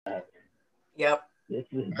Yep. This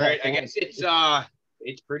is All right, I guess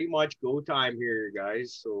it's pretty much go time here,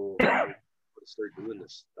 guys. So let's start doing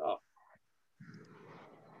this stuff.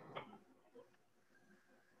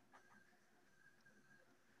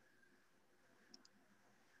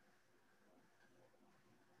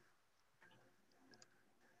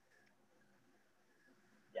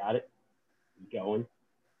 Got it. Going.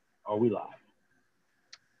 Are we live?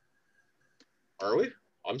 Are we?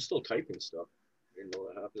 I'm still typing stuff. I didn't know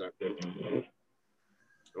that happened that quick.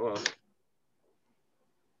 Oh, well.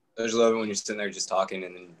 I just love it when you're sitting there just talking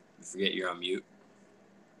and then you forget you're on mute.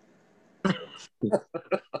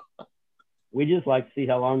 We just like to see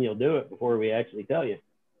how long you'll do it before we actually tell you.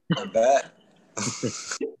 I bet.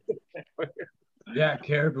 Yeah,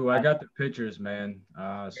 Cariboo, I got the pictures, man.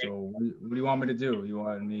 So what do you want me to do? You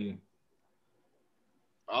want me?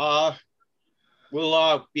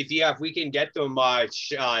 We'll if we can get them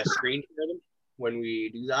screen share them when we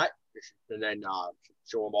do that, and then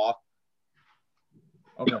show them off.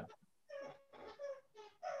 Okay.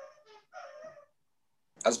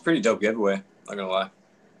 That's a pretty dope giveaway. Not gonna lie,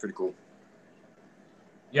 pretty cool.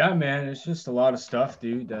 Yeah, man, it's just a lot of stuff,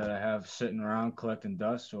 dude, that I have sitting around collecting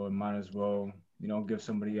dust. So I might as well, give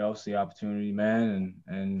somebody else the opportunity, man,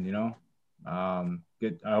 and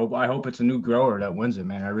I hope it's a new grower that wins it,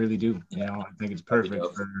 man. I really do. I think it's perfect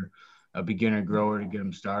for a beginner grower to get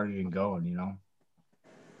them started and going.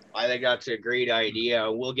 I think that's a great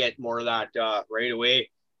idea. We'll get more of that right away.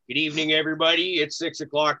 Good evening, everybody. It's 6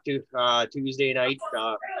 o'clock to Tuesday night.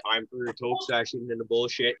 Time for a talk session and the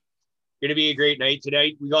bullshit. Gonna be a great night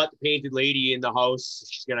tonight. We got the painted lady in the house.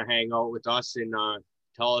 She's gonna hang out with us and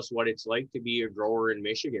tell us what it's like to be a grower in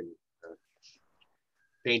Michigan.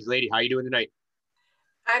 Painted lady, how you doing tonight?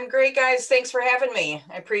 I'm great, guys. Thanks for having me.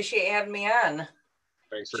 I appreciate you having me on.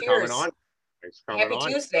 Thanks for Cheers. coming on. Thanks for coming Happy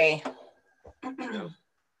on. Tuesday. Yeah.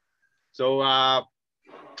 So I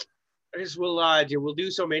guess we'll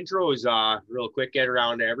do some intros real quick, get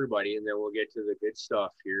around to everybody, and then we'll get to the good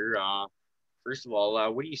stuff here. First of all,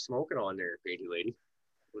 what are you smoking on there, painted lady?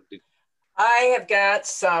 I have got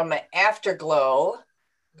some Afterglow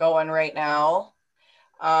going right now,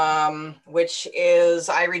 which is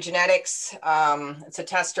Irie Genetics. It's a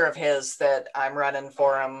tester of his that I'm running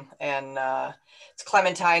for him, and it's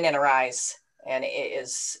clementine and a rise, and it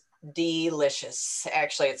is delicious.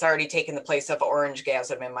 Actually, it's already taken the place of orange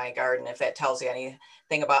gasm in my garden, if that tells you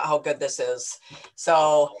anything about how good this is.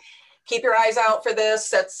 So keep your eyes out for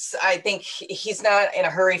this. I think he's not in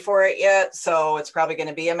a hurry for it yet, so it's probably going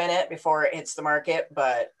to be a minute before it hits the market,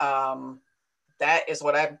 but that is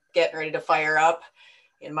what I'm getting ready to fire up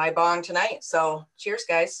in my bong tonight. So cheers,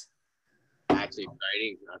 guys. That's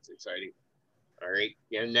exciting. That's exciting. All right.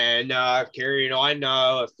 And then carrying on,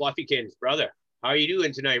 Fluffykins, brother. How are you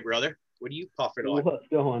doing tonight, brother? What are you puffing on? What's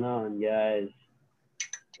going on, guys?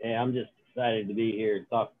 Hey, I'm just excited to be here to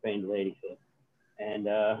talk to Painted Lady. And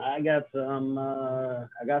I got some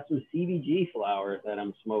CBG flowers that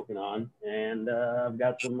I'm smoking on, and I've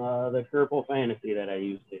got some the Purple Fantasy that I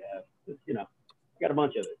used to have. Just, I got a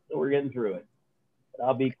bunch of it, so we're getting through it. But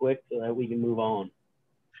I'll be quick so that we can move on.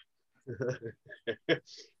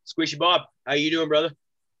 Squishy Bob, how you doing, brother?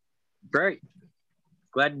 Great.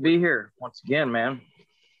 Glad to be here once again, man.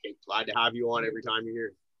 Okay, glad to have you on every time you're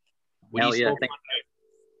here. What Hell are you yeah.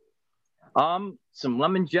 smoking Some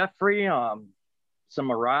lemon Jeffrey,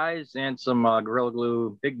 some Arise, and some Gorilla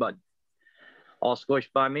Glue Big Bud. All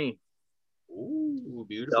squished by me. Ooh,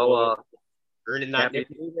 beautiful. So, earning that happy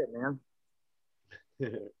to nickname. be here, man.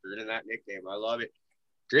 Earning that nickname. I love it.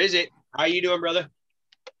 Drizzit, how you doing, brother?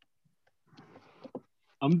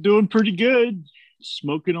 I'm doing pretty good.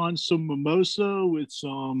 Smoking on some mimosa with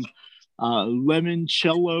some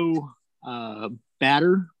limoncello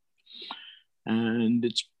batter, and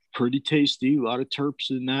it's pretty tasty. A lot of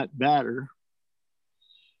terps in that batter.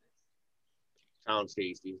 Sounds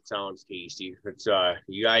tasty. Sounds tasty. It's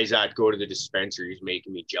you guys that go to the dispensary is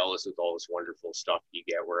making me jealous with all this wonderful stuff you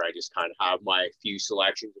get, where I just kind of have my few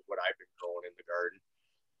selections of what I've been growing in the garden.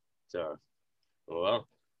 So, well,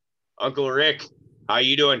 Uncle Rick, how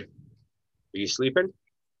you doing? Are you sleeping?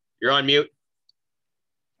 You're on mute.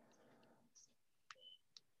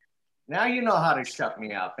 Now you know how to shut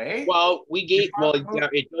me up, eh? Well, yeah,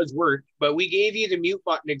 it does work, but we gave you the mute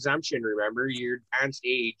button exemption. Remember, your advanced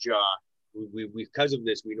age. We because of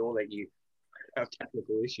this, we know that you have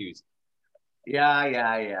technical issues.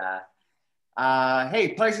 Yeah.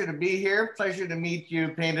 Hey, pleasure to be here. Pleasure to meet you,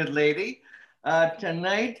 Painted Lady.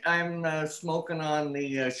 Tonight, I'm smoking on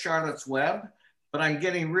the Charlotte's Web, but I'm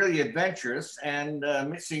getting really adventurous and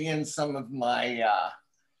mixing in some of my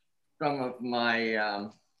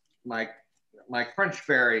my crunch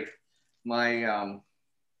berry, my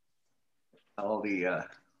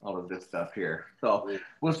all of this stuff here. So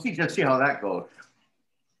we'll just see how that goes.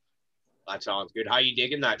 That sounds good. How you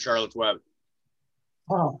digging that Charlotte's Web?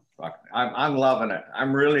 Oh, fuck. I'm loving it.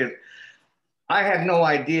 I had no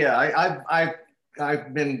idea.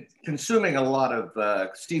 I've been consuming a lot of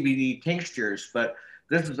CBD tinctures, but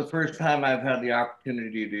this is the first time I've had the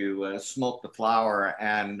opportunity to smoke the flower,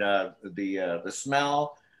 and the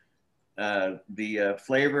smell, the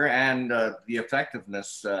flavor, and the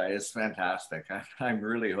effectiveness is fantastic. I'm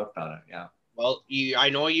really hooked on it. Yeah. Well, I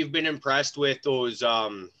know you've been impressed with those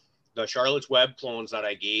the Charlotte's Web clones that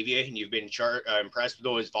I gave you, and you've been impressed with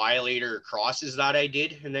those Violator crosses that I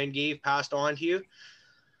did and then passed on to you.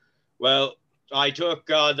 Well, I took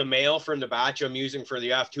the male from the batch I'm using for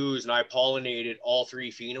the F2s, and I pollinated all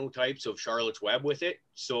 3 phenotypes of Charlotte's Web with it.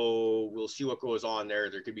 So we'll see what goes on there.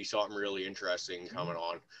 There could be something really interesting coming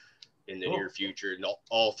on in the near future. And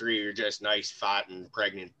all 3 are just nice, fat, and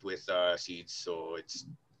pregnant with seeds. So it's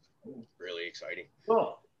really exciting.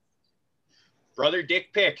 Cool. Brother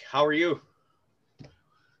Dick Pick, how are you?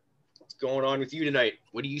 What's going on with you tonight?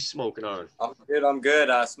 What are you smoking on? I'm good.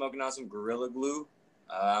 Smoking on some Gorilla Glue.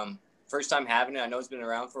 First time having it. I know it's been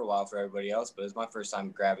around for a while for everybody else, but it's my first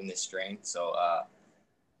time grabbing this strain. So I'm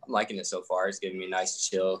liking it so far. It's giving me a nice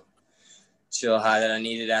chill high that I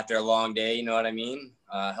needed after a long day. You know what I mean?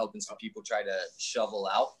 Helping some people try to shovel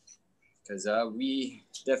out, because we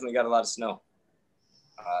definitely got a lot of snow.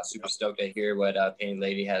 Super stoked to hear what Painted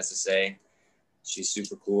Lady has to say. She's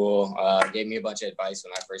super cool. Gave me a bunch of advice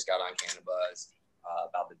when I first got on Cannabis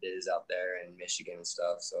about the biz out there in Michigan and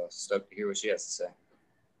stuff. So stoked to hear what she has to say.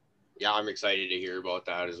 Yeah, I'm excited to hear about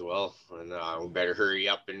that as well. And we better hurry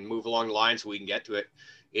up and move along the line so we can get to it.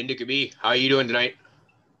 Indica B, how are you doing tonight?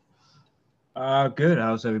 Good.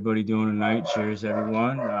 How's everybody doing tonight? Cheers,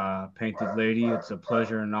 everyone. Painted Lady, it's a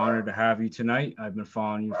pleasure and honor to have you tonight. I've been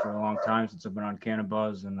following you for a long time since I've been on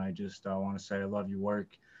Cannabis, and I just want to say I love your work.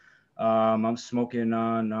 I'm smoking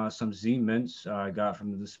on some Z mints I got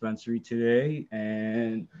from the dispensary today,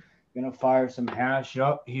 and gonna fire some hash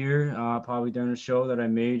up here probably during the show that I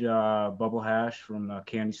made, bubble hash from the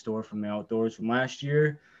candy store from the outdoors from last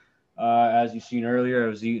year. As you've seen earlier, I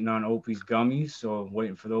was eating on Opie's gummies, so I'm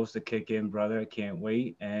waiting for those to kick in, brother. I can't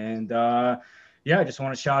wait. And yeah, I just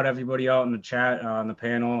want to shout everybody out in the chat, on the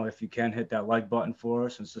panel. If you can, hit that like button for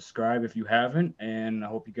us and subscribe if you haven't. And I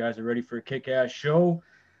hope you guys are ready for a kick-ass show.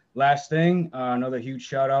 Last thing, another huge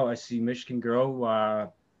shout out. I see Michigan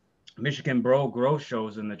Bro Grow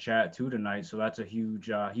shows in the chat too tonight. So that's a huge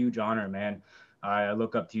honor, man. I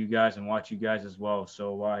look up to you guys and watch you guys as well.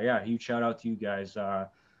 So yeah, huge shout out to you guys.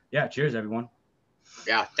 Yeah, cheers, everyone.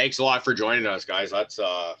 Yeah, thanks a lot for joining us, guys. That's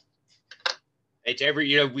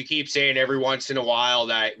it's we keep saying every once in a while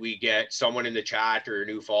that we get someone in the chat or a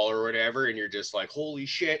new follower or whatever, and you're just like, holy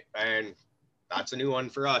shit, and that's a new one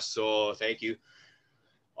for us. So thank you.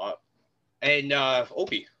 And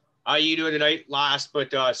Opie, how you doing tonight? Last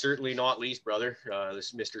but certainly not least, brother,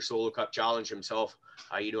 this Mr. Solo Cup Challenge himself.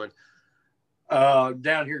 How you doing?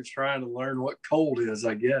 Down here trying to learn what cold is,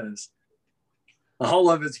 I guess. All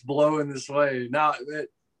of it's blowing this way. No,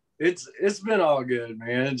 it's been all good,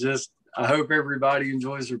 man. Just I hope everybody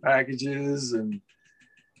enjoys their packages, and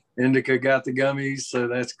Indica got the gummies, so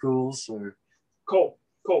that's cool. So cool.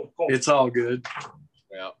 It's all good.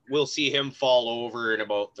 Yeah, we'll see him fall over in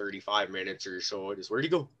about 35 minutes or so. Just where'd he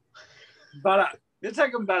go? It'll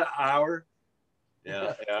take him about an hour.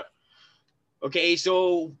 Yeah. Okay,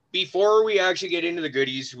 so before we actually get into the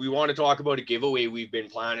goodies, we want to talk about a giveaway we've been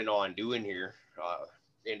planning on doing here.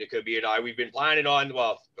 Indica, B, and I, we've been planning on,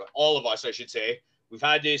 well, all of us, I should say. We've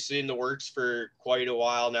had this in the works for quite a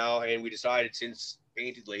while now, and we decided since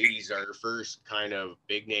Painted Lady's our first kind of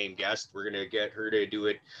big name guest, we're going to get her to do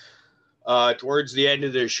it towards the end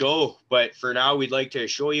of the show. But for now, we'd like to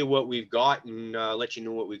show you what we've got and let you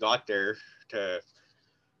know what we got there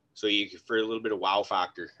so you for a little bit of wow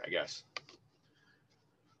factor, I guess.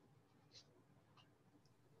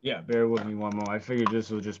 Yeah, bear with me one more. I figured this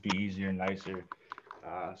will just be easier and nicer.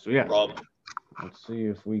 So yeah, let's see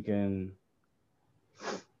if we can.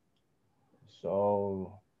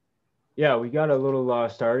 So yeah, we got a little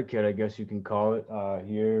starter kit, I guess you can call it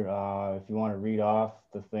here. If you want to read off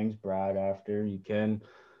the things, Brad, after you can.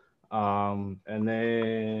 And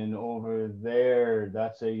then over there,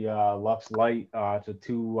 that's a Lux Light. It's a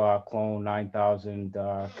 2 clone 9000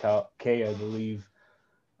 K, I believe.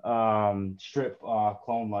 Strip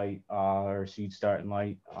clone light or seed starting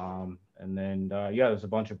light. And then yeah, there's a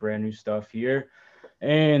bunch of brand new stuff here.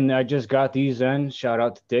 And I just got these in. Shout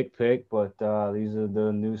out to Dick Pick, but these are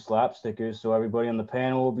the new slap stickers. So everybody on the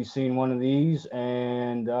panel will be seeing one of these.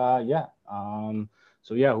 And yeah.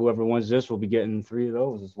 So yeah, whoever wins this will be getting 3 of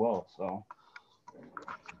those as well. So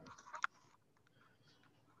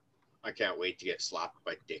I can't wait to get slapped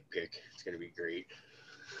by Dick Pick. It's going to be great.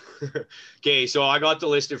 Okay, so I got the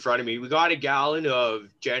list in front of me. We got a gallon of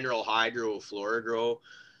General Hydro Floragrow,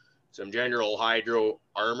 some General Hydro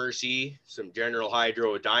Armor C, some General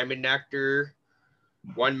Hydro Diamond Nectar,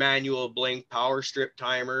 1 manual blink power strip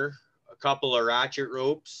timer, a couple of ratchet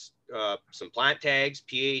ropes, some plant tags,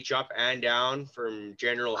 pH up and down from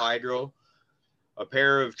General Hydro, a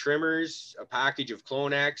pair of trimmers, a package of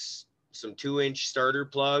Clonex, some 2-inch starter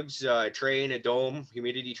plugs, a tray and a dome,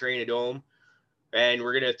 humidity tray and a dome. And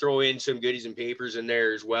we're going to throw in some goodies and papers in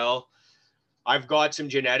there as well. I've got some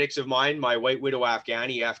genetics of mine, my White Widow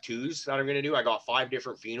Afghani F2s that I'm going to do. I got 5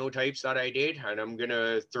 different phenotypes that I did, and I'm going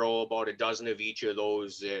to throw about a dozen of each of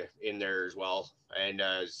those in there as well. And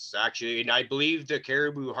and I believe the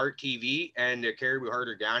Cariboo Hart TV and the Cariboo Hart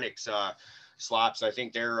Organics slaps, I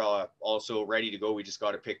think they're also ready to go. We just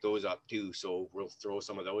got to pick those up too. So we'll throw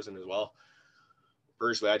some of those in as well.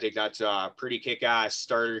 Personally, I think that's a pretty kick-ass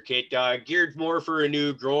starter kit, geared more for a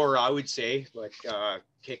new grower, I would say, but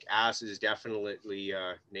kick-ass is definitely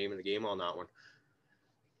name of the game on that one.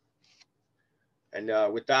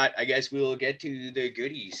 And with that, I guess we'll get to the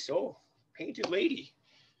goodies. So, Painted Lady,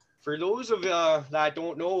 for those of that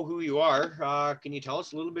don't know who you are, can you tell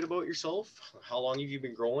us a little bit about yourself? How long have you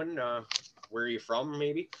been growing? Where are you from,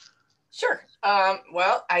 maybe? Sure.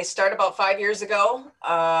 Well, I started about 5 years ago,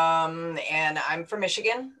 and I'm from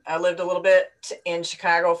Michigan. I lived a little bit in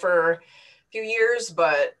Chicago for a few years,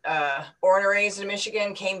 but born and raised in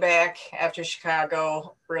Michigan, came back after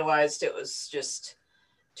Chicago, realized it was just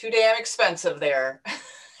too damn expensive there.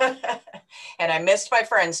 And I missed my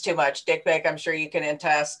friends too much. Dick Pick, I'm sure you can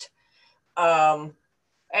attest.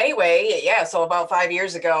 Anyway, yeah, so about 5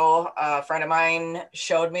 years ago, a friend of mine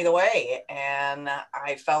showed me the way and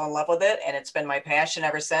I fell in love with it, and it's been my passion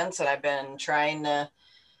ever since. And I've been trying to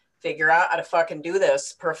figure out how to fucking do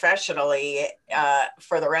this professionally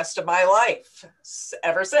for the rest of my life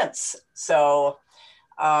ever since. So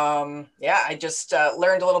yeah, I just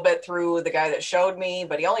learned a little bit through the guy that showed me,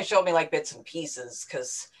 but he only showed me like bits and pieces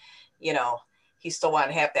because, you know, he still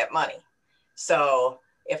wanted half that money. So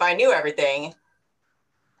if I knew everything,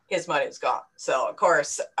 his money was gone. So of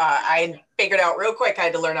course, I figured out real quick I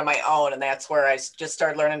had to learn on my own, and that's where I just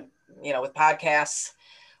started learning, you know, with podcasts,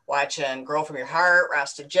 watching Grow From Your Heart,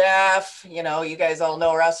 Rasta Jeff. You know, you guys all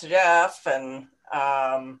know Rasta Jeff, and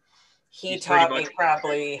he taught me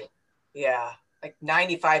probably, yeah, like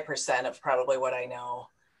 95% of probably what I know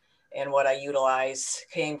and what I utilize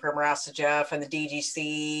came from Rasta Jeff and the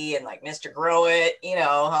DGC and like Mr. Grow It, you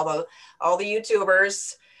know, all the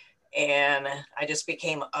YouTubers. And I just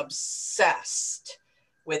became obsessed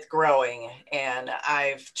with growing. And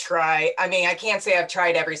I've tried, I mean, I can't say I've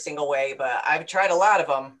tried every single way, but I've tried a lot of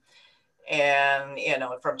them. And, you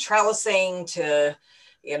know, from trellising to,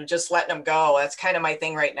 you know, just letting them go. That's kind of my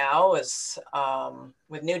thing right now is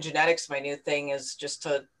with new genetics, my new thing is just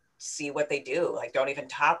to see what they do. Like, don't even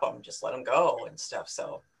top them, just let them go and stuff.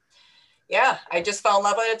 So yeah, I just fell in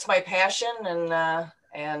love with it. It's my passion.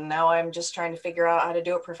 And now I'm just trying to figure out how to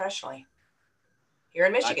do it professionally here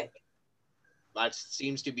in Michigan. That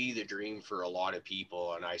seems to be the dream for a lot of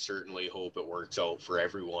people, and I certainly hope it works out for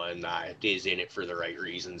everyone that is in it for the right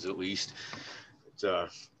reasons, at least. It's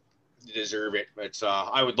you deserve it. It's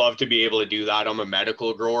I would love to be able to do that. I'm a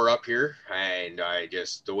medical grower up here, and I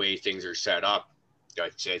just, the way things are set up,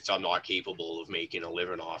 I'm not capable of making a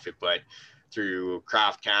living off it. But through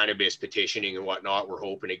craft cannabis petitioning and whatnot, we're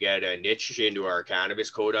hoping to get a niche into our cannabis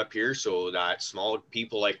code up here so that small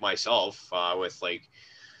people like myself with like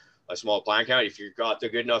a small plant count, if you've got the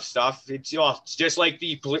good enough stuff, it's, you know, it's just like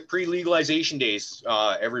the pre-legalization days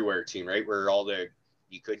everywhere, it seemed, right? Where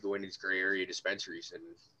you could go into these gray area dispensaries and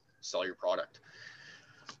sell your product.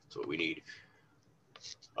 That's what we need.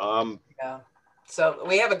 Yeah. So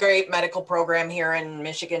we have a great medical program here in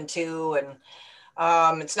Michigan too.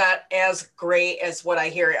 And it's not as great as what I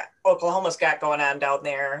hear Oklahoma's got going on down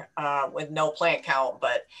there with no plant count,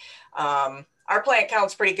 but our plant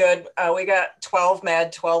count's pretty good. We got 12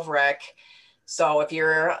 med, 12 rec. So if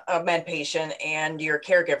you're a med patient and you're a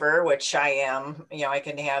caregiver, which I am, you know, I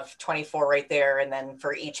can have 24 right there. And then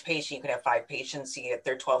for each patient, you can have 5 patients. You get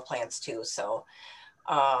their 12 plants too. So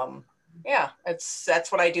yeah,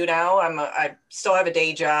 that's what I do now. I still have a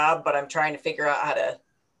day job, but I'm trying to figure out how to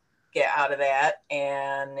get out of that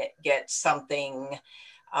and get something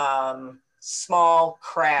small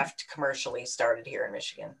craft commercially started here in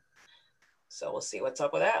Michigan. So we'll see what's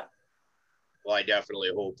up with that. Well, I definitely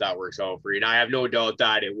hope that works out for you. And I have no doubt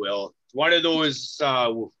that it will. It's one of those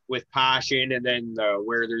with passion and then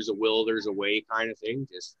where there's a will, there's a way kind of thing.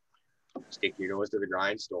 Just stick your nose to the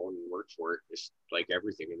grindstone and work for it. Just like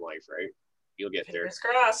everything in life, right? You'll get there. Fingers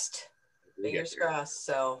crossed. Fingers crossed.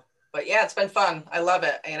 So, but yeah, it's been fun. I love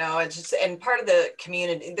it. You know, it's just, and part of the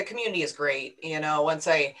community is great. You know,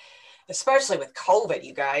 especially with COVID,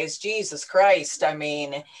 you guys, Jesus Christ. I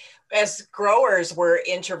mean, as growers, we're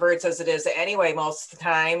introverts as it is anyway, most of the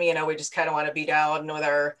time. You know, we just kind of want to be down with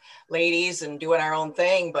our ladies and doing our own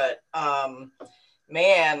thing. But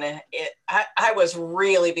man, I was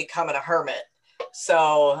really becoming a hermit.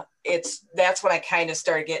 So that's when I kind of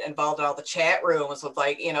started getting involved in all the chat rooms with,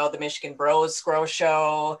 like, you know, the Michigan Bros Grow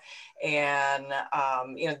Show and,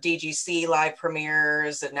 you know, DGC live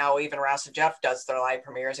premieres. And now even Ross and Jeff does their live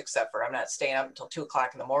premieres, except for I'm not staying up until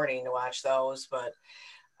 2:00 in the morning to watch those. But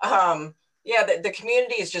yeah, the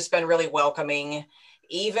community has just been really welcoming,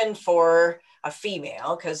 even for a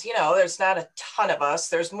female, because, you know, there's not a ton of us.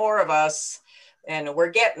 There's more of us and we're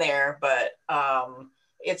getting there. But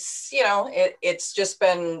it's, you know, it's just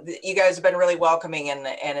been, you guys have been really welcoming and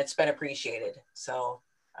it's been appreciated. So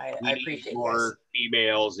I appreciate more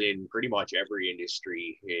females in pretty much every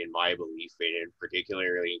industry, in my belief, and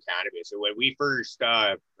particularly in cannabis. And when we first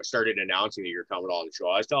started announcing that you're coming on the show,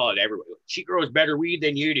 I was telling everyone, she grows better weed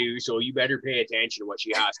than you do, so you better pay attention to what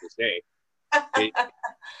she has to say.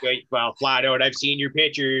 Well, flat out, I've seen your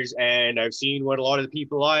pictures and I've seen what a lot of the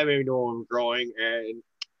people I know are growing, and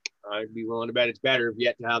I'd be willing to bet it's better if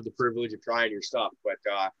yet to have the privilege of trying your stuff. But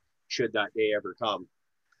should that day ever come,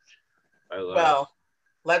 well,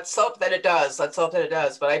 let's hope that it does. Let's hope that it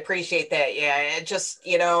does. But I appreciate that. Yeah, it just,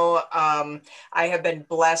 you know, I have been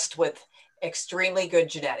blessed with extremely good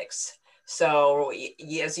genetics. So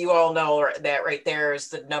as you all know, that right there is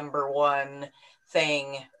the number one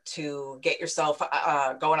thing to get yourself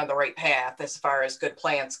going on the right path as far as good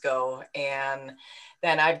plants go. And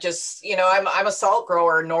then I've just, you know, I'm a salt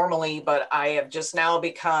grower normally, but I have just now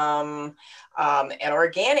become an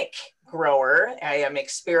organic grower. I am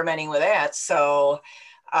experimenting with that. So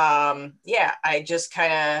yeah, I just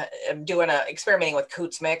kind of am experimenting with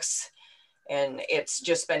Coots Mix. And it's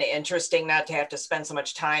just been interesting not to have to spend so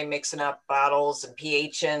much time mixing up bottles and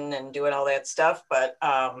pHing and doing all that stuff. But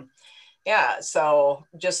yeah, so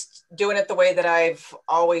just doing it the way that I've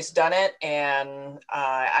always done it. And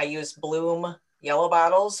I use Bloom yellow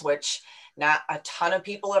bottles, which not a ton of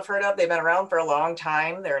people have heard of. They've been around for a long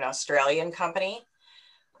time. They're an Australian company.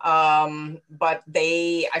 But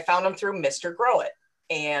I found them through Mr. Grow It.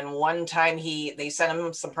 And one time they sent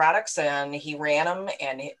him some products and he ran them,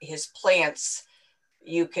 and his plants,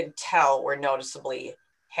 you could tell, were noticeably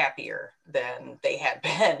happier than they had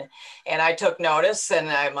been. And I took notice and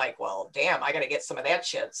I'm like, well, damn, I got to get some of that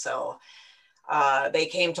shit. So they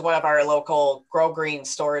came to one of our local Grow Green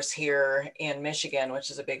stores here in Michigan,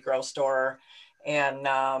 which is a big grow store, and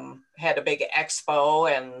had a big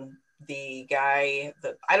expo. And the guy,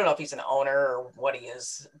 I don't know if he's an owner or what he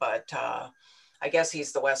is, but I guess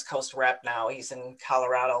he's the West Coast rep now. He's in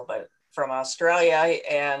Colorado, but from Australia,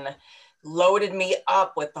 and loaded me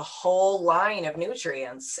up with the whole line of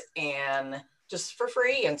nutrients and just for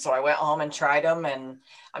free. And so I went home and tried them. And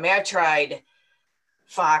I mean, I tried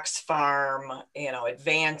Fox Farm, you know,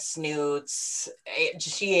 Advanced Newts,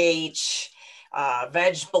 GH,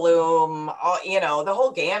 Veg Bloom, all, you know, the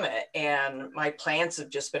whole gamut. And my plants have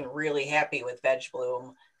just been really happy with Veg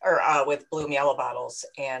Bloom, or with Bloom yellow bottles.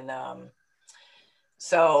 And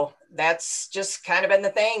so that's just kind of been the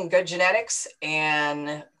thing, good genetics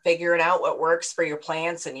and figuring out what works for your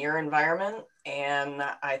plants and your environment. And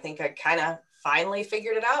I think I kind of finally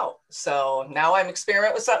figured it out. So now I'm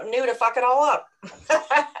experimenting with something new to fuck it all up.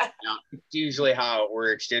 Yeah, it's usually how it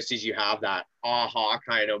works, just as you have that aha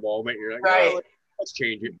kind of moment. You're like, right. Oh, let's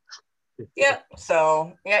change it. Yeah.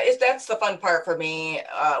 So yeah, that's the fun part for me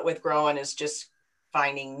with growing, is just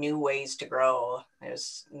finding new ways to grow.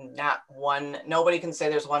 There's not one, nobody can say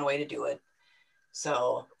there's one way to do it.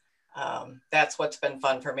 So that's what's been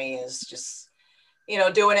fun for me, is just, you know,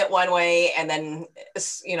 doing it one way. And then,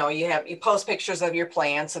 you know, you post pictures of your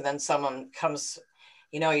plants, and then someone comes,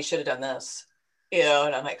 you know, you should have done this, you know,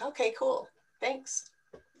 and I'm like, okay, cool. Thanks.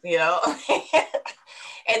 You know,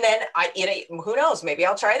 and then you know, who knows, maybe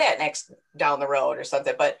I'll try that next down the road or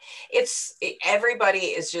something. But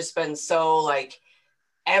everybody has just been so, like,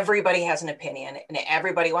 everybody has an opinion and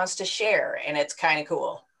everybody wants to share, and it's kind of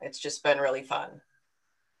cool. It's just been really fun.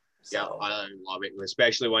 So. Yeah, I love it,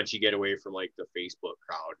 especially once you get away from like the Facebook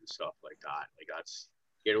crowd and stuff like that. Like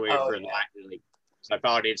get away from that. And, like, so I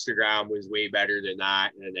found Instagram was way better than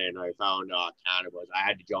that, and then I found cannabis. I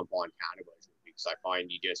had to jump on cannabis because I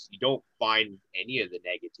find you don't find any of the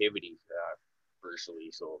negativity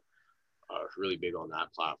personally. So really big on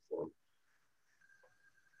that platform.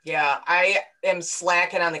 Yeah, I am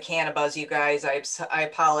slacking on the cannabis, you guys. I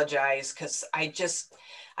apologize because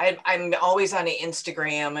I'm always on the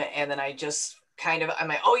Instagram, and then I just I'm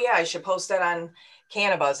like, oh yeah, I should post that on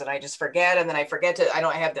cannabis, and I just forget, and then I forget to. I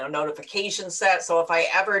don't have the notification set, so if I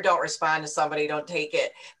ever don't respond to somebody, don't take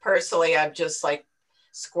it personally. I'm just like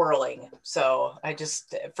squirreling, so I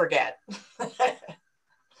just forget.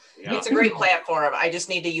 Yeah. It's a great platform. I just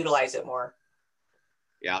need to utilize it more.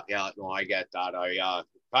 Yeah, no, I get that. I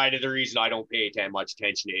kind of the reason I don't pay much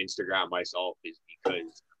attention to Instagram myself is because I'm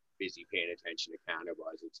busy paying attention to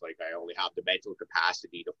cannabis. It's like I only have the mental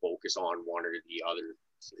capacity to focus on one or the other.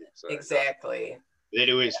 So, exactly. Then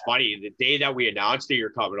it was funny the day that we announced that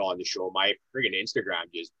you're coming on the show. My friggin' Instagram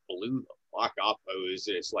just blew the fuck up.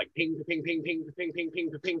 It's like ping, ping, ping, ping, ping, ping,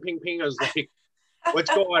 ping, ping, ping, ping. I was like,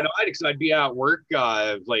 what's going on? Because I'd be at work,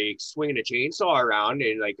 like swinging a chainsaw around,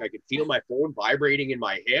 and like I could feel my phone vibrating in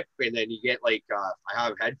my hip, and then you get like I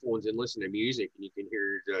have headphones and listen to music, and you can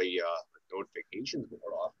hear the notifications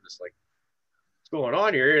going off. And it's like, what's going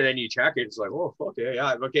on here? And then you check it, it's like, oh fuck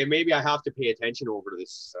yeah, okay, maybe I have to pay attention over to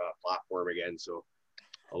this platform again. So,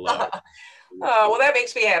 I'll, well, that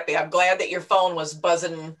makes me happy. I'm glad that your phone was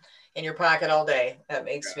buzzing in your pocket all day. That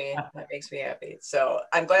makes me happy. So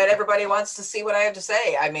I'm glad everybody wants to see what I have to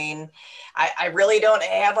say. I mean, I really don't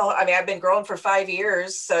have I've been growing for 5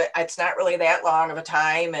 years, so it's not really that long of a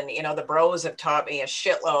time. And, the bros have taught me a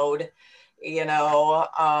shitload,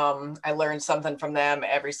 I learned something from them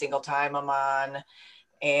every single time I'm on.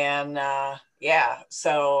 And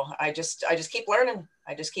so I just keep learning.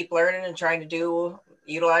 I just keep learning and trying to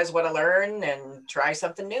utilize what I learn and try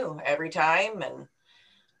something new every time and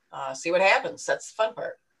see what happens. That's the fun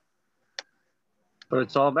part. What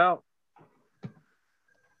it's all about.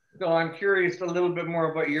 So I'm curious a little bit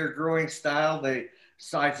more about your growing style, the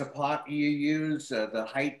size of pot you use, the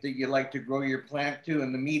height that you like to grow your plant to,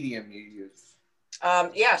 and the medium you use.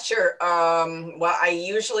 Yeah, sure. Well, I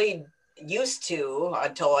usually used to,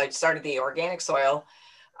 until I started the organic soil,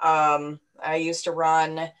 I used to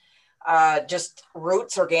run just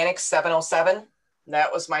Roots Organic 707.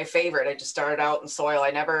 That was my favorite. I just started out in soil.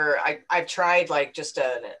 I've tried like just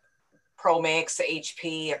a Pro Mix,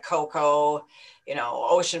 HP, a Cocoa,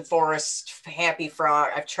 Ocean Forest, Happy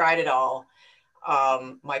Frog. I've tried it all.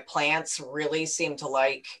 My plants really seem to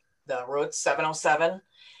like the Roots 707.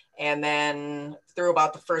 And then through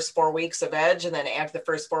about the first 4 weeks of veg, and then after the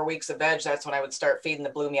first 4 weeks of veg, that's when I would start feeding the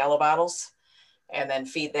Bloom Yellow bottles, and then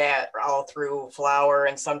feed that all through flower.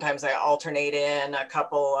 And sometimes I alternate in a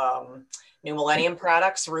couple New Millennium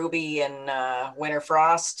products, Ruby and Winter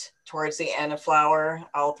Frost towards the end of flower.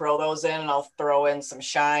 I'll throw those in, and I'll throw in some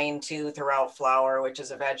Shine too throughout flower, which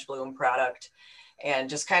is a veg bloom product, and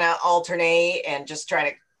just kind of alternate and just try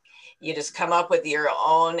to, you just come up with your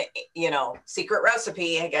own, secret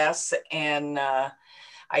recipe, I guess. And generally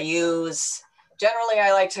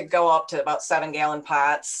I like to go up to about 7-gallon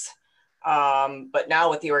pots. But now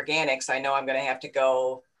with the organics, I know I'm going to have to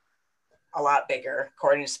go a lot bigger.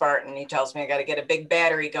 According to Spartan, he tells me I got to get a big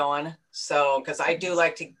battery going. So, because I do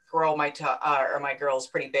like to grow my girls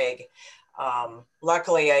pretty big.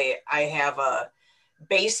 Luckily, I have a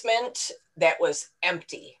basement that was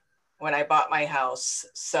empty when I bought my house.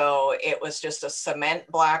 So it was just a cement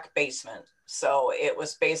block basement. So it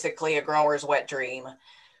was basically a grower's wet dream.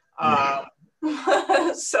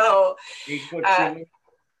 So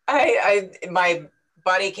my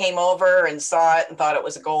buddy came over and saw it and thought it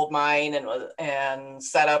was a gold mine, and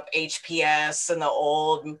set up HPS and the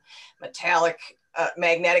old metallic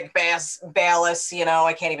magnetic ballast,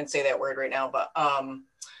 I can't even say that word right now, but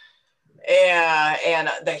yeah,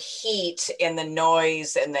 and the heat and the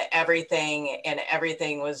noise and everything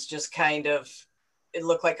was just it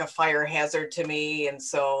looked like a fire hazard to me. And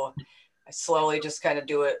so I slowly just kind of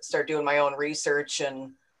start doing my own research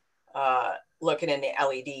and looking into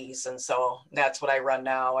LEDs. And so that's what I run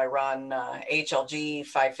now. I run HLG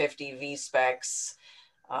 550 V specs.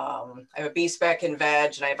 I have a B spec in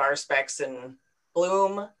veg, and I have R specs in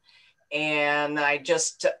bloom. And I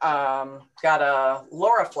just got a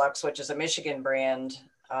Lauraflux, which is a Michigan brand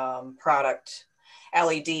product,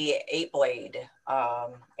 LED 8-blade.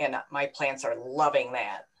 And my plants are loving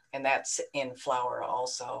that. And that's in flower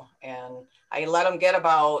also. And I let them get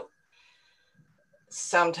about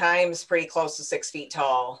sometimes pretty close to 6 feet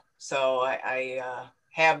tall. So I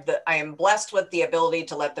I am blessed with the ability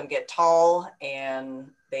to let them get tall,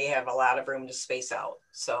 and they have a lot of room to space out.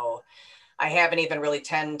 So I haven't even really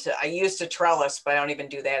I used to trellis, but I don't even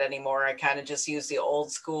do that anymore. I kind of just use the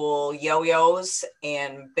old school yo-yos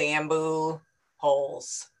and bamboo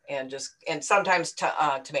poles and sometimes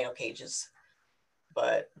tomato cages,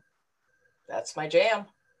 but that's my jam.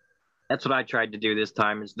 That's what I tried to do this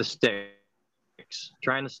time, is the sticks.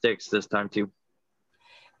 Trying the sticks this time too.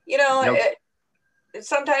 You know, Nope.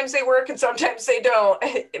 Sometimes they work and sometimes they don't,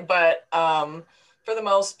 but for the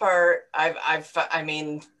most part, I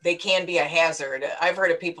mean, they can be a hazard. I've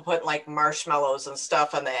heard of people putting like marshmallows and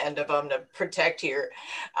stuff on the end of them to protect your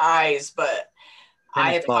eyes, but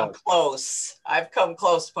I have come close. I've come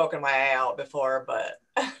close to poking my eye out before, but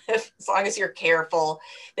as long as you're careful,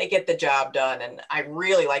 they get the job done. And I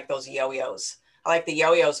really like those yo-yos. I like the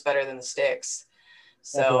yo-yos better than the sticks.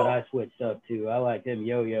 That's So what I switched up to. I like them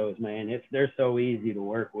yo-yos, man. They're so easy to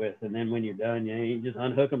work with, and then when you're done, you just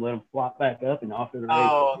unhook them, let them flop back up, and off to the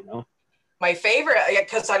races. You know. My favorite,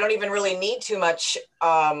 because I don't even really need too much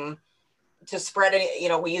to spread it. You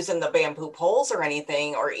know, we using the bamboo poles or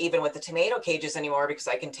anything, or even with the tomato cages anymore, because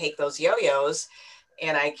I can take those yo-yos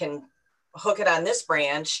and I can hook it on this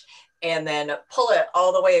branch and then pull it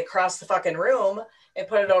all the way across the fucking room and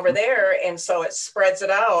put it over there. And so it spreads it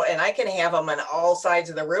out, and I can have them on all sides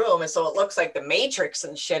of the room. And so it looks like the Matrix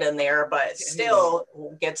and shit in there, but it still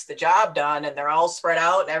gets the job done, and they're all spread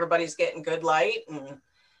out and everybody's getting good light and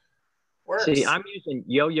works. See, I'm using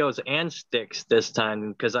yo-yos and sticks this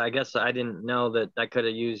time because I guess I didn't know that I could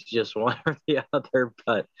have used just one or the other.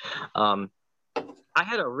 But I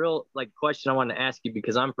had a real question I wanted to ask you,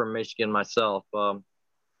 because I'm from Michigan myself. But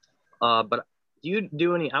do you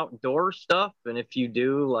do any outdoor stuff? And if you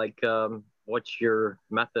do, what's your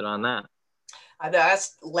method on that?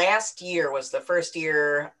 Last year was the first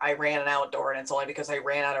year I ran an outdoor, and it's only because I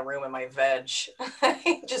ran out of room in my veg.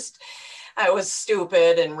 I was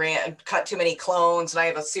stupid and cut too many clones, and I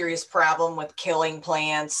have a serious problem with killing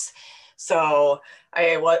plants. So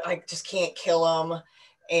I just can't kill them.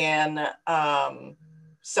 And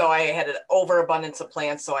so I had an overabundance of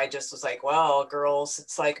plants. So I just was like, well, girls,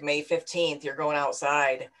 it's like May 15th, you're going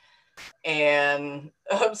outside. And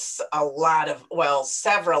several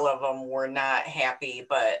of them were not happy,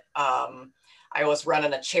 but I was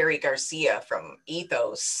running a Cherry Garcia from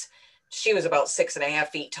Ethos. She was about 6.5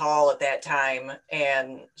 feet tall at that time,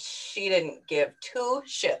 and she didn't give two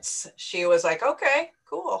shits. She was like, okay,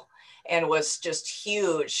 cool. And was just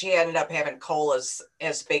huge. She ended up having colas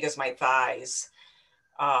as big as my thighs.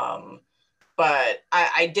 But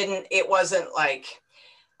I didn't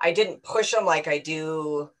push them like I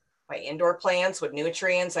do my indoor plants with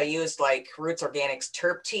nutrients. I used like Roots Organics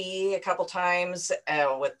Terp Tea a couple times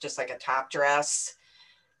with just like a top dress.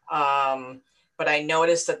 But I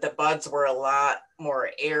noticed that the buds were a lot more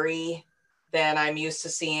airy than I'm used to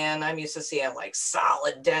seeing. I'm used to seeing like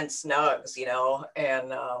solid, dense nugs, you know,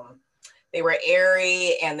 and they were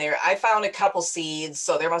airy, and I found a couple seeds.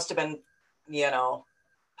 So there must've been, you know,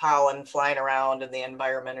 pollen flying around in the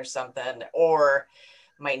environment or something. Or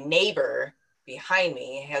my neighbor behind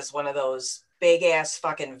me has one of those big ass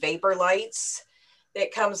fucking vapor lights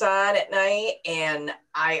that comes on at night, and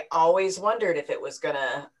I always wondered if it was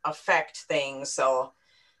gonna affect things. So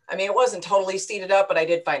I mean, it wasn't totally seeded up, but I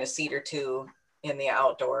did find a seed or two in the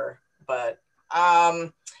outdoor. But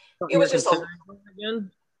it was just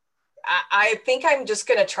again. I think I'm just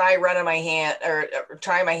gonna try running my hand or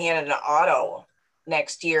try my hand in an auto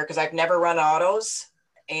next year, because I've never run autos,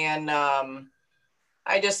 and I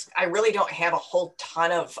really don't have a whole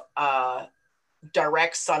ton of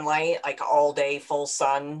direct sunlight, like all day full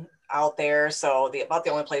sun out there. So about the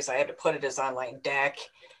only place I have to put it is on my deck.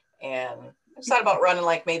 And I thought about running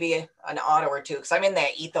like maybe an auto or two, because I'm in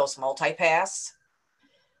that Ethos multi-pass.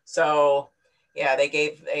 So yeah,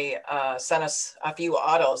 they sent us a few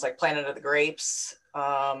autos, like Planet of the Grapes,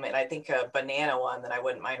 and I think a banana one that I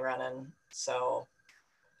wouldn't mind running. So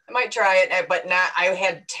I might try it, but I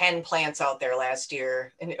had 10 plants out there last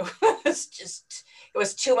year, and it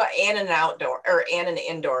was too much, and an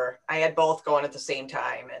indoor. I had both going at the same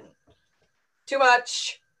time, and too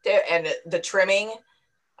much. And the trimming,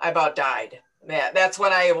 I about died. Yeah, that's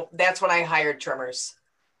when I hired trimmers.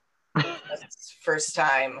 That's first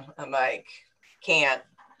time. I'm like, can't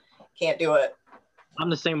do it. I'm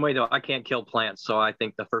the same way though. I can't kill plants, so I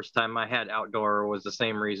think the first time I had outdoor was the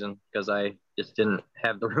same reason, because I just didn't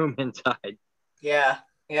have the room inside. Yeah.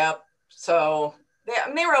 Yep. So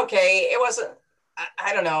they were okay. It wasn't.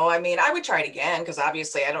 I don't know. I mean, I would try it again, because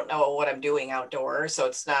obviously I don't know what I'm doing outdoors, so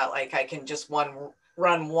it's not like I can just one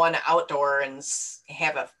run one outdoor and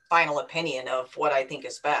have a final opinion of what I think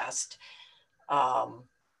is best.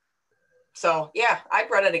 So yeah, I'd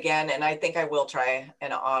run it again, and I think I will try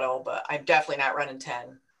an auto, but I'm definitely not running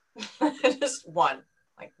 10. Just one,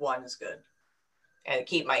 like one is good, and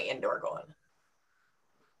keep my indoor going.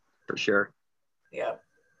 For sure. Yeah,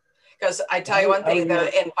 because I tell you one thing,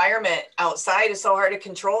 the environment outside is so hard to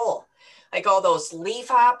control. Like all those leaf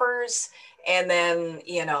hoppers, and then,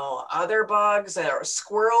 you know, other bugs or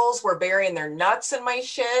squirrels were burying their nuts in my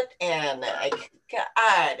shit, and like,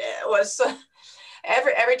 God, it was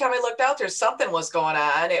every time I looked out there, something was going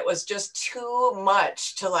on. It was just too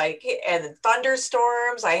much to like, and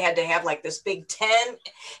thunderstorms. I had to have like this big tent,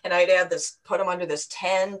 and I'd have this, put them under this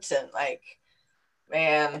tent, and like,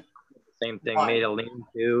 man. Same thing, made a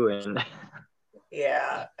lean-to, and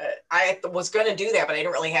yeah, I was going to do that, but I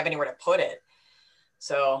didn't really have anywhere to put it.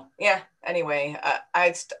 So yeah, anyway,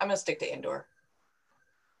 I'm going to stick to indoor.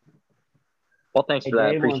 Well, thanks for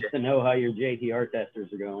that. Dave wants to know how your JTR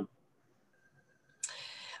testers are going.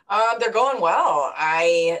 They're going well.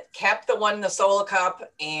 I kept the one in the Solo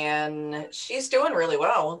Cup, and she's doing really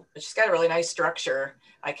well. She's got a really nice structure.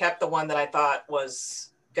 I kept the one that I thought was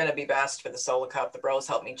going to be best for the Solo Cup. The bros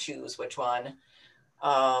helped me choose which one.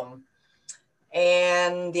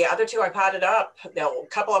 And the other two I potted up. A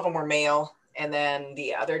couple of them were male, and then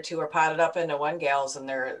the other two are potted up into one gals, and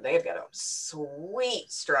they've got a sweet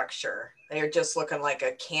structure. They're just looking like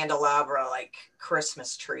a candelabra, like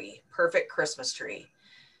Christmas tree, perfect Christmas tree.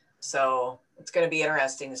 So it's going to be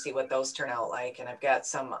interesting to see what those turn out like. And I've got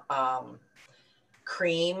some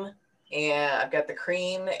cream, and I've got the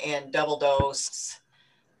cream and double dose,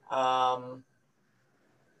 and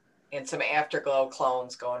some Afterglow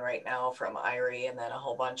clones going right now from Irie, and then a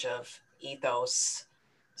whole bunch of Ethos,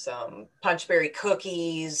 some Punchberry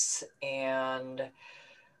cookies, and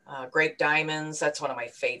grape diamonds. That's one of my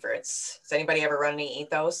favorites. Does anybody ever run any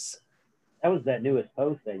Ethos? That was that newest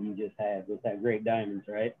post that you just had with that grape diamonds,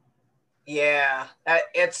 right? Yeah,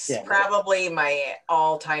 it's probably my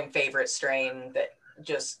all-time favorite strain. That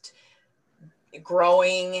just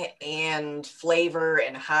growing and flavor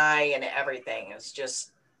and high and everything is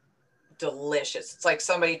just delicious. It's like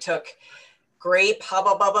somebody took grape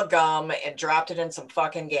Hubba Bubba gum and dropped it in some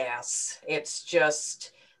fucking gas. It's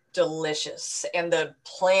just delicious. And the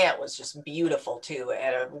plant was just beautiful too. It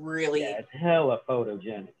had a really... Yeah, it's hella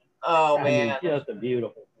photogenic. Oh, man. I mean, just a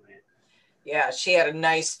beautiful plant. Yeah, she had a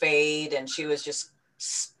nice fade, and she was just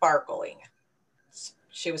sparkling.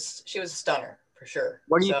 She was a stunner for sure.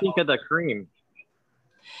 What do you think of the cream?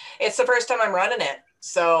 It's the first time I'm running it.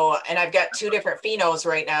 So, and I've got two different phenos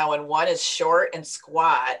right now, and one is short and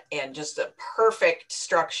squat and just a perfect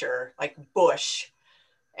structure, like bush.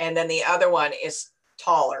 And then the other one is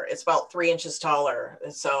taller. It's about 3 inches taller.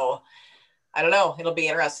 And so I don't know. It'll be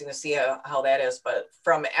interesting to see how that is. But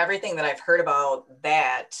from everything that I've heard about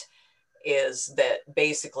that, is that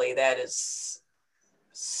basically that is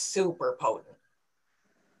super potent.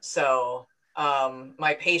 So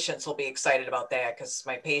my patients will be excited about that, because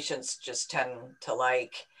my patients just tend to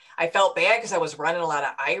like, I felt bad because I was running a lot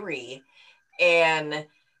of Irie, and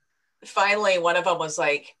finally one of them was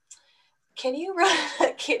like, can you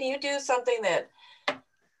do something that,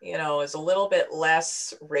 you know, is a little bit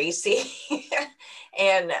less racy?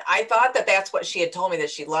 And I thought that that's what she had told me that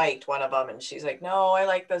she liked, one of them. And she's like, no, I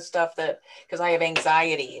like the stuff that, because I have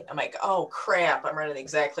anxiety. I'm like, oh crap, I'm running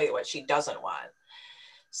exactly what she doesn't want.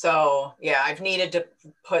 So yeah, I've needed to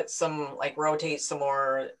put some, like rotate some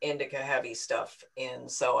more indica heavy stuff in.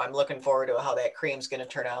 So I'm looking forward to how that cream's going to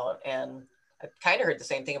turn out. And I kind of heard the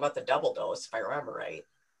same thing about the double dose, if I remember right.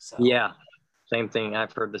 So yeah, same thing.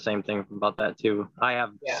 I've heard the same thing about that too. I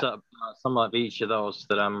have some of each of those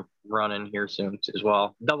that I'm running here soon as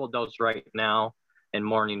well. Double dose right now and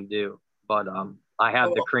morning dew. But I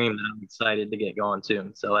have the cream that I'm excited to get going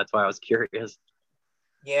soon. So that's why I was curious.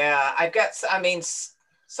 Yeah, I've got, I mean,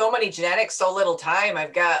 so many genetics, so little time.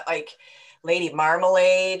 I've got like Lady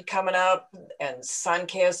Marmalade coming up, and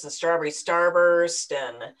Sunkiss and Strawberry Starburst,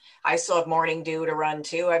 and I still have Morning Dew to run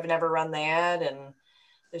too. I've never run that, and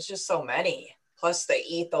there's just so many. Plus the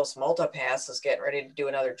Ethos Multipass is getting ready to do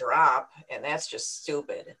another drop, and that's just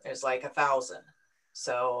stupid. There's like 1,000.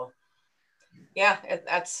 So yeah,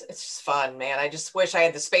 it's just fun, man. I just wish I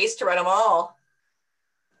had the space to run them all.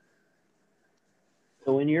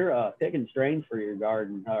 So when you're picking strains for your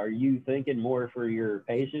garden, are you thinking more for your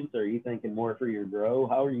patients, or are you thinking more for your grow?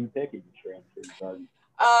 How are you picking strains for your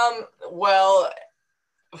garden? Well,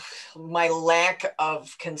 my lack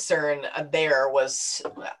of concern there was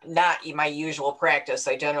not my usual practice.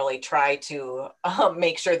 I generally try to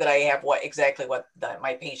make sure that I have exactly what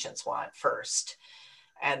my patients want first.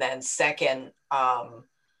 And then second,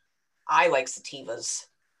 I like sativas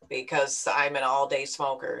because I'm an all-day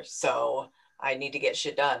smoker, so I need to get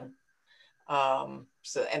shit done.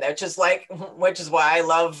 So, and that's just like, which is why I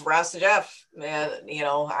love Rasta Jeff. You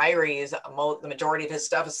know, Irie is the majority of his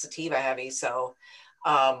stuff is sativa heavy. So,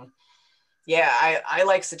 yeah, I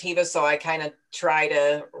like sativas, so I kind of try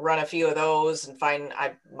to run a few of those and find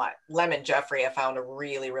my Lemon Jeffrey. I found a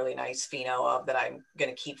really, really nice pheno of that I'm going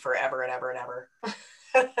to keep forever and ever and ever.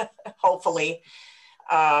 Hopefully.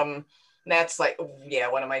 That's like, yeah,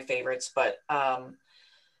 one of my favorites, but,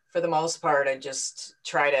 for the most part, I just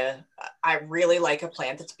I really like a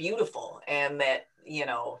plant that's beautiful and that, you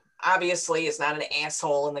know, obviously is not an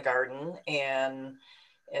asshole in the garden and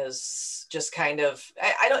is just kind of,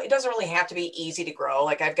 it doesn't really have to be easy to grow.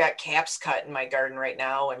 Like I've got caps cut in my garden right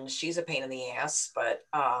now and she's a pain in the ass, but,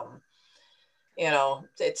 you know,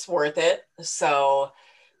 it's worth it. So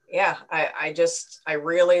yeah, I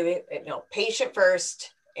really, you know, patient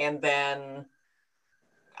first, and then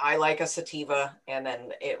I like a sativa, and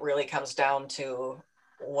then it really comes down to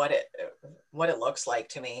what it looks like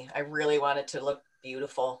to me. I really want it to look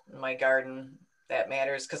beautiful in my garden. That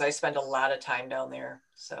matters because I spend a lot of time down there.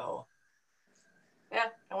 So yeah,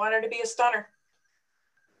 I want her to be a stunner.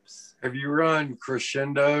 Have you run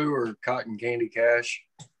Crescendo or Cotton Candy Cash?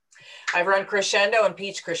 I've run Crescendo and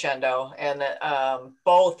Peach Crescendo, and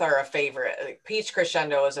both are a favorite. Peach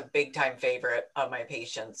Crescendo is a big time favorite of my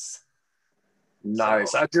patients.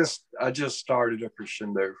 Nice. So, I just started a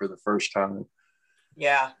Crescendo for the first time.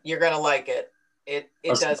 Yeah, you're gonna like it. It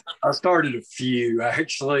does. I started a few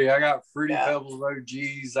actually. I got Fruity Pebbles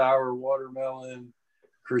OG, Sour Watermelon,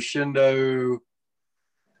 Crescendo,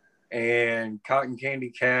 and Cotton Candy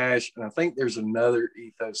Cash, and I think there's another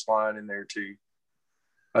Ethos line in there too.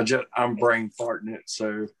 I'm brain farting it,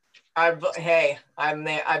 so. I'm there.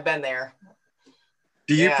 I've been there.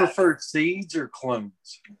 Do you prefer seeds or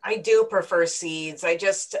clones? I do prefer seeds. I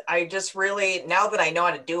just really, now that I know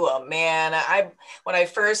how to do them, man, when I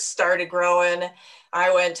first started growing,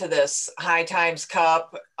 I went to this High Times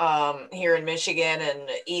Cup here in Michigan, and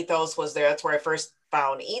Ethos was there. That's where I first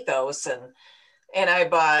found Ethos, and I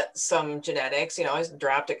bought some genetics. You know, I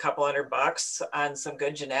dropped a couple $100 on some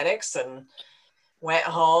good genetics and went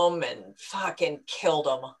home and fucking killed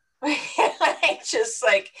them. I just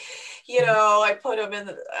like, you know, I put them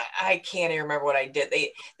in I can't even remember what I did.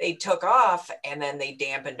 They took off and then they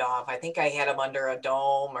dampened off. I think I had them under a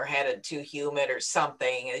dome or had it too humid or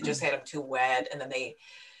something. They just had them too wet, and then they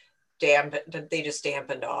just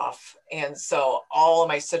dampened off. And so all of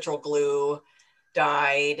my citral glue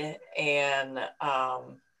died. And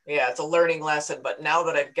yeah, it's a learning lesson. But now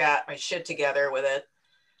that I've got my shit together with it,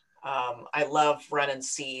 I love running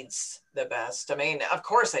seeds the best. I mean, of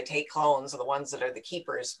course I take clones, are the ones that are the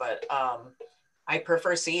keepers, but I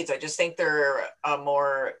prefer seeds. I just think they're a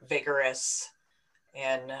more vigorous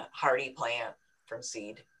and hardy plant from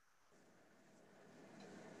seed.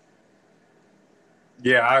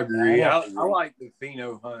 Yeah, I agree. I like the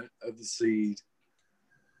pheno hunt of the seed.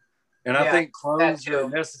 And I think clones are a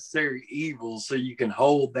necessary evil so you can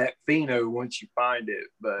hold that pheno once you find it.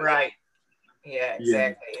 But right. Yeah,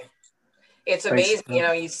 exactly. Yeah. It's amazing, you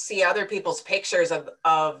know, you see other people's pictures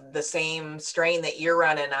of the same strain that you're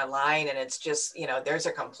running online, and it's just, you know, theirs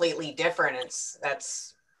are completely different.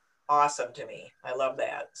 That's awesome to me. I love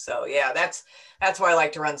that. So yeah, that's why I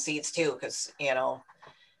like to run seeds too, because, you know,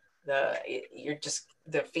 the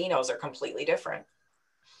phenos are completely different.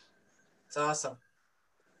 It's awesome.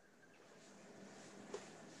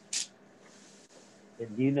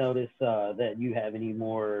 Do you notice that you have any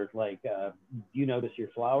more, like, do you notice your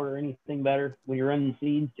flower or anything better when you're running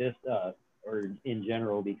seeds, just or in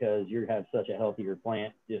general, because you have such a healthier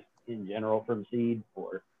plant just in general from seed?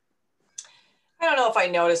 Or I don't know if I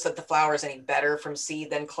noticed that the flower is any better from seed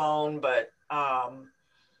than clone, but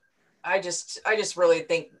I just really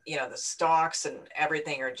think, you know, the stalks and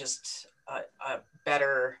everything are just a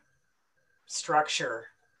better structure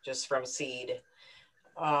just from seed.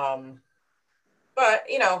 But,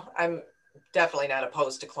 you know, I'm definitely not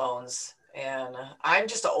opposed to clones. And I'm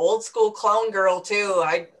just an old school clone girl too.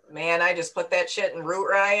 I just put that shit in root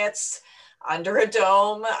riots under a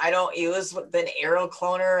dome. I don't use the aero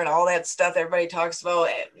cloner and all that stuff everybody talks about,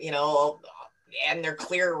 you know, and their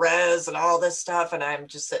clear res and all this stuff. And I'm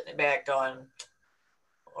just sitting back going,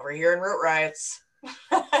 over here in root riots.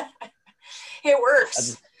 It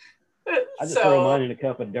works. I just throw mine in a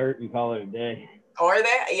cup of dirt and call it a day. Or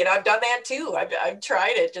that, you know, I've done that too. I've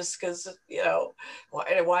tried it just because, you know,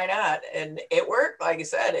 why not? And it worked. Like I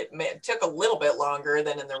said, it took a little bit longer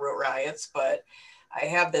than in the root riots, but I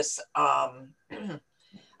have this, I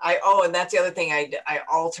And that's the other thing. I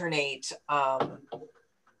alternate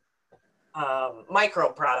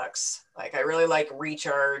micro products. Like I really like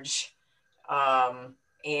Recharge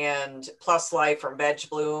and Plus Life from Veg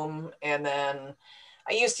Bloom. And then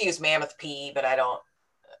I used to use Mammoth Pea, but I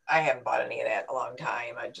haven't bought any of that in a long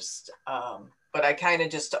time. I just, but I kind of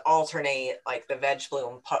just alternate like the Veg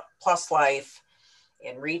Bloom Plus Life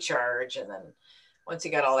and Recharge. And then once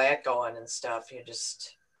you got all that going and stuff, you're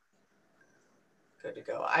just good to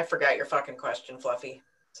go. I forgot your fucking question, Fluffy.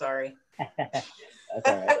 Sorry. That's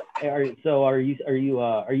all right. Hey, are you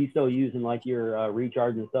still using like your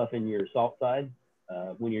Recharge and stuff in your salt side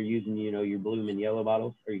when you're using your Bloom and yellow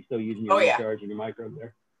bottles? Are you still using your Recharge and your microbes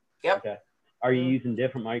there? Yep. Okay. Are you using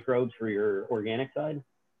different microbes for your organic side?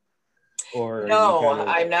 Or no,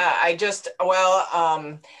 I'm not. I just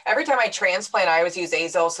every time I transplant, I always use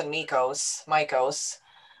Azos and Mycos.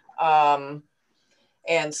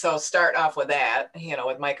 And so start off with that,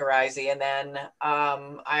 with mycorrhizae, and then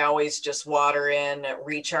I always just water in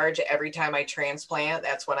Recharge every time I transplant.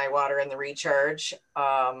 That's when I water in the Recharge.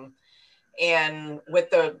 And with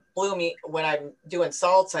the Bloom, when I'm doing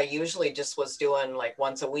salts, I usually just was doing like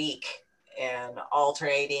once a week and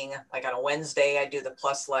alternating. Like on a Wednesday, I do the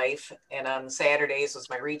Plus Life, and on Saturdays was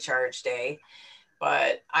my Recharge day.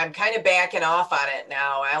 But I'm kind of backing off on it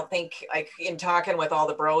now. I don't think, like in talking with all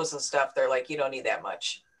the bros and stuff, they're like, you don't need that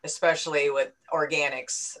much, especially with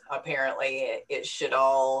organics. Apparently it should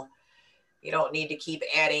all, you don't need to keep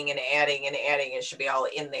adding and adding and adding. It should be all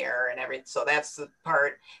in there and everything. So that's the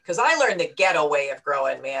part, because I learned the ghetto way of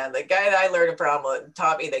growing, man. The guy that I learned from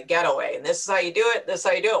taught me the ghetto way. And this is how you do it. This is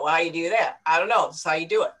how you do it. Well, how you do that? I don't know. This is how you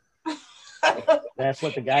do it. That's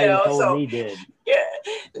what the guy who told me did. Yeah.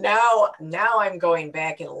 Now I'm going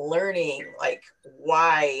back and learning like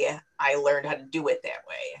why I learned how to do it that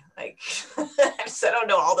way. Like I don't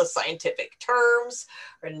know all the scientific terms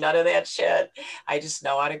or none of that shit. I just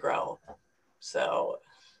know how to grow. So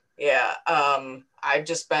yeah, I've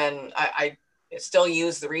just been I still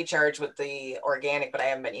use the Recharge with the organic, but I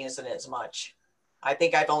haven't been using it as much. I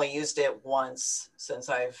think I've only used it once since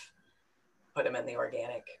I've put them in the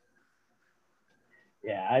organic.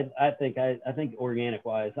 Yeah, I think organic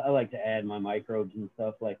wise, I like to add my microbes and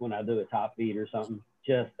stuff. Like when I do a top feed or something,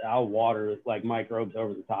 just I'll water like microbes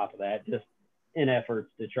over the top of that, just in efforts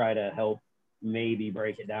to try to help maybe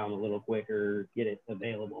break it down a little quicker, get it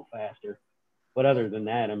available faster. But other than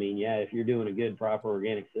that, I mean, yeah, if you're doing a good, proper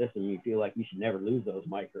organic system, you feel like you should never lose those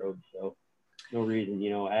microbes. So no reason,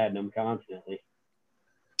 adding them constantly.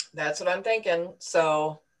 That's what I'm thinking.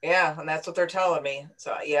 So yeah, and that's what they're telling me.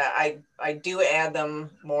 So yeah, I do add them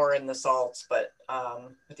more in the salts, but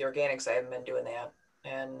with the organics, I haven't been doing that.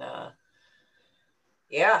 And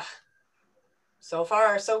yeah, so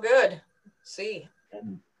far so good. Let's see.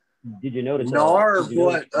 And did you notice, all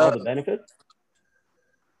the benefits?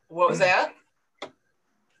 What was that?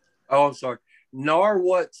 Oh, I'm sorry. Nar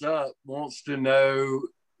What's Up wants to know,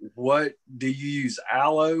 what do you use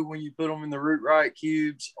aloe when you put them in the root right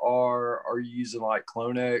cubes, or are you using like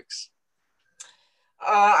Clonex?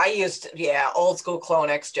 I used old school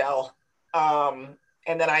Clonex gel, and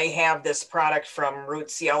then I have this product from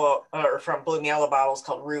Roots Yellow or from Bloom Yellow bottles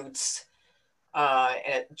called Roots, and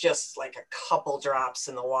it just like a couple drops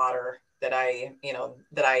in the water that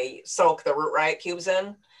I soak the root riot cubes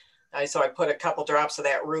in. So I put a couple drops of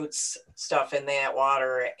that Roots stuff in that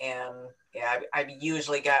water, and yeah, I've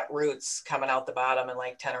usually got roots coming out the bottom in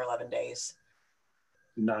like 10 or 11 days.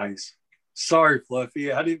 Nice. Sorry,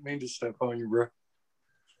 Fluffy. I didn't mean to step on you, bro.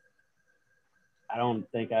 I don't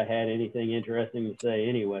think I had anything interesting to say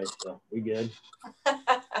anyway, so we good.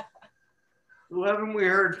 Who haven't we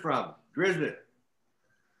heard from? Grizzly.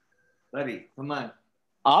 Buddy, come on.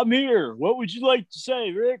 I'm here. What would you like to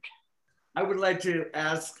say, Rick? I would like to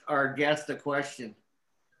ask our guest a question.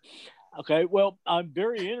 Okay, well, I'm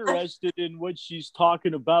very interested in what she's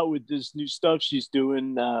talking about with this new stuff she's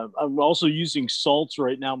doing. I'm also using salts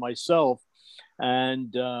right now myself,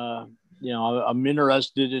 and I'm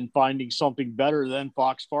interested in finding something better than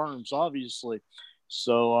Fox Farms, obviously.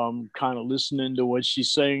 So I'm kind of listening to what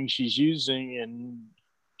she's saying she's using, and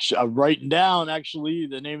I'm writing down actually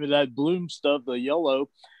the name of that Bloom stuff, the yellow,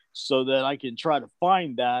 so that I can try to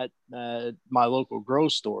find that at my local grocery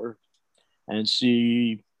store and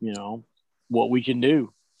see, what we can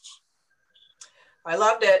do. I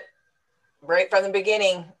loved it right from the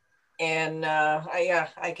beginning. And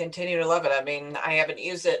I continue to love it. I mean, I haven't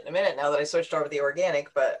used it in a minute now that I switched over to the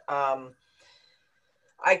organic, but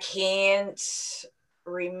I can't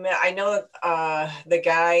remember. I know the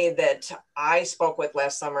guy that I spoke with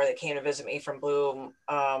last summer that came to visit me from Bloom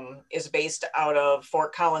is based out of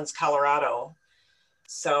Fort Collins, Colorado.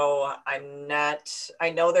 So I'm not, I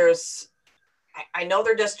know their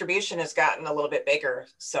distribution has gotten a little bit bigger.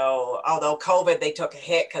 So although COVID, they took a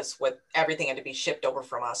hit because with everything had to be shipped over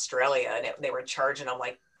from Australia, and they were charging them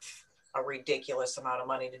like a ridiculous amount of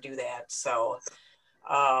money to do that. So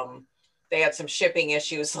they had some shipping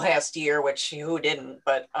issues last year, which who didn't,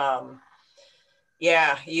 but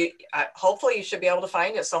yeah, hopefully you should be able to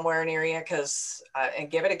find it somewhere near you, because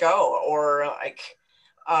and give it a go. Or like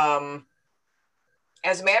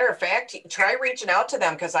as a matter of fact, try reaching out to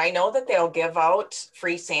them, because I know that they'll give out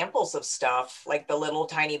free samples of stuff, like the little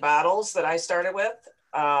tiny bottles that I started with.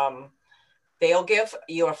 They'll give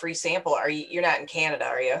you a free sample. You're not in Canada,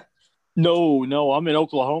 are you? No, I'm in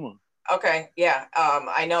Oklahoma. Okay, yeah.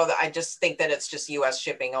 I know that. I just think that it's just U.S.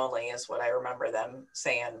 shipping only is what I remember them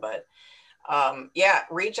saying. But yeah,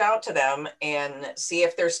 reach out to them and see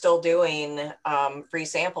if they're still doing free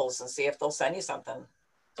samples, and see if they'll send you something.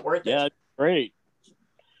 It's worth it. Yeah, great.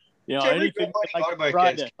 Yeah, anything I can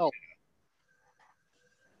try to help.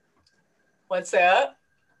 What's that?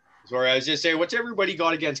 Sorry, I was just saying, what's everybody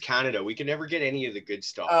got against Canada? We can never get any of the good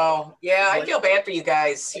stuff. Oh, yeah, I feel bad for you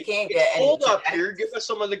guys. You can't get any. Hold up here. Give us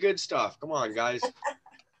some of the good stuff. Come on, guys.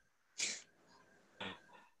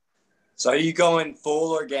 So are you going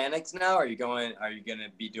full organics now? Are you going to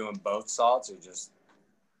be doing both salts, or just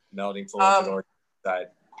melding full into the organic side?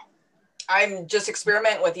 I'm just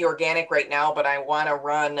experimenting with the organic right now, but I want to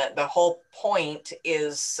run, the whole point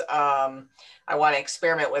is I want to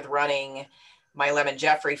experiment with running my Lemon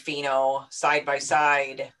Jeffrey pheno side by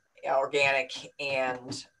side, organic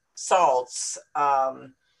and salts,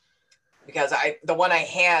 because the one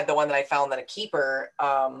that I found that a keeper,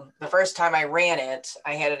 the first time I ran it,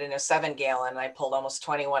 I had it in a 7-gallon, and I pulled almost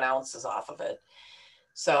 21 ounces off of it.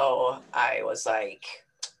 So I was like,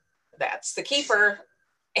 that's the keeper.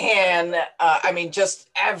 And I mean, just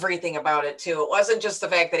everything about it too. It wasn't just the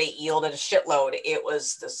fact that it yielded a shitload. It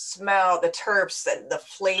was the smell, the terps, the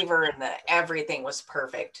flavor, and everything was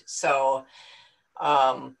perfect. So,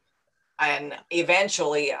 and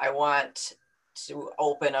eventually I want to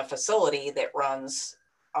open a facility that runs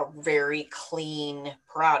a very clean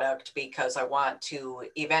product, because I want to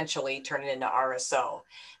eventually turn it into RSO,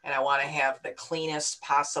 and I want to have the cleanest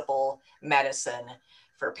possible medicine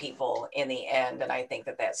for people in the end. And I think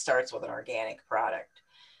that starts with an organic product.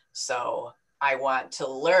 So I want to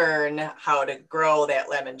learn how to grow that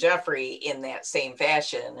Lemon Jeffrey in that same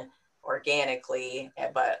fashion organically,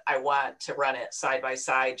 but I want to run it side by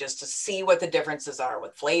side just to see what the differences are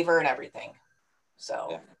with flavor and everything. So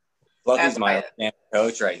yeah. Fluffy's my organic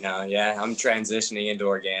coach right now. Yeah, I'm transitioning into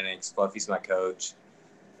organics. Fluffy's my coach.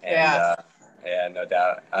 And yeah, no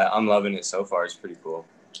doubt. I'm loving it so far. It's pretty cool.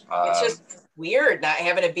 It's just weird not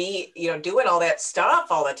having to be, doing all that stuff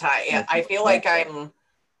all the time. Yeah, I feel like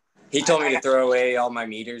He told me to throw away all my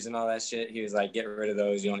meters and all that shit. He was like, get rid of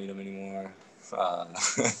those. You don't need them anymore. I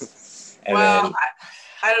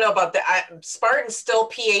don't know about that. Spartan's still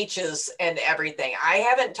pHs and everything. I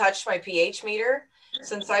haven't touched my pH meter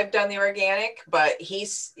since I've done the organic, but he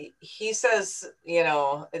says, and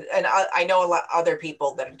I know a lot other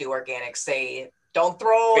people that do organic say, don't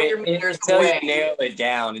throw your meters away. Until you nail it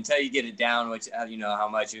down, until you get it down, which how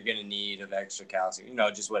much you're gonna need of extra calcium,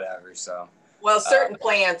 just whatever. So well, certain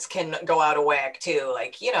plants can go out of whack too.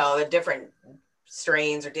 Like the different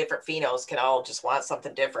strains or different phenos can all just want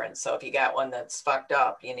something different. So if you got one that's fucked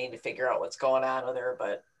up, you need to figure out what's going on with her.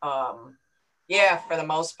 But yeah, for the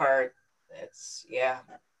most part, it's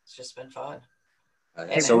just been fun.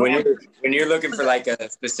 So when you're looking for like a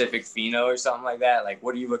specific pheno or something like that, like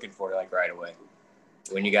what are you looking for like right away?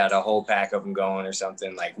 When you got a whole pack of them going or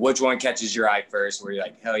something, like which one catches your eye first where you're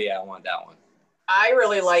like, hell yeah, I want that one? I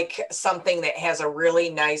really like something that has a really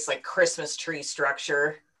nice like Christmas tree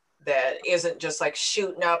structure that isn't just like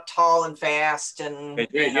shooting up tall and fast. And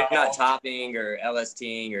you're not topping or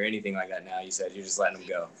LSTing or anything like that now. You said you're just letting them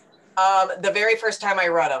go. The very first time I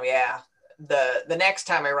run them, yeah. The next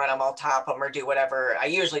time I run them, I'll top them or do whatever. I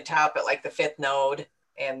usually top at like the 5th node,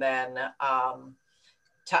 and then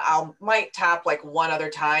I might top like one other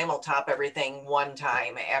time. I'll top everything one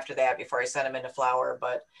time after that before I send them into flower.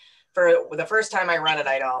 But for the first time I run it,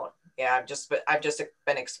 I don't. Yeah, I've just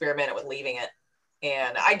been experimenting with leaving it,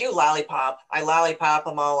 and I do lollipop. I lollipop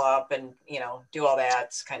them all up, and do all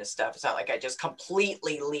that kind of stuff. It's not like I just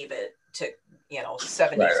completely leave it to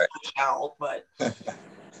 70 out, but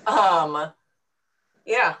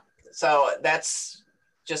yeah. So that's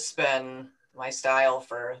just been my style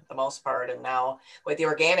for the most part. And now with the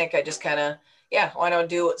organic, I just kind of, why don't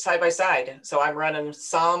do it side by side? So I'm running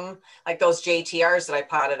some like those JTRs that I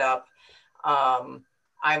potted up.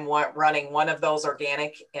 I'm running one of those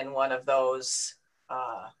organic and one of those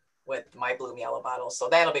with my bloom yellow bottles. So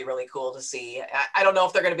that'll be really cool to see. I don't know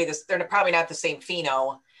if they're going to be this, they're probably not the same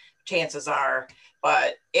pheno, chances are,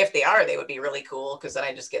 but if they are, they would be really cool, because then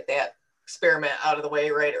I just get that experiment out of the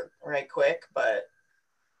way right quick. But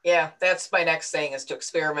yeah, that's my next thing, is to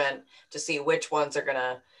experiment to see which ones are going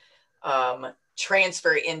to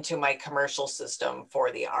transfer into my commercial system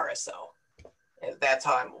for the RSO. That's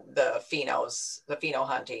how the pheno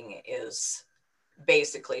hunting is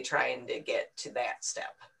basically trying to get to that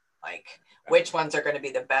step. Like, which ones are going to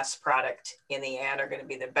be the best product in the end, are going to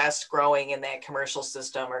be the best growing in that commercial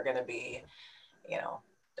system, are going to be,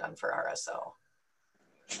 done for RSO.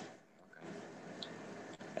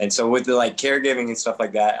 And so with the like caregiving and stuff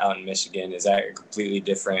like that out in Michigan, is that completely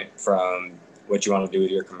different from what you want to do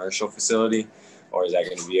with your commercial facility, or is that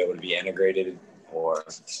going to be able to be integrated? Or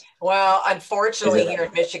well, unfortunately, here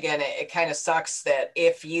in Michigan, it kind of sucks that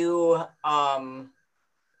if you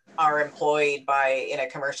are employed in a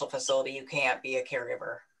commercial facility, you can't be a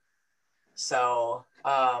caregiver. So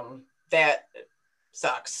that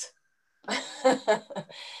sucks.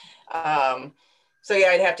 So yeah,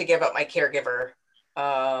 I'd have to give up my caregiver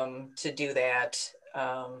to do that.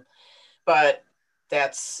 But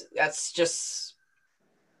that's just.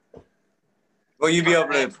 Well, you'll be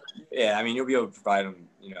able to, you'll be able to provide them,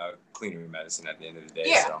 cleaner medicine at the end of the day.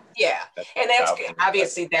 Yeah, so and that's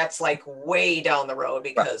obviously that's like way down the road,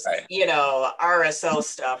 because right. RSO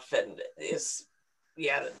stuff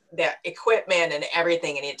that equipment and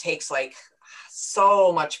everything, and it takes like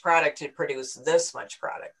so much product to produce this much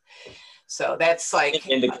product. So that's like,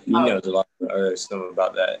 and he knows a lot or some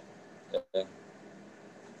about that.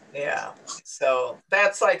 Yeah, so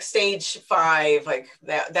that's like stage 5, like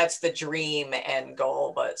that's the dream end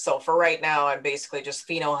goal. But so for right now, I'm basically just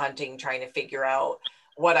pheno hunting, trying to figure out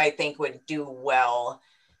what I think would do well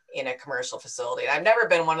in a commercial facility. And I've never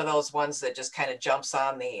been one of those ones that just kind of jumps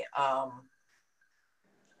on the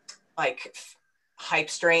like hype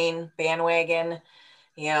strain bandwagon,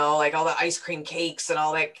 like all the ice cream cakes and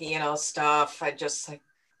all that, stuff. I just like,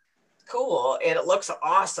 cool, it looks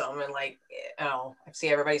awesome, and like, I see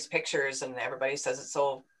everybody's pictures and everybody says it's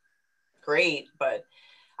so great, but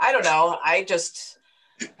I don't know, I just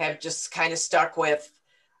have kind of stuck with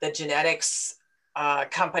the genetics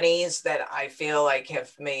companies that I feel like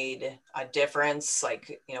have made a difference,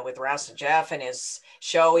 like with Rasta Jeff and his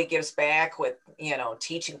show he gives back with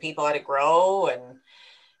teaching people how to grow, and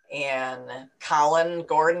Colin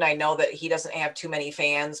Gordon, I know that he doesn't have too many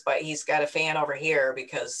fans, but he's got a fan over here,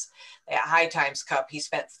 because at High Times Cup, he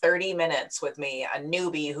spent 30 minutes with me, a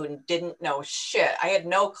newbie who didn't know shit. I had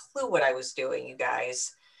no clue what I was doing, you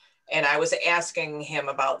guys. And I was asking him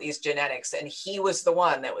about these genetics, and he was the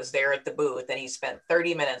one that was there at the booth, and he spent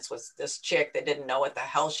 30 minutes with this chick that didn't know what the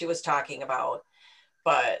hell she was talking about.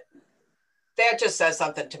 But that just says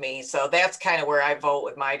something to me. So that's kind of where I vote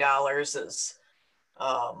with my dollars, is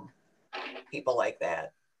people like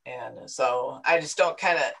that. And so I just don't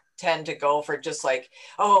kind of tend to go for just like,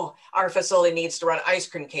 oh, our facility needs to run ice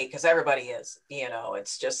cream cake because everybody is,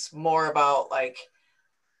 it's just more about like,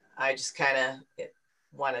 I just kind of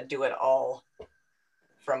want to do it all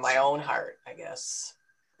from my own heart, I guess.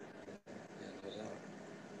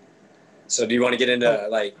 So do you want to get into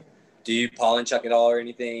like, do you pollen chuck at all or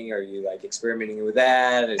anything? Are you like experimenting with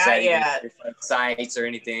that? Is Not yet. Sites or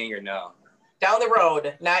anything, or no? Down the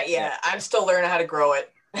road, not yet. I'm still learning how to grow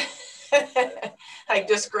it. I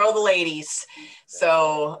just grow the ladies.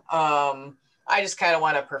 So I just kind of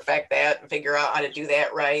want to perfect that and figure out how to do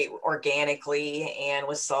that right, organically and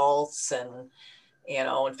with salts, and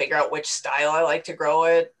and figure out which style I like to grow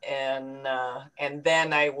it, and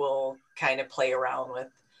then I will kind of play around with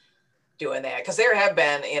doing that, because there have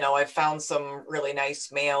been, I've found some really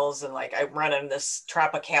nice males, and like I'm running this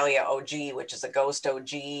Tropicalia OG, which is a ghost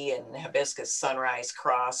OG and hibiscus sunrise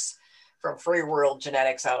cross from Free World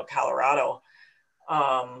Genetics out of Colorado.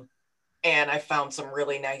 And I found some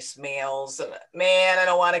really nice males, and man, I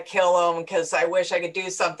don't want to kill them because I wish I could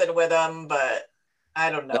do something with them, but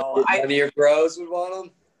I don't know. None of your bros would want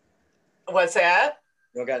them? What's that?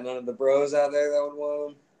 You don't got none of the bros out there that would want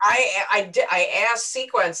them? I asked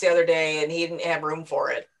Sequence the other day, and he didn't have room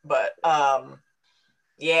for it, but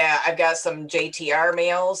yeah, I've got some JTR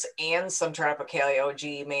males and some Tropicalia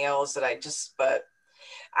OG males that but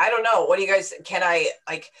I don't know. What do you guys,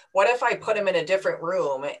 what if I put them in a different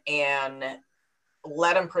room and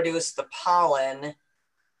let them produce the pollen?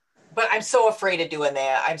 But I'm so afraid of doing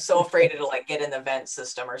that. I'm so afraid to like get in the vent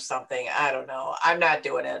system or something. I don't know. I'm not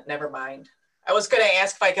doing it. Never mind. I was going to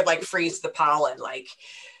ask if I could like freeze the pollen, like,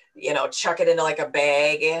 chuck it into like a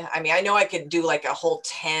bag. I mean, I know I could do like a whole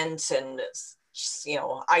tent and you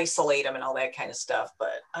know, isolate them and all that kind of stuff.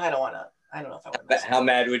 But I don't know if I want to. How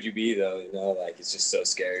mad would you be though? You know, like it's just so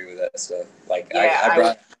scary with that stuff. Like yeah,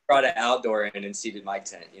 I brought an outdoor in and seated my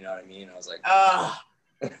tent. You know what I mean? I was like,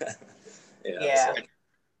 you know, yeah. So.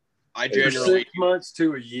 I For generally 6 months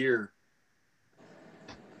to a year.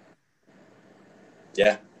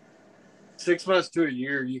 Yeah. 6 months to a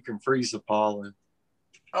year, you can freeze the pollen.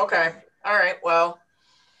 Okay. All right. Well,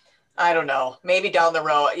 I don't know. Maybe down the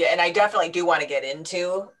road. Yeah, and I definitely do want to get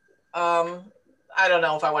into. I don't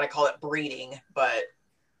know if I want to call it breeding, but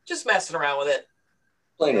just messing around with it.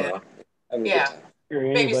 Playing around. Having a good time. Sure,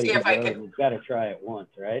 Maybe anybody see who if I goes could. has got to try it once,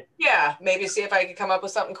 right? Yeah, maybe see if I could come up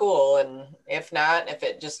with something cool, and if not, if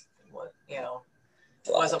it just, you know,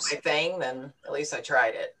 wasn't my thing, then at least I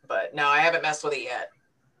tried it. But no, I haven't messed with it yet.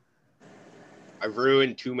 I've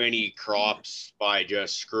ruined too many crops by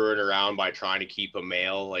just screwing around by trying to keep a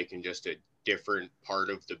male like in just a different part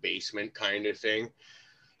of the basement kind of thing.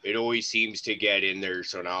 It always seems to get in there.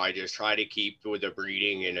 So now I just try to keep with the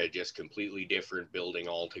breeding in a just completely different building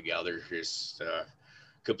altogether. Just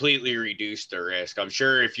completely reduce the risk. I'm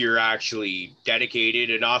sure if you're actually dedicated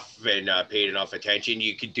enough and paid enough attention,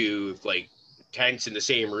 you could do like tents in the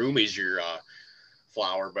same room as your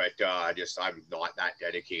flower, but I'm not that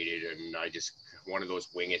dedicated, and I just one of those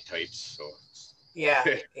wing it types. So yeah.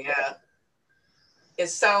 It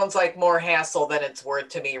sounds like more hassle than it's worth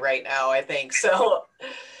to me right now, I think. So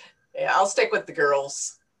yeah, I'll stick with the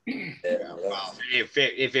girls. Yeah, well, if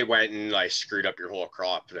it went and like screwed up your whole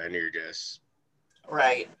crop, then you're just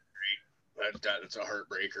right. That's a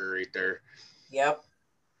heartbreaker right there. Yep.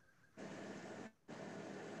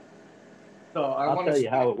 So I'll tell you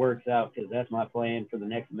how it works out, because that's my plan for the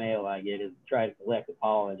next male I get, is to try to collect the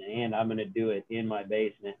pollen, and I'm going to do it in my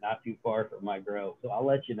basement, not too far from my grow. So I'll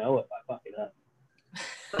let you know if I fuck it up.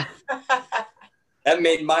 That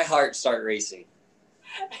made my heart start racing.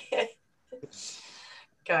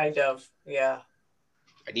 Kind of, yeah.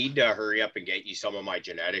 I need to hurry up and get you some of my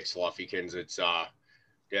genetics, Fluffykins. It's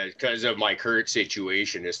because of my current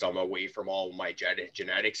situation, just I'm away from all my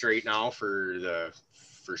genetics right now for the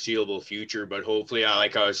foreseeable future. But hopefully,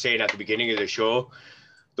 like I was saying at the beginning of the show,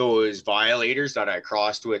 those violators that I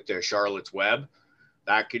crossed with the Charlotte's Web,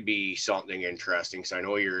 that could be something interesting. So I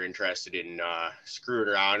know you're interested in screwing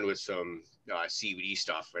around with some CBD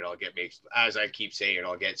stuff, and as I keep saying,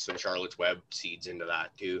 I'll get some Charlotte's Web seeds into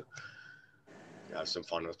that too. Have some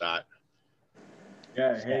fun with that.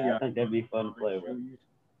 Yeah, hey, I think that'd be fun flavor.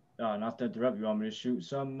 Not to interrupt, you want me to shoot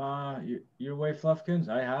some your way, Fluffkins?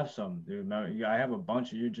 I have some, dude. I have a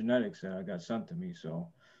bunch of your genetics that I got sent to me, so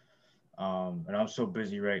and I'm so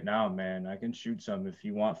busy right now, man. I can shoot some if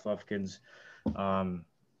you want, Fluffkins.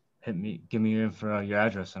 Give me your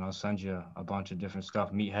address, and I'll send you a bunch of different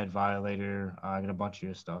stuff. Meathead Violator, I got a bunch of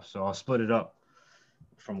your stuff, so I'll split it up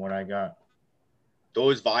from what I got.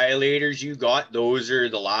 Those violators you got, those are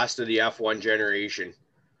the last of the F1 generation.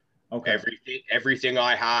 Okay. Everything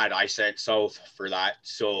I had, I sent south for that.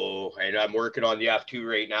 So, and I'm working on the F2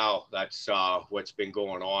 right now. That's what's been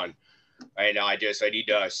going on. And I need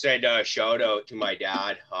to send a shout out to my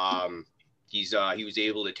dad. He was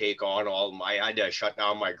able to take on I had to shut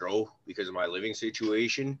down my grow because of my living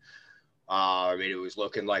situation. It was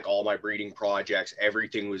looking like all my breeding projects,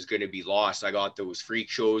 everything was going to be lost. I got those freak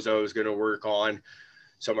shows I was going to work on,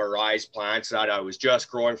 some Arise plants that I was just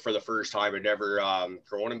growing for the first time. I'd never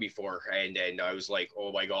grown them before. And then I was like,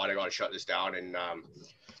 oh my God, I got to shut this down. And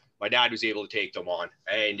my dad was able to take them on,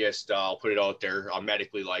 and just I'll put it out there. I'm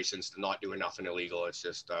medically licensed and not doing nothing illegal. It's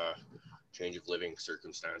just change of living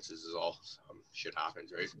circumstances is all. Shit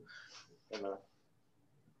happens, right?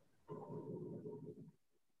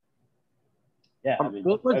 Yeah.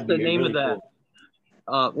 What was the name of that?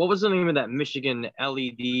 What was the name of that Michigan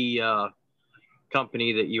LED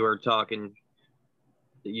company that you were talking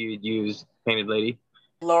that you used, Painted Lady?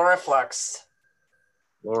 Laura Flux.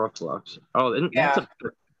 Oh, that's a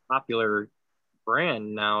popular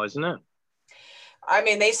brand now, isn't it? I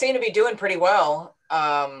mean, they seem to be doing pretty well.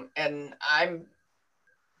 And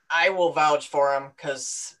I will vouch for them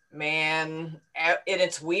because, man,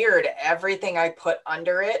 it's weird. Everything I put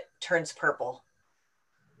under it turns purple.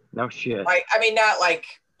 No shit. Not like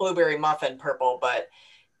blueberry muffin purple, but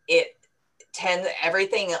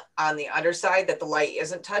everything on the underside that the light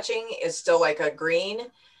isn't touching is still like a green,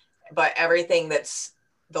 but everything that's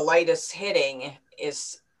the light is hitting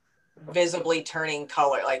is visibly turning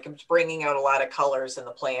color, like it's bringing out a lot of colors in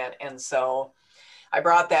the plant. And so I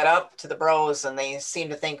brought that up to the bros, and they seem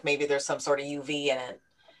to think maybe there's some sort of UV in it.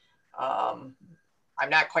 I'm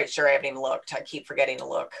not quite sure. I haven't even looked. I keep forgetting to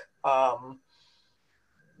look.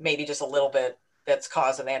 Maybe just a little bit, that's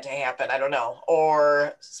causing that to happen. I don't know.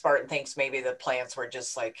 Or Spartan thinks maybe the plants were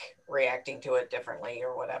just like reacting to it differently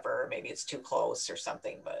or whatever. Maybe it's too close or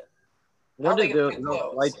something, but I don't What think did it's too those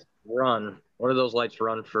close. lights run? What do those lights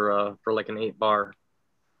run for like an 8 bar?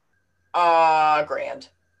 Grand.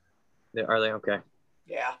 Are they okay?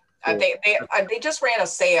 Yeah. Cool. They just ran a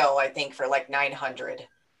sale, I think, for like 900.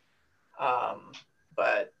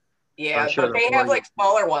 But yeah, Sure but they have like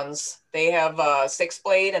smaller ones. They have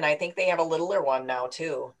 6-blade, and I think they have a littler one now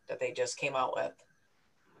too that they just came out with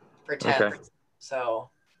for 10. Okay. So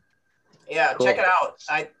yeah, Cool. check it out.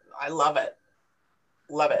 I love it.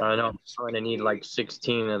 Love it. I know. I'm going to need like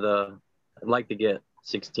 16 of the. I'd like to get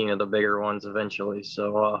 16 of the bigger ones eventually.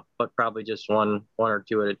 So, but probably just one or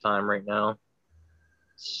two at a time right now.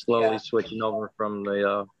 Slowly switching over from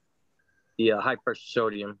the high pressure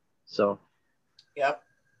sodium. So. Yep.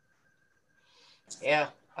 Yeah,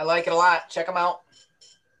 I like it a lot. Check them out.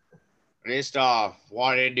 I just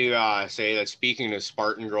wanted to say that speaking of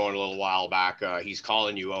Spartan growing a little while back, he's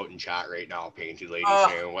calling you out in chat right now, Painted Lady,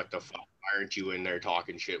 saying, what the fuck, why aren't you in there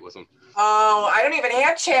talking shit with him? Oh, I don't even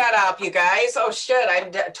have chat up, you guys. Oh, shit, I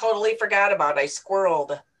totally forgot about it. I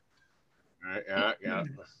squirreled. Yeah.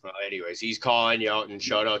 Well, anyways, he's calling you out, and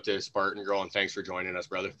shout out to Spartan Girl, and thanks for joining us,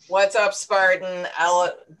 brother. What's up, Spartan?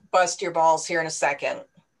 I'll bust your balls here in a second.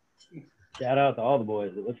 Shout out to all the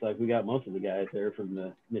boys. It looks like we got most of the guys there from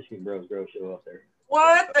the Michigan Bros Grow Show up there.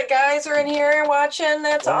 What? The guys are in here watching?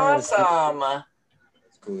 That's awesome.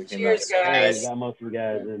 Cool. Cheers, guys. We got most of the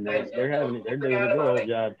guys in there. They're doing a good old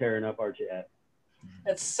job tearing up our chat.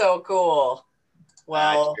 That's so cool.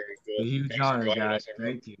 Well, a huge honor, guys.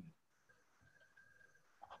 Thank you.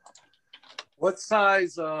 What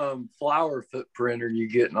size flower footprint are you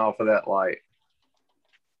getting off of that light?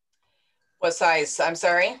 what size? I'm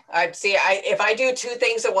sorry. If I do two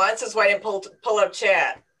things at once, is why I didn't pull up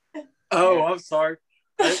chat. Oh, I'm sorry.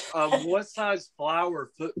 What size flower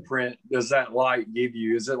footprint does that light give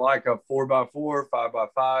you? Is it like a 4x4,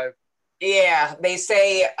 5x5? Yeah, they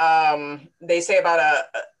say about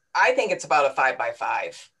I think it's about a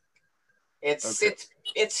 5x5.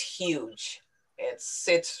 It's huge.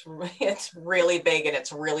 It's really big, and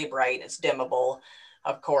it's really bright. It's dimmable,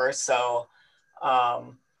 of course. So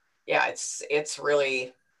yeah, it's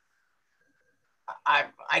really,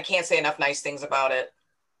 I can't say enough nice things about it.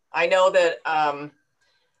 I know that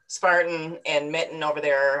Spartan and Mitten over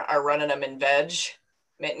there are running them in veg,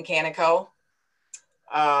 Mitten Canico.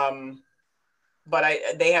 But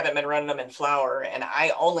they haven't been running them in flower, and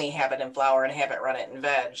I only have it in flower and haven't run it in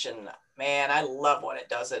veg. And man, I love when it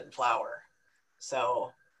does it in flower.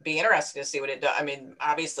 So be interested to see what it does. I mean,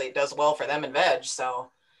 obviously it does well for them in veg, so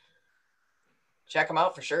check them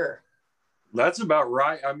out for sure. That's about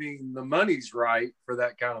right. I mean, the money's right for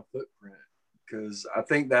that kind of footprint, because I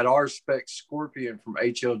think that R-Spec Scorpion from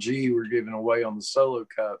HLG we're giving away on the Solo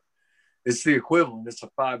Cup, it's the equivalent. It's a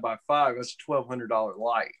 5x5. That's a $1,200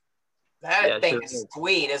 light. That thing is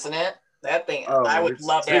sweet, isn't it? That thing, I would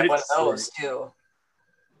love to have one of those too.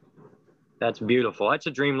 That's beautiful. That's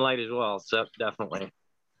a dream light as well. So definitely.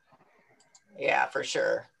 Yeah, for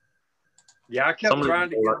sure. Yeah, I kept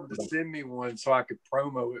trying to get them to send me one so I could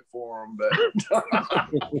promo it for them, but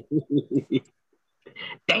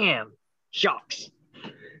damn, shucks.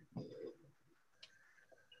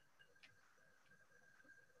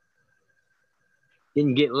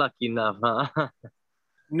 Didn't get lucky enough, huh?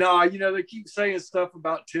 No, they keep saying stuff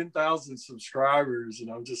about 10,000 subscribers, and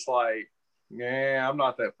I'm just like, yeah, I'm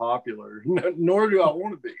not that popular, nor do I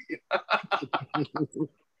want to be.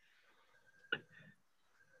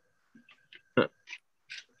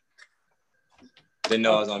 Didn't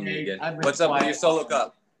know I was on mute again. What's up with your Solo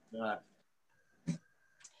Cup?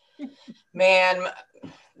 Man,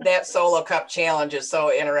 that Solo Cup challenge is so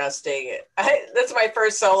interesting. That's my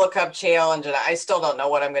first Solo Cup challenge, and I still don't know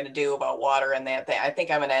what I'm going to do about water in that thing. I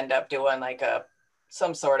think I'm going to end up doing like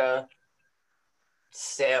some sort of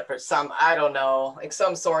sip or I don't know, like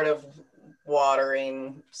some sort of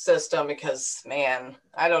watering system, because man,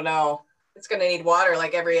 I don't know. It's going to need water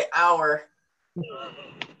like every hour.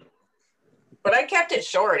 But I kept it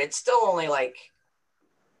short. It's still only like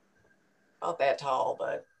about that tall,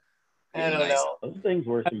 but I don't know. Those things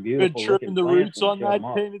were some beautiful looking the roots on that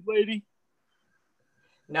Painted Lady?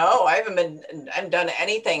 No, I haven't done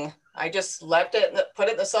anything. I just left it, put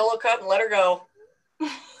it in the Solo Cup and let her go.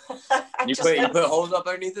 You put holes up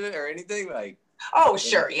underneath it or anything? Like, oh,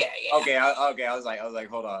 sure. Yeah. Okay. I was like,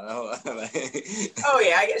 hold on. Oh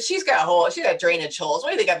yeah. She's got holes. She's got drainage holes. What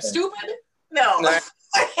do you think? I'm stupid? No.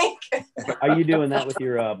 Are you doing that with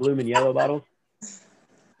your blooming yellow bottles?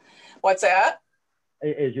 What's that?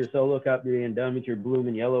 Is your Solo Cup being done with your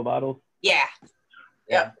blooming yellow bottles? Yeah.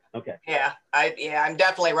 Yep. Okay. Yeah. I'm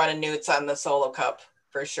definitely running newts on the solo cup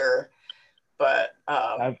for sure. But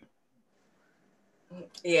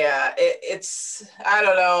yeah, it's I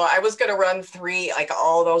don't know. I was gonna run 3, like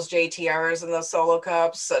all those JTRs and the solo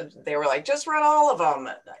cups. So they were like, just run all of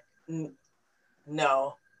them.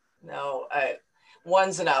 No,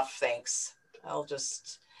 one's enough, thanks. I'll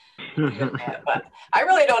just leave it at that. But I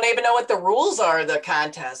really don't even know what the rules are of the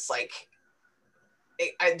contest. Like,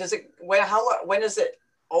 when is it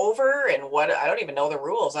over and what? I don't even know the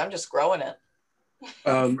rules. I'm just growing it.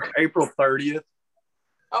 April 30th.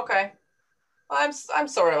 Okay. Well, I'm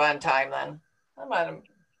sort of on time then. I'm on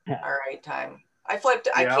all right time. I flipped.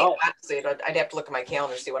 I can't honestly. I'd have to look at my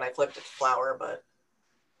calendar to see when I flipped it to flower, but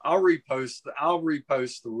I'll repost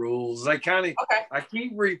the rules. They kind of okay. I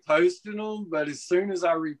keep reposting them, but as soon as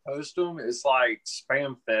I repost them, it's like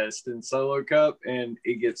spam fest in solo cup, and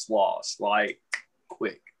it gets lost like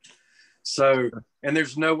quick. So, and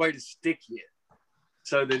there's no way to stick it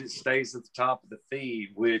so that it stays at the top of the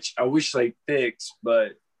feed, which I wish they fixed,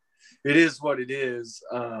 but it is what it is.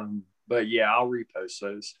 But yeah, I'll repost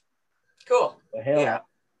those. Cool. Well, hell, Yeah.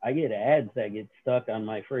 I get ads that get stuck on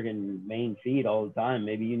my friggin' main feed all the time.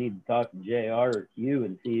 Maybe you need to talk to JR or Q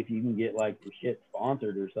and see if you can get like your shit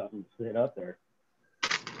sponsored or something set up there.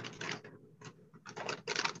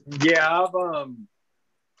 Yeah,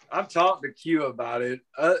 I've talked to Q about it.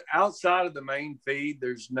 Outside of the main feed,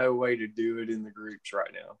 there's no way to do it in the groups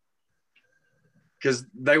right now because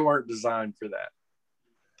they weren't designed for that.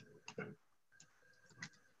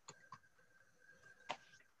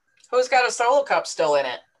 Who's got a solo cup still in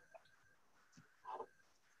it?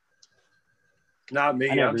 Not me.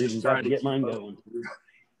 I never I'm even just got trying to get mine keep up. going.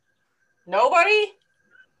 Nobody?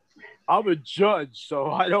 I'm a judge,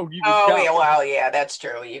 so I don't even. Oh yeah, well yeah, that's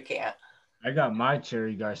true. You can't. I got my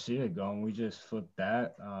Cherry Garcia going. We just flipped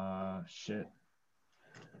that a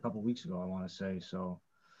couple weeks ago, I want to say. So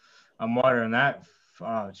I'm watering that.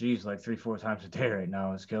 Like 3-4 times a day right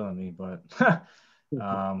now. It's killing me, but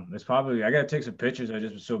it's probably I gotta take some pictures. I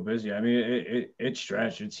just was so busy. I mean, it's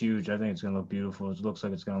stretched. It's huge. I think it's gonna look beautiful. It looks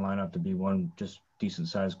like it's gonna line up to be one just decent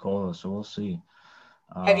sized cola. So we'll see.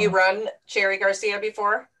 Have you run Cherry Garcia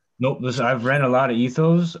before? Nope. Listen, I've ran a lot of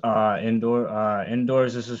ethos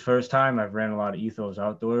indoors. This is first time. I've ran a lot of ethos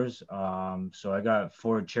outdoors. So I got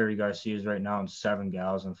 4 Cherry Garcias right now and 7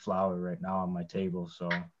 gals and flower right now on my table. So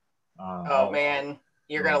Oh man,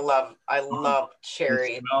 you're gonna love. I love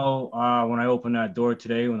cherry. When I opened that door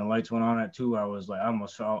today, when the lights went on at 2, I was like, I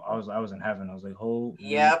almost felt I was in heaven. I was like, oh.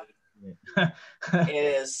 Yep. It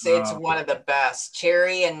is. It's one of the best.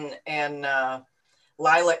 Cherry and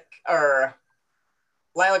lilac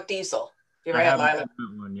diesel. You ever had lilac?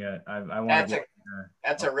 One yet. I want to.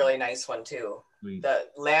 That's a really nice one too. Sweet.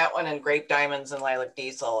 That one and grape diamonds and lilac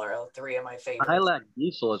diesel are 3 of my favorites. Lilac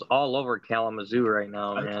diesel is all over Kalamazoo right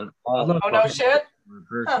now, man. Oh no shit.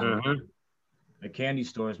 Huh. The candy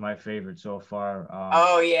store is my favorite so far.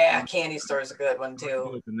 Oh yeah, candy store is a good one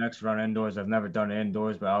too. The next run indoors, I've never done it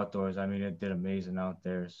indoors, but outdoors, I mean, it did amazing out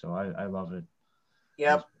there. So I love it.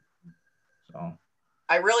 Yep. So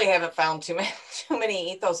I really haven't found too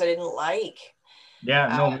many ethos I didn't like.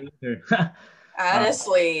 Yeah, no, me either.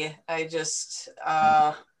 Honestly, I just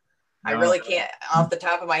I really can't off the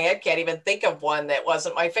top of my head can't even think of one that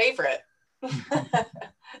wasn't my favorite.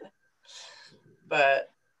 But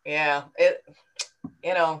yeah,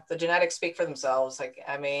 the genetics speak for themselves. Like,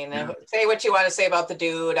 I mean, say what you want to say about the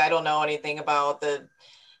dude. I don't know anything about the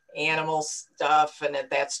animal stuff, and if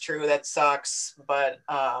that's true, that sucks. But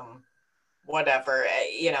whatever,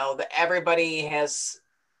 everybody has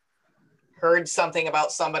heard something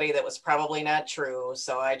about somebody that was probably not true.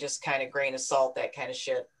 So I just kind of grain of salt that kind of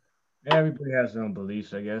shit. Yeah, everybody has their own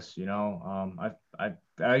beliefs, I guess.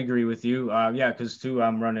 I agree with you. Because too,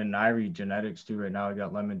 I'm running Irie genetics too right now. I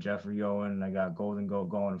got Lemon Jeffrey going. I got Golden Goat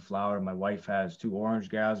going and Flower. My wife has 2 orange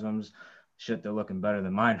gasms. Shit, they're looking better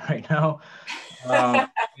than mine right now. I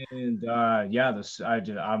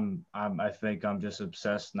think I'm just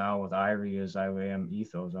obsessed now with Irie as I am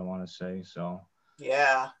ethos. I want to say so.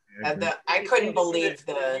 Yeah, and I couldn't believe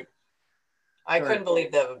the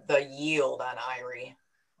yield on Irie.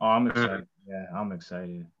 Oh, I'm excited. Yeah, I'm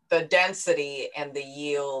excited. The density and the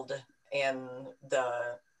yield and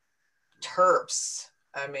the terps.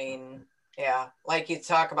 I mean, yeah, like you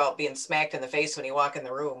talk about being smacked in the face when you walk in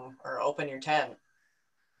the room or open your tent.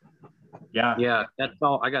 Yeah, that's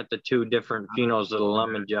all. I got the 2 different phenols of the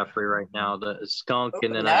Lemon Jeffrey right now, the skunk,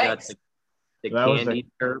 and then I got the candy.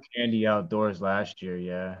 Candy outdoors last year.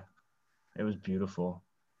 Yeah, it was beautiful.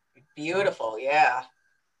 Beautiful, yeah.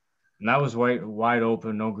 And that was wide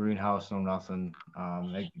open, no greenhouse, no nothing.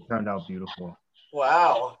 It turned out beautiful.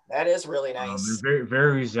 Wow, that is really And nice. very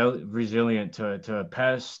very resilient to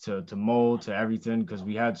pests, to mold, to everything, because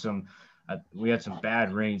we had some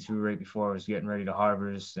bad rain too right before I was getting ready to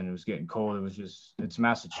harvest, and it was getting cold. It was just, it's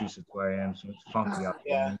Massachusetts where I am, so it's funky out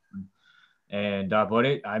Yeah. there. And but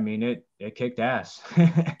it kicked ass.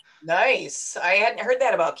 Nice. I hadn't heard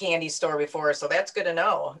that about Candy Store before, so that's good to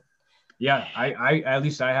know. Yeah, I at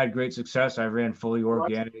least I had great success. I ran fully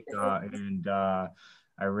organic, and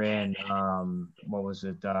I ran what was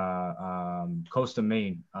it, Costa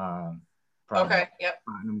Maine, Okay. Yep.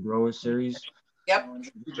 Platinum Grower Series. Yep.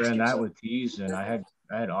 Ran that with teas, and I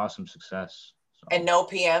had awesome success. So. And no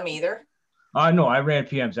PM either. No, I ran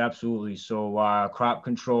PMs absolutely. So crop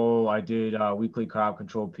control, I did weekly crop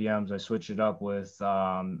control PMs. I switched it up with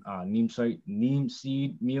neem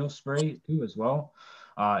seed meal spray too as well.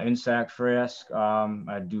 Insect Frask,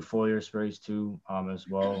 I do foliar sprays too as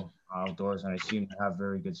well outdoors, and I seem to have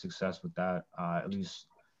very good success with that, at least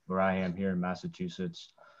where I am here in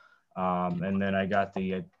Massachusetts. And then I got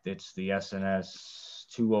it's the SNS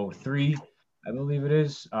 203. I believe it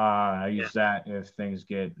is. I use that if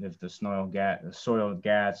if the soil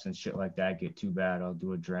gats and shit like that get too bad, I'll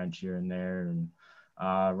do a drench here and there, and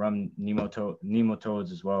run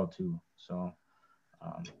nematodes as well too. So,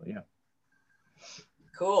 but yeah.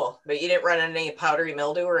 Cool. But you didn't run any powdery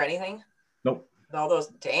mildew or anything? Nope. All those,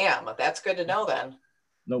 damn, that's good to know then.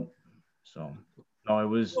 Nope. So, no, it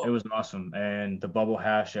was awesome, and the bubble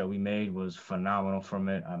hash that we made was phenomenal from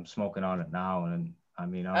it. I'm smoking on it now, and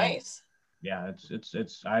nice. Yeah,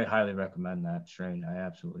 it's I highly recommend that strain. I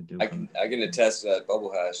absolutely do. I can attest to that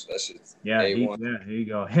bubble hash. That shit's A1. There you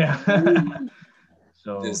go. Yeah.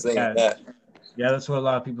 So that's what a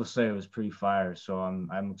lot of people say. It was pretty fire. So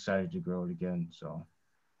I'm excited to grow it again. So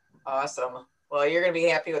awesome. Well, you're gonna be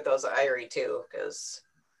happy with those Irie too, because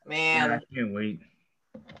man, I can't wait.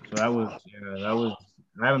 So that was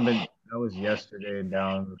that was yesterday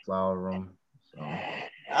down in the flower room. So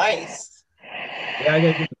nice. Yeah, I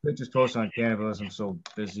gotta get the pictures posted on Cannabis. I'm so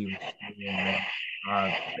busy.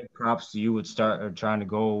 Props to you with trying to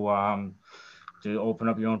go to open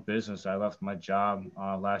up your own business. I left my job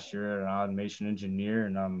last year as an automation engineer,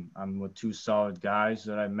 and I'm with two solid guys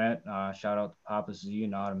that I met. Shout out to Papa Z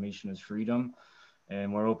and Automation is Freedom,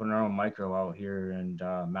 and we're opening our own micro out here in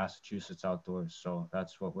Massachusetts outdoors. So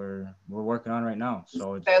that's what we're working on right now.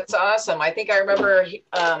 So that's awesome. I think I remember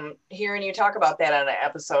hearing you talk about that on an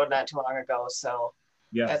episode not too long ago. So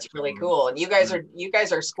yeah, that's really cool. And you guys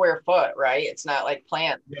are square foot, right? It's not like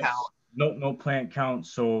plant count. No plant count.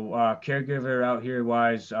 So caregiver out here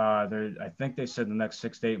wise, I think they said the next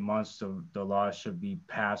 6 to 8 months the laws should be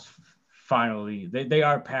passed finally. They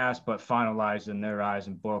are passed, but finalized in their eyes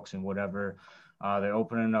and books and whatever. They're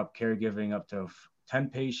opening up caregiving up to 10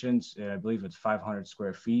 patients. I believe it's 500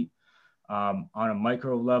 square feet. On a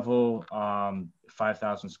micro level,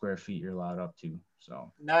 5,000 square feet you're allowed up to.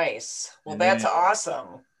 So nice. Well, that's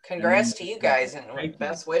awesome. Congrats to you guys and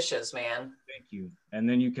best wishes, man. Thank you. And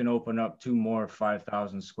then you can open up 2 more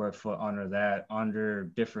 5,000 square foot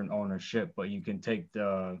under different ownership, but you can take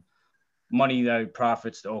the money that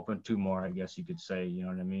profits to open 2 more, I guess you could say, you know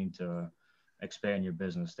what I mean, to expand your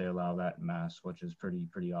business. They allow that in Mass, which is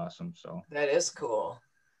pretty awesome. So that is cool.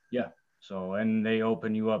 Yeah. So, and they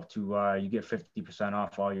open you up to, you get 50%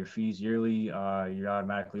 off all your fees yearly. You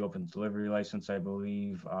automatically open delivery license, I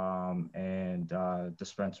believe, and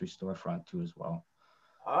dispensary storefront too as well.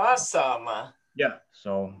 Awesome. Yeah.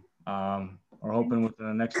 So we're hoping within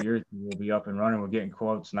the next year we'll be up and running. We're getting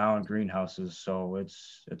quotes now in greenhouses. So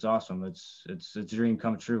it's awesome. It's a dream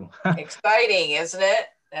come true. Exciting, isn't it?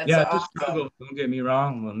 That's awesome. Don't get me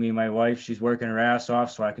wrong. With me and my wife, she's working her ass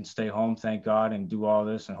off so I can stay home, thank God, and do all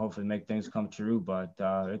this and hopefully make things come true. But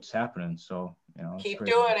it's happening. So, keep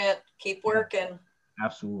doing it. Keep working. Yeah,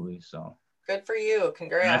 absolutely. So good for you.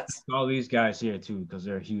 Congrats. All these guys here too, because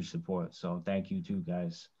they're a huge support. So thank you too,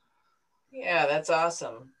 guys. Yeah, that's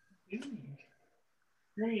awesome.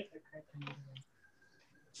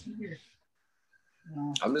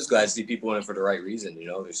 I'm just glad to see people in it for the right reason.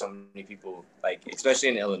 There's so many people, like, especially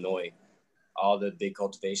in Illinois, all the big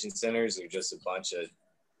cultivation centers are just a bunch of,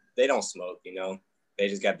 they don't smoke, they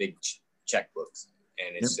just got big checkbooks,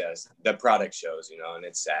 and it's just the product shows, and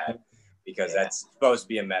it's sad because that's supposed to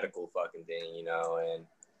be a medical fucking thing, and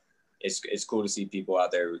it's cool to see people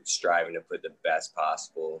out there striving to put the best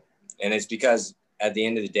possible. And it's because at the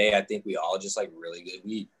end of the day, I think we all just like really good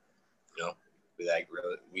weed, we like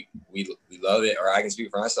really, we love it, or I can speak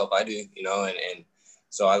for myself. I do, and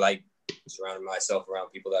so I like surrounding myself around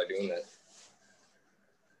people that are doing that.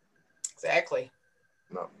 Exactly.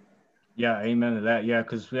 No. Yeah, amen to that. Yeah,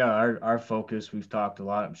 because our focus, we've talked a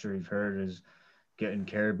lot, I'm sure you've heard, is getting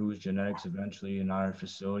Cariboo's genetics eventually in our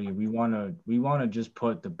facility. We wanna just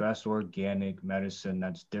put the best organic medicine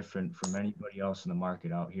that's different from anybody else in the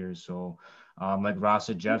market out here. So like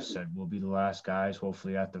Rasa Jeff said, we'll be the last guys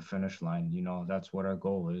hopefully at the finish line. You know, that's what our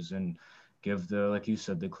goal is. And give the, like you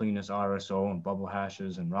said, the cleanest RSO and bubble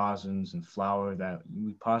hashes and rosins and flour that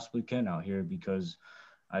we possibly can out here, because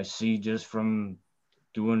I see just from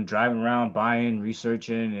driving around, buying,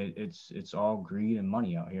 researching, it's all greed and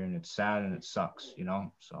money out here, and it's sad and it sucks, you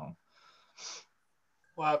know. So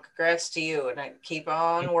Well, congrats to you, and keep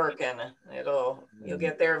on working. You'll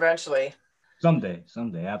get there eventually. someday,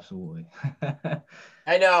 absolutely.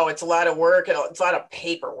 I know it's a lot of work, and it's a lot of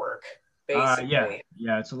paperwork, basically.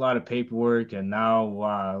 Yeah, it's a lot of paperwork, and now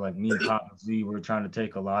like me and Papa Z, we're trying to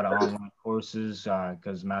take a lot of online courses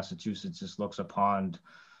because Massachusetts just looks upon,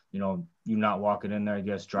 you know, you not walking in there, I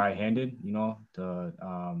guess, dry-handed, you know,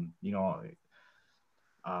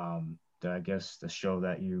 I guess to show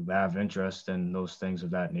that you have interest in those things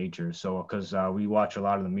of that nature. So, because we watch a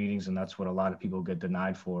lot of the meetings, and that's what a lot of people get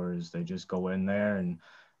denied for, is they just go in there and,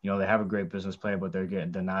 you know, they have a great business plan, but they're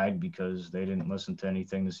getting denied because they didn't listen to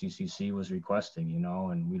anything the CCC was requesting, you know,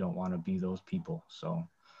 and we don't want to be those people. So,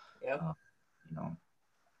 Yep. you know,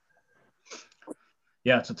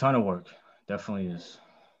 yeah, it's a ton of work. Definitely is.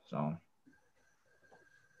 So.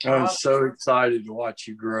 I'm so excited to watch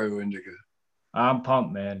you grow, Indigo. I'm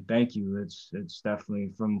pumped, man. Thank you. It's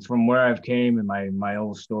definitely from where I've came and my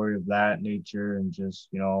old story of that nature, and just,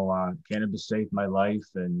 you know, cannabis saved my life,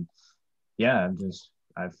 and yeah,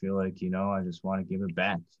 I feel like, you know, I just want to give it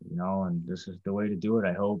back, you know, and this is the way to do it.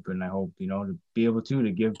 I hope, you know, to be able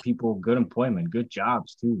to give people good employment, good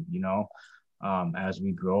jobs too, you know, as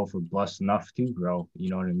we grow, if we're blessed enough to grow, you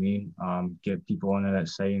know what I mean? Get people in that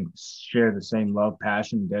share the same love,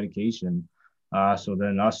 passion, dedication. So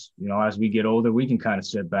then us, you know, as we get older, we can kind of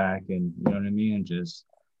sit back and, you know what I mean, and just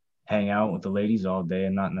hang out with the ladies all day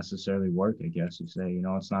and not necessarily work, I guess you say. You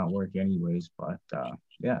know, it's not work anyways, but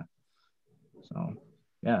yeah. So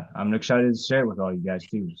yeah, I'm excited to share it with all you guys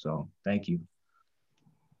too. So thank you.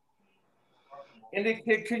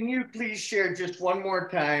 Indica, can you please share just one more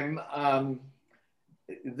time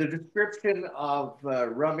the description of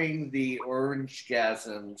rubbing the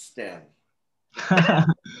orangegasm stem? I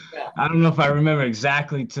don't know if I remember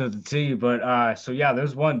exactly to the T, but so yeah,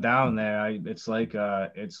 there's one down there. It's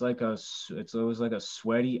always like a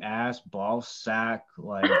sweaty ass ball sack,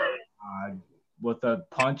 like with a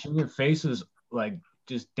punch in your face, is like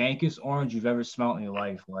just dankest orange you've ever smelled in your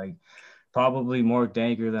life. Like probably more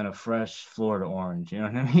danker than a fresh Florida orange. You know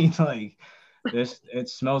what I mean? Like it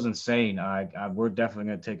smells insane. We're definitely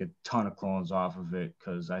gonna take a ton of clones off of it,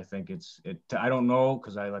 because I think I don't know,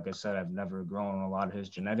 because like I said, I've never grown a lot of his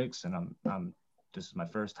genetics, and I'm this is my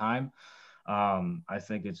first time. I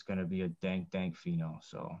think it's gonna be a dank pheno.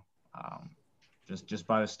 So just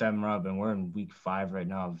by the stem rub, and we're in week 5 right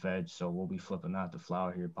now of veg, so we'll be flipping that to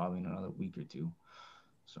flower here probably in another week or two.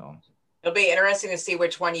 So it'll be interesting to see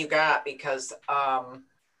which one you got, because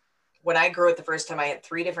when I grew it the first time, I had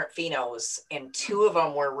 3 different phenos, and 2 of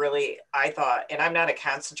them were really, I thought, and I'm not a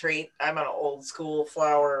concentrate, I'm an old school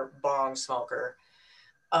flower bong smoker.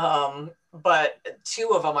 But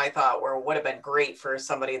 2 of them I thought would have been great for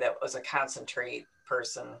somebody that was a concentrate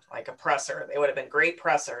person, like a presser. They would have been great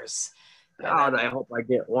pressers. God, I hope I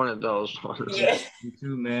get one of those ones. Yeah. Me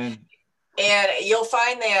too, man. And you'll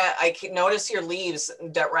find that I can notice your leaves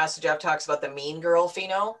that Rasta Jeff talks about, the mean girl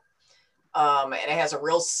pheno. And it has a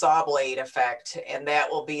real saw blade effect, and that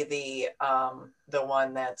will be the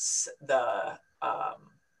one that's the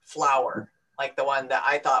flower, like the one that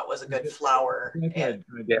I thought was a good flower. Yeah,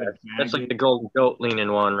 that's like the golden goat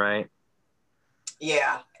leaning one, right?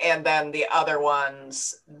 Yeah, and then the other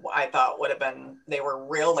ones I thought would have been, they were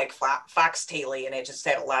real like foxtaily, and it just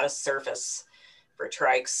had a lot of surface for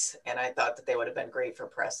trikes, and I thought that they would have been great for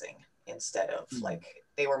pressing instead of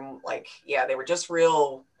they were just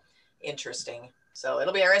real interesting. So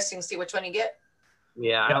it'll be interesting to see which one you get.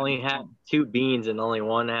 Yeah, I only had 2 beans and only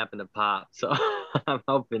one happened to pop. So I'm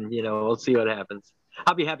hoping, you know, we'll see what happens.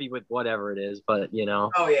 I'll be happy with whatever it is, but you know,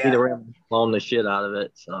 either way, I'm blowing the shit out of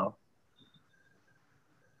it. So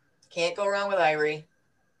can't go wrong with Irie.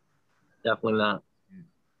 Definitely not.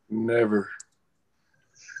 Never.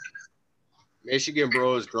 Michigan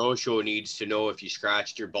Bros Grow Show needs to know if you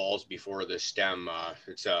scratched your balls before the stem.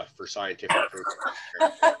 It's for scientific purposes.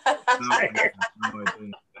 I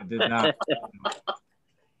did not.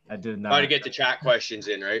 I did not. Try to get the chat questions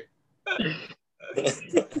in, right? That's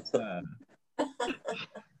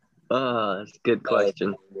a good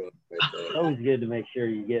question. It's always good to make sure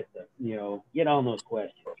you get the get on those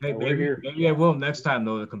questions. Hey, We're here. Maybe I will next time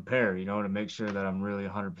though to compare, to make sure that I'm really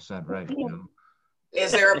 100% right.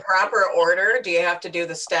 Is there a proper order? Do you have to do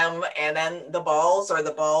the stem and then the balls, or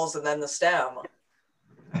the balls and then the stem?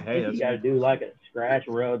 Hey, you got to do like a scratch,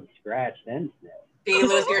 rub, scratch, then snip. Do you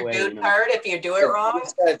lose your dude card if you do it wrong? You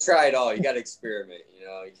just gotta try it all. You gotta experiment.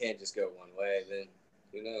 You can't just go one way. Then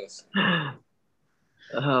who knows?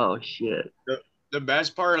 Oh shit. The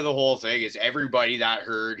best part of the whole thing is everybody that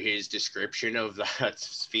heard his description of that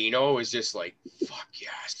Spheno was just like, "Fuck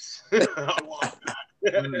yes, I want that."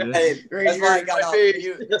 Hey, that's why I got off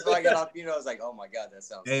you. That's why I got off you. I was like, "Oh my god, that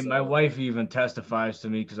sounds." Hey, my wife even testifies to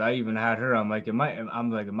me because I even had her. I'm like, am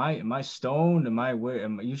I stoned? Am I where?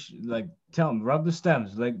 You should like tell him rub the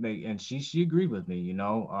stems and she agreed with me. The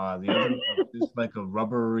other is like a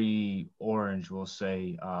rubbery orange. We'll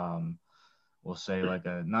say like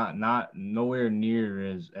a not nowhere near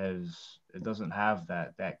as it doesn't have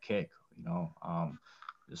that kick.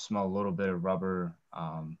 Just smell a little bit of rubber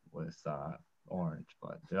with orange,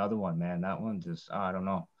 but the other one, man, that one just I don't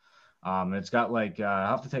know. It's got like I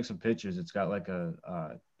have to take some pictures. It's got like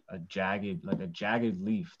a jagged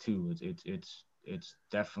leaf too. It's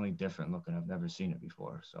definitely different looking. I've never seen it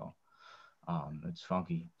before, so it's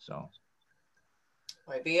funky. So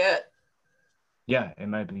might be it. Yeah, it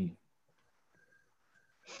might be.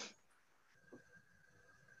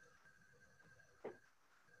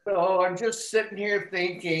 So I'm just sitting here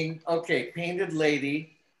thinking, okay, Painted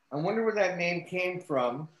Lady. I wonder where that name came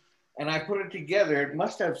from. And I put it together. It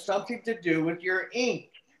must have something to do with your ink.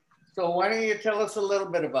 So why don't you tell us a little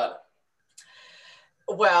bit about it?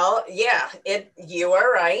 Well, yeah, you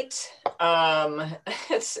are right.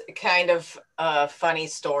 It's kind of a funny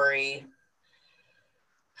story.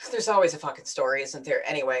 There's always a fucking story, isn't there?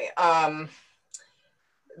 Anyway, I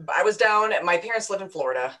was down, my parents live in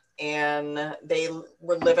Florida, and they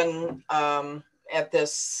were living at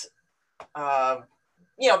this,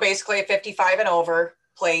 basically a 55 and over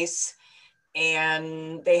place.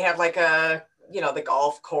 And they have like the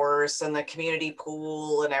golf course and the community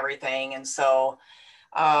pool and everything. And so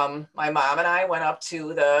my mom and I went up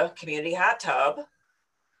to the community hot tub,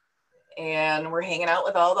 and we're hanging out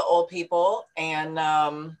with all the old people. And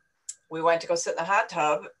we went to go sit in the hot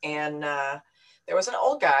tub, and there was an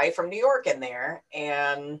old guy from New York in there,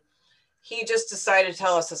 and he just decided to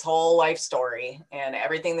tell us his whole life story and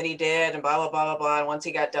everything that he did and blah, blah, blah, blah, blah. And once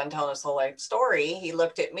he got done telling his whole life story, he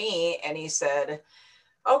looked at me and he said,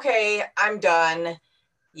 "Okay, I'm done.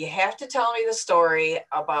 You have to tell me the story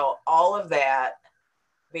about all of that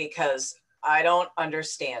because I don't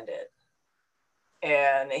understand it."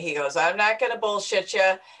 And he goes, "I'm not going to bullshit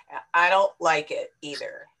you. I don't like it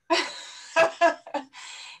either."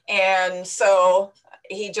 And so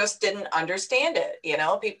he just didn't understand it.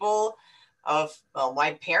 People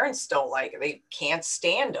my parents don't like it. They can't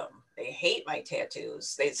stand them. They hate my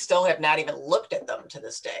tattoos. They still have not even looked at them to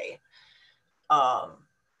this day.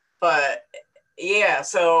 But yeah,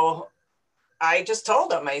 so I just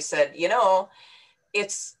told him, I said,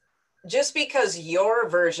 it's just because your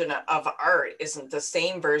version of art isn't the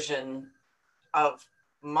same version of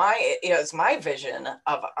it's my vision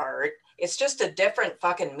of art. It's just a different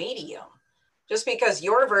fucking medium. Just because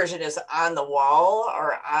your version is on the wall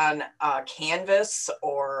or on a canvas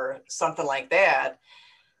or something like that,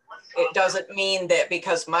 it doesn't mean that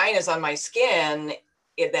because mine is on my skin,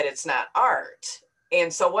 that it's not art.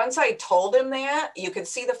 And so once I told him that, you could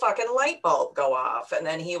see the fucking light bulb go off. And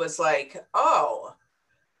then he was like, "Oh,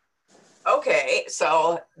 okay."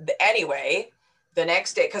 So anyway, the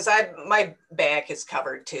next day, because my back is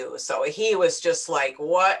covered too. So he was just like,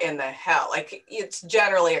 "What in the hell?" Like, it's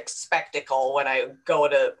generally a spectacle when I go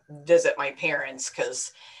to visit my parents,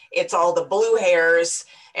 because it's all the blue hairs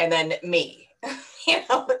and then me,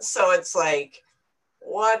 so it's like,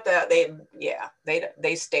 what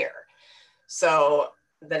they stare. So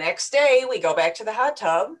the next day we go back to the hot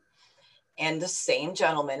tub, and the same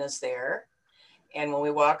gentleman is there. And when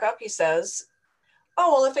we walk up, he says,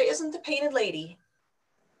 "Oh, well, if it isn't the Painted Lady."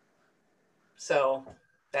 So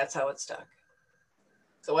that's how it stuck.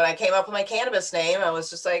 So when I came up with my cannabis name, I was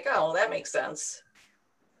just like, "Oh, well, that makes sense."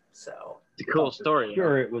 So it's a cool story.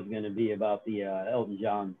 Sure, it was going to be about the Elton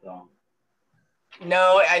John song.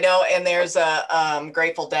 No, I know. And there's a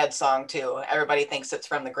Grateful Dead song too. Everybody thinks it's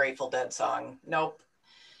from the Grateful Dead song. Nope.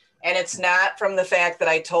 And it's not from the fact that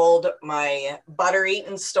I told my butter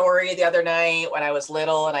eating story the other night when I was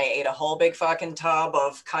little and I ate a whole big fucking tub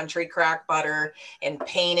of country crock butter and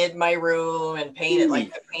painted my room and painted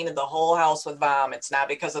the whole house with vomit. It's not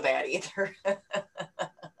because of that either.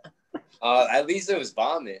 At least it was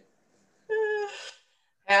vomit.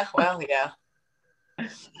 Yeah, well, yeah.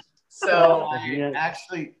 So I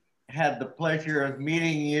actually had the pleasure of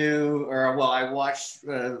meeting you, or well, I watched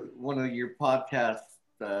one of your podcasts.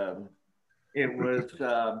 It was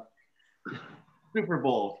Super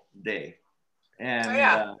Bowl day, and oh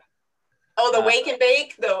yeah. Oh, the wake and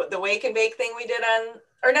bake, the wake and bake thing we did on,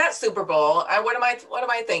 or not Super Bowl. What am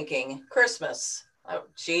I thinking? Christmas. Oh,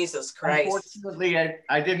 Jesus Christ. Unfortunately,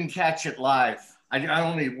 I didn't catch it live. I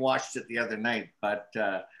only watched it the other night, but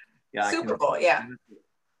yeah, Super Bowl, yeah.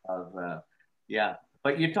 Yeah.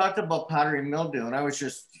 But you talked about powdery mildew, and I was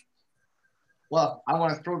just, well, I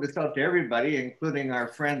want to throw this out to everybody, including our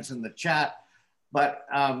friends in the chat. But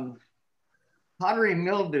powdery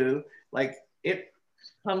mildew, like it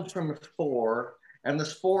comes from a spore, and the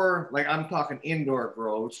spore, like I'm talking indoor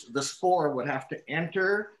grows, the spore would have to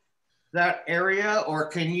enter that area, or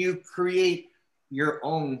can you create your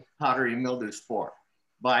own powdery mildew spore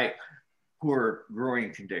by poor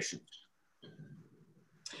growing conditions?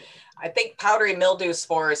 I think powdery mildew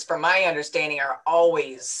spores, from my understanding, are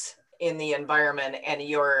always in the environment, and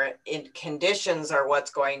your conditions are what's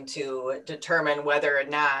going to determine whether or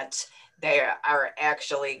not they are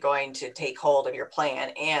actually going to take hold of your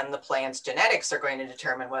plant, and the plant's genetics are going to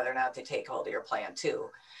determine whether or not they take hold of your plant too.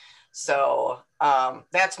 So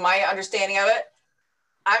that's my understanding of it.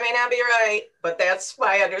 I may not be right, but that's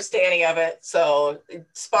my understanding of it. So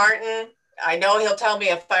Spartan, I know he'll tell me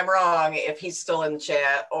if I'm wrong, if he's still in the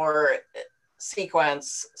chat, or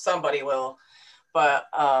Sequence, somebody will. But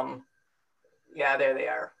yeah, there they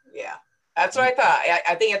are. Yeah, that's what I thought.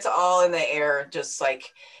 I think it's all in the air, just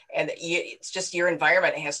like, and it's just your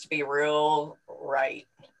environment has to be real right.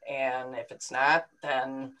 And if it's not,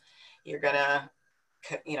 then you're gonna,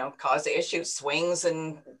 you know, cause issues, swings,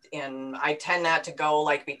 and I tend not to go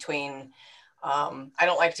like between, I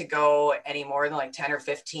don't like to go any more than like 10 or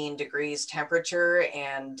 15 degrees temperature,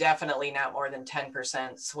 and definitely not more than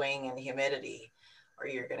 10% swing in humidity, or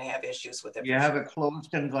you're going to have issues with it. You have a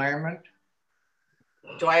closed environment?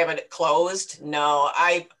 Do I have it closed? No,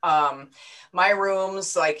 my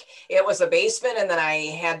rooms, like it was a basement, and then I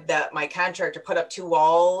had my contractor put up 2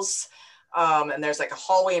 walls, and there's like a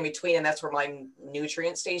hallway in between, and that's where my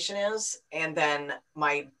nutrient station is. And then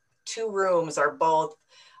my 2 rooms are both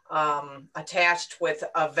attached with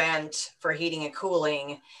a vent for heating and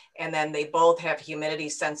cooling. And then they both have humidity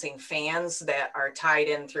sensing fans that are tied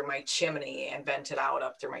in through my chimney and vented out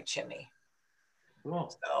up through my chimney.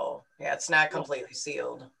 Cool. So yeah, it's not completely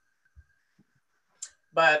sealed.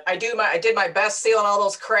 But I did my best sealing all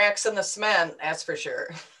those cracks in the cement, that's for sure.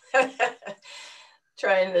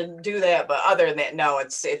 Trying to do that, but other than that, no,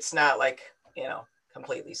 it's not like, you know,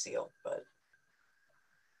 completely sealed. But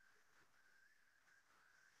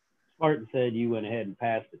Spartan said you went ahead and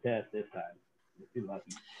passed the test this time. You're too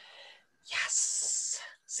lucky. Yes.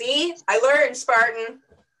 See, I learned, Spartan.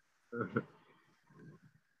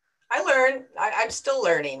 I learned. I'm still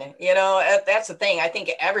learning. You know, that's the thing. I think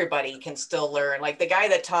everybody can still learn. Like the guy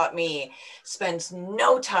that taught me spends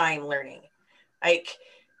no time learning. Like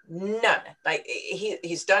none. Like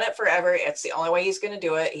he's done it forever. It's the only way he's going to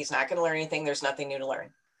do it. He's not going to learn anything. There's nothing new to learn.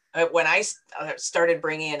 When I started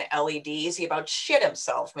bringing in LEDs, he about shit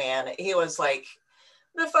himself, man. He was like,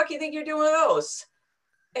 "The fuck you think you're doing with those?"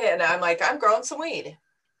 And I'm like, "I'm growing some weed."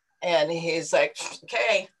 And he's like,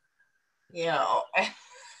 "Okay," you know.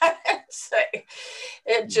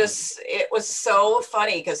 It was so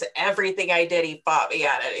funny because everything I did, he fought me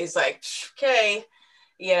at it. He's like, "Okay,"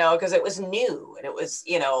 you know, because it was new, and it was,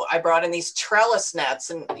 you know, I brought in these trellis nets,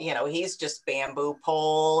 and you know, he's just bamboo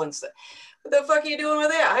pole and stuff. What the fuck are you doing with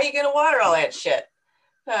that? How are you gonna water all that shit?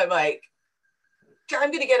 I'm like, I'm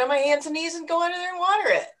gonna get on my hands and knees and go under there and water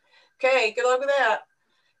it. Okay, good luck with that.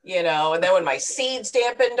 You know, and then when my seeds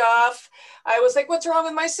dampened off, I was like, what's wrong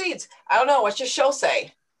with my seeds? I don't know. What's your show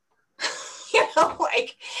say? You know,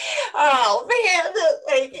 like, oh man,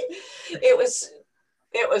 like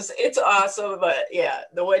it's awesome. But yeah,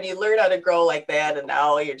 when you learn how to grow like that, and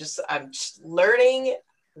now I'm just learning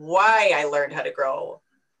why I learned how to grow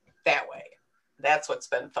that way. That's what's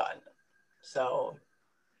been fun. So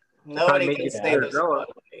nobody can say this.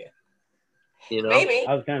 You know, maybe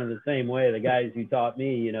I was kind of the same way. The guys who taught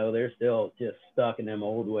me, you know, they're still just stuck in them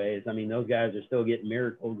old ways. I mean, those guys are still getting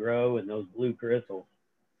Miracle Grow and those blue crystals.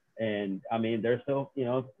 And I mean, they're still, you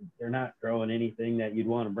know, they're not growing anything that you'd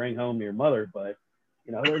want to bring home to your mother, but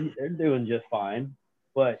you know, they're doing just fine.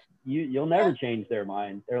 But you'll never change their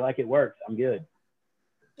mind. They're like, it works. I'm good.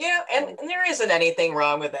 Yeah, and there isn't anything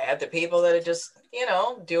wrong with that. The people that are just, you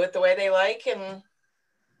know, do it the way they like and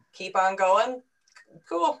keep on going,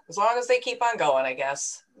 cool. As long as they keep on going, I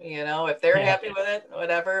guess. You know, if they're happy with it,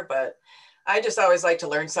 whatever. But I just always like to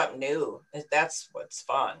learn something new. That's what's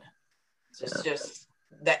fun. It's just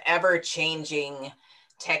the ever-changing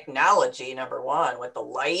technology, number one, with the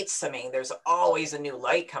lights. I mean, there's always a new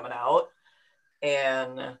light coming out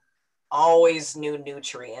and always new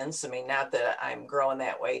nutrients. I mean, not that I'm growing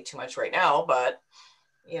that way too much right now, but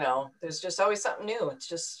you know, there's just always something new. It's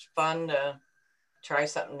just fun to try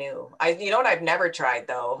something new. You know what I've never tried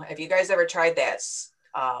though? Have you guys ever tried that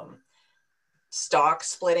stalk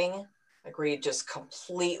splitting? Like where you just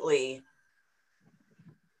completely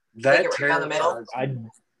take it right down the middle?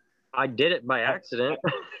 I did it by accident.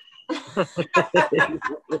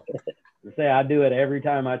 Say I do it every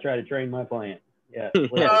time I try to train my plant. Yeah,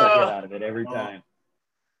 split the shit out of it every time.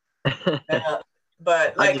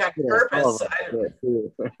 But like on purpose.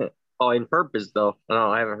 On purpose though.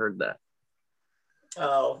 No, I haven't heard that.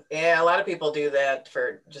 Oh yeah, a lot of people do that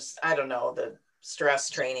for just, I don't know, the stress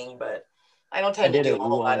training, but I don't tend to do a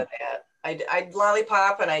whole lot of that. I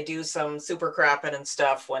lollipop and I do some super cropping and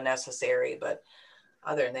stuff when necessary, but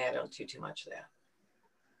other than that, I don't do too much of that.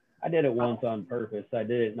 I did it once on purpose. I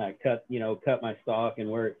did it and I cut my stalk,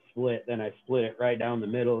 and where it split, then I split it right down the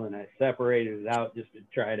middle and I separated it out just to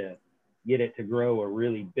try to get it to grow a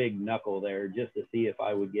really big knuckle there, just to see if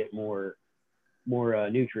I would get more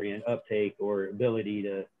nutrient uptake or ability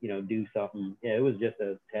to, do something. Yeah, it was just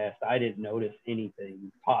a test. I didn't notice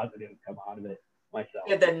anything positive come out of it myself.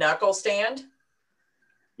 Did the knuckle stand?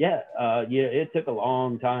 Yeah, it took a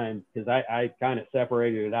long time because I kind of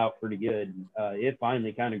separated it out pretty good. It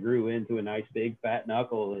finally kind of grew into a nice big fat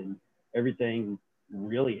knuckle, and everything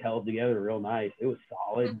really held together real nice. It was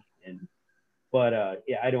solid, but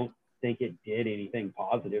I don't think it did anything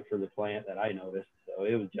positive for the plant that I noticed. So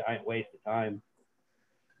it was a giant waste of time.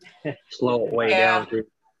 Slow it way down.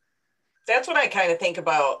 That's what I kind of think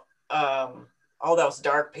about all those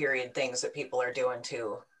dark period things that people are doing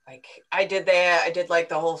too. Like I did that. I did like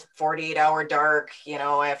the whole 48-hour dark,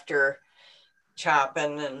 after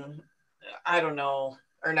chopping, and I don't know,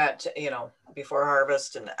 or not, before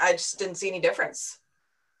harvest, and I just didn't see any difference.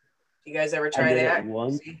 You guys ever try that?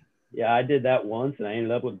 Once. Yeah, I did that once, and I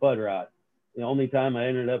ended up with bud rot. The only time I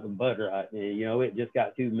ended up with bud rot, it just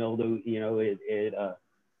got too mildew.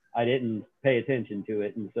 I didn't pay attention to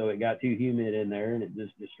it, and so it got too humid in there, and it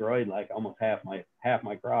just destroyed like almost half my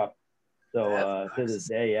crop. So to this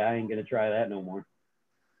day, I ain't gonna try that no more.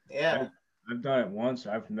 Yeah, I've done it once.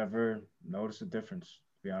 I've never noticed a difference,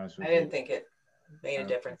 to be honest with you. I didn't think it made a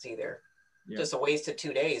difference either. Yeah. Just a waste of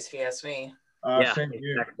 2 days, if you ask me. Yeah,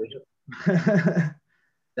 exactly.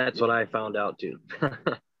 That's what I found out too.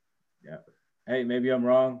 Yeah. Hey, maybe I'm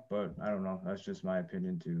wrong, but I don't know. That's just my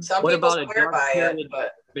opinion too. What about a dark period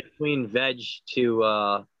between veg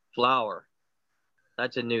to flower?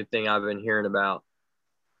 That's a new thing I've been hearing about.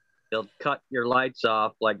 They'll cut your lights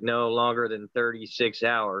off like no longer than 36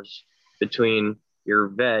 hours between your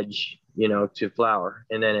veg, to flower.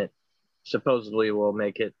 And then it supposedly will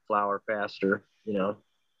make it flower faster,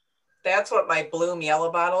 That's what my Bloom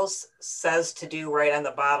Yellow Bottles says to do right on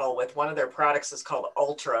the bottle with one of their products is called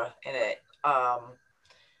Ultra. And it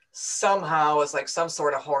somehow is like some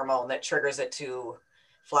sort of hormone that triggers it to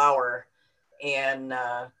flower and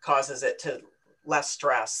causes it to less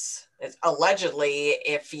stress. It's allegedly,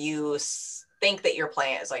 if you think that your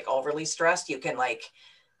plant is like overly stressed, you can like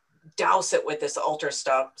douse it with this ultra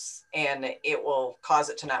stuff and it will cause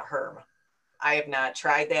it to not herm. I have not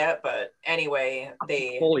tried that, but anyway,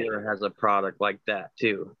 Foliar has a product like that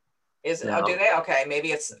too. Is it? Oh, do they? Okay,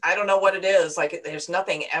 maybe it's, I don't know what it is. Like there's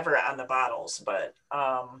nothing ever on the bottles, but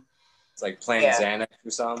it's like plant Xanax or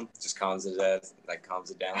something. Just calms it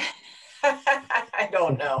down. I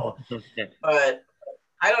don't know, but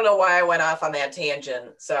I don't know why I went off on that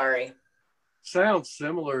tangent. Sorry. Sounds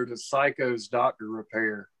similar to Psycho's Doctor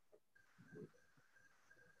Repair.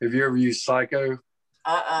 Have you ever used Psycho?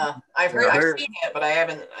 I've seen it, but I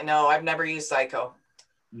haven't. No, I've never used Psycho.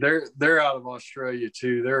 They're out of Australia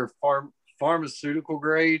too. They're pharmaceutical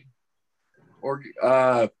grade, or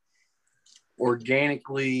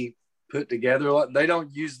organically put together. They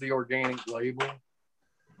don't use the organic label,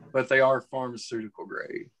 but they are pharmaceutical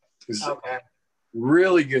grade. Okay.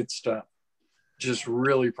 Really good stuff. Just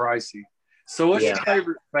really pricey. So what's your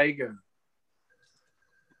favorite Fago?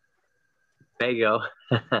 Fago.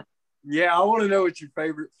 Yeah, I want to know what your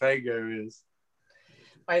favorite Fago is.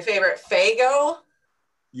 My favorite Fago?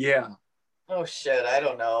 Yeah. Oh shit, I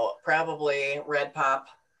don't know. Probably Red Pop.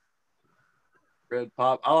 Red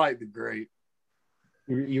Pop. I like the grape.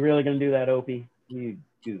 You really gonna do that, Opie? You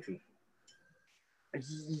goofy.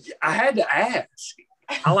 I had to ask.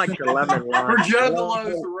 I like your lemon lime. For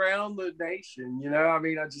juggalos around the nation,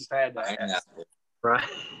 I just had to ask. Right.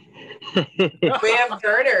 We have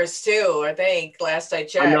girders too, I think, last I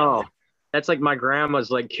checked. I know. That's like my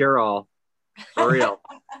grandma's like cure-all, for real.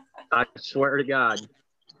 I swear to God.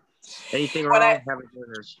 Anything wrong, have it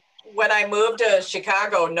burners. When I moved to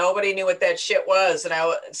Chicago, nobody knew what that shit was, and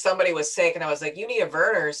somebody was sick, and I was like, "You need a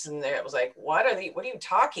Vernors," and it was like, "What are you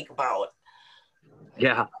talking about?"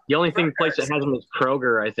 Yeah, the only place that has them is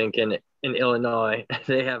Kroger, I think, in Illinois.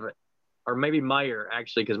 They have it, or maybe Meijer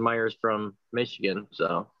actually, because Meyer's from Michigan.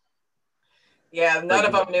 So yeah, none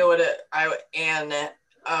of them knew what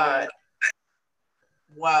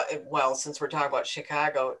well, since we're talking about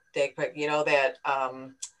Chicago, Dick, but you know that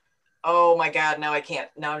oh my God, now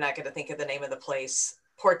I'm not going to think of the name of the place.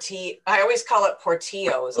 I always call it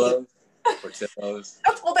Portillo's. Portillo's.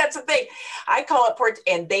 Well, that's the thing. I call it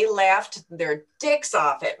and they laughed their dicks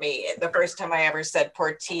off at me the first time I ever said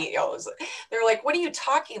Portillo's. They're like, "What are you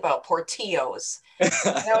talking about, Portillo's?" And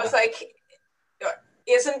I was like,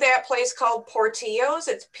 "Isn't that place called Portillo's?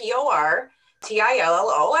 It's Portillos.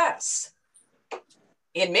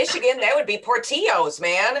 In Michigan, that would be Portillo's,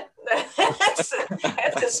 man. That's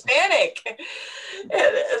Hispanic."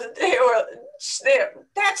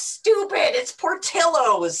 That's stupid. It's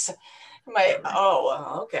Portillo's.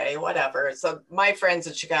 Okay, whatever. So my friends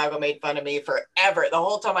in Chicago made fun of me forever. The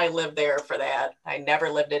whole time I lived there for that. I never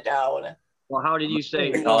lived it down. Well, how did you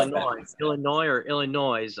say Illinois? Illinois or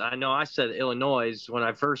Illinois? I know I said Illinois when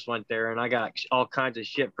I first went there, and I got all kinds of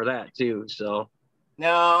shit for that too. So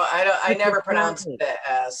no, I never pronounced the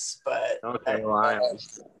S, but okay, well,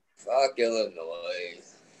 fuck Illinois.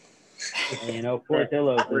 And, you know,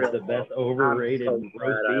 Portillo's is the best overrated roast beef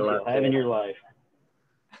you'll have in your life.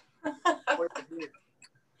 They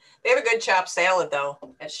have a good chopped salad, though.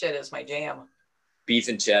 That shit is my jam. Beef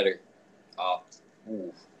and cheddar. Oh,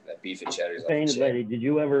 ooh, that beef and cheddar is Painted Lady, did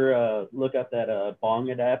you ever look up that bong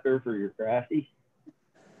adapter for your crafty?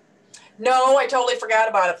 No, I totally forgot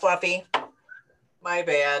about it, Fluffy. My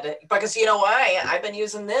bad. Because you know why? I've been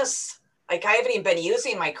using this. Like, I haven't even been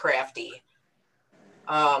using my crafty.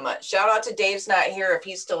 Shout out to Dave's not here if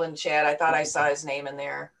he's still in chat. I thought I saw his name in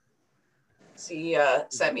there. So he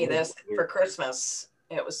sent me this for Christmas.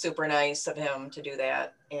 It was super nice of him to do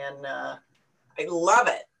that. And I love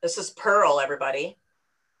it. This is Pearl, everybody.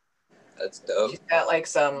 That's dope. She's got like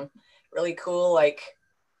some really cool, like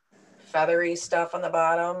feathery stuff on the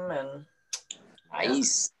bottom. And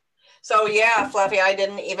nice. So yeah, Fluffy, I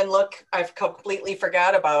didn't even look. I've completely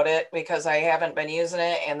forgot about it because I haven't been using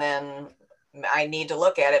it. And then I need to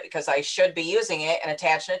look at it because I should be using it and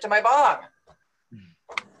attaching it to my bong.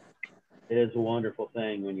 It is a wonderful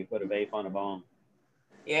thing when you put a vape on a bong.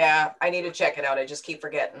 Yeah, I need to check it out. I just keep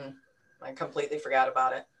forgetting. I completely forgot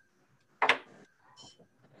about it.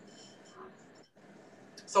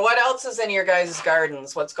 So what else is in your guys'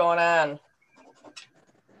 gardens? What's going on?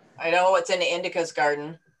 I know what's in Indica's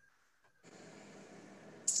garden.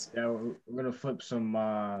 Yeah, we're gonna flip some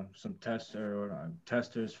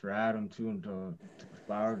testers for Adam too, to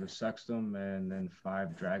flower to Sextum, and then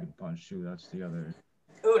 5 Dragon Punch too. That's the other.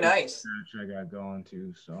 Ooh, nice. I got going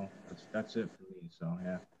too, so that's it for me. So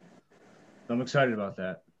yeah, so I'm excited about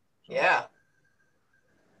that. So. Yeah.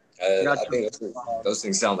 I think those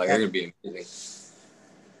things sound like they're gonna be amazing.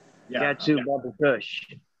 Yeah. Katsu Bubble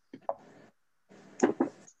Kush.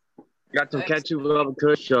 Got some Katsu Bubble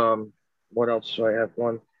Kush. What else do I have?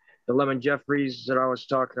 The Lemon Jeffries that I was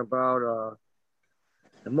talking about.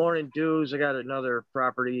 The Morning Dews. I got another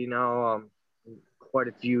property now. Quite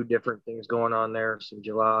a few different things going on there. Some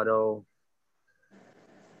gelato.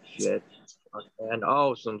 Shit. And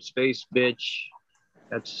some Space Bitch.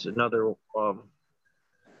 That's another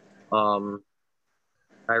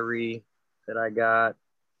Kyrie that I got.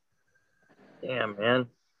 Damn, man.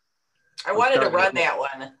 I wanted to run that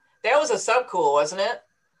one. That was a subcool, wasn't it?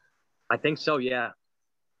 I think so, yeah.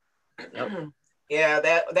 Yep. Yeah,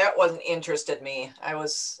 that wasn't interested me. I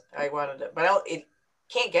wanted it, but it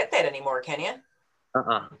can't get that anymore, can you?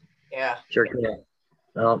 Yeah. Sure can.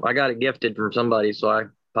 I got it gifted from somebody, so I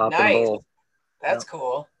popped nice. in a bowl. That's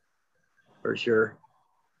cool. For sure.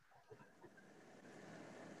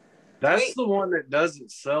 That's the one that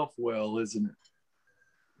doesn't self well, isn't it?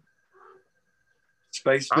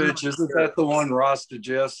 Space Bitch, isn't that the one Ross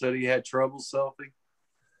DeJeff said he had trouble selfing?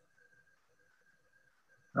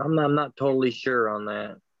 I'm not totally sure on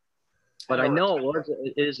that. But I know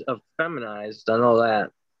it is effeminized. I know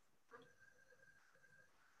that.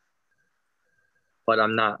 But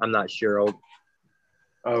I'm not sure.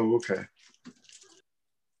 Oh, okay.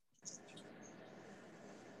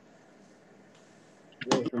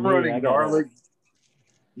 I'm running garlic,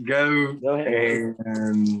 go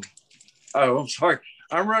and I'm sorry.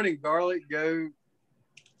 I'm running garlic, go,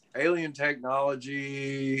 alien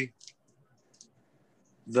technology,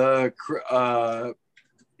 the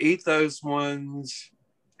Ethos ones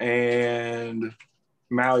and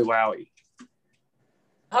Maui Wowie.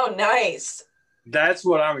 Oh, nice. That's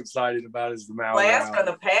what I'm excited about is the Maui Blast from Wowie.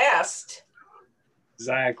 the past.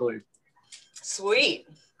 Exactly. Sweet.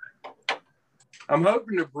 I'm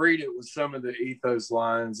hoping to breed it with some of the Ethos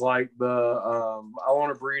lines, like the I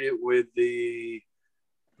want to breed it with the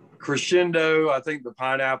Crescendo. I think the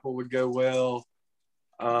pineapple would go well.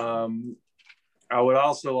 I would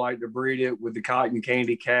also like to breed it with the Cotton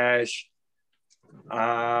Candy Cash.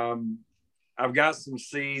 I've got some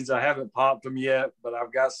seeds. I haven't popped them yet, but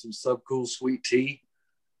I've got some Subcool Sweet Tea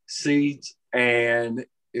seeds. And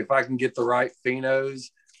if I can get the right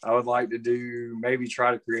phenos, I would like to maybe try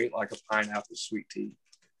to create like a pineapple sweet tea.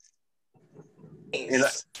 Nice. In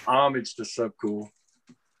homage to Subcool.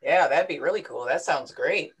 Yeah, that'd be really cool. That sounds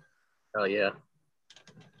great. Oh yeah.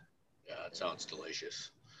 Yeah, it sounds delicious.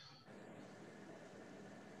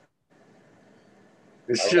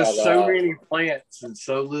 It's just so many plants and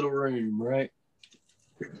so little room, right?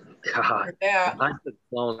 God, Yeah. I took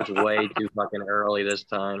clones way too fucking early this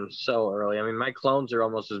time. So early. I mean, my clones are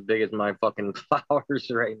almost as big as my fucking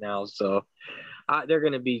flowers right now. So they're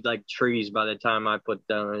going to be like trees by the time I put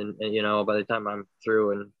them in, and, you know, by the time I'm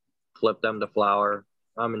through and flip them to flower.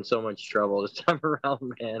 I'm in so much trouble this time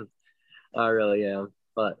around, man. I really am.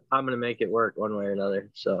 But I'm going to make it work one way or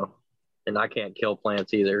another. So, and I can't kill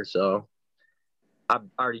plants either. So I've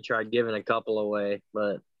already tried giving a couple away,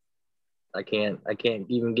 but I can't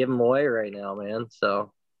even give them away right now, man.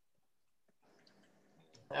 So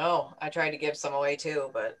No, I tried to give some away too,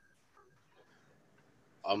 but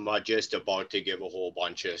I'm just about to give a whole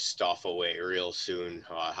bunch of stuff away real soon.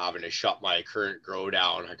 Having to shut my current grow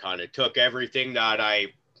down. I kind of took everything that I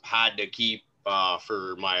had to keep because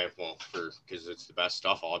it's the best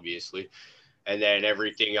stuff, obviously. And then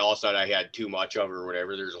everything else that I had too much of or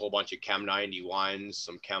whatever, there's a whole bunch of Chem 91s,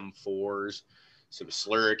 some Chem 4s, some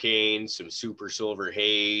Slurricanes, some Super Silver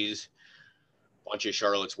Haze, a bunch of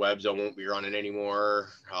Charlotte's Webs I won't be running anymore.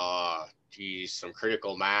 Some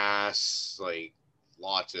Critical Mass, like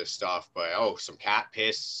lots of stuff. But some Cat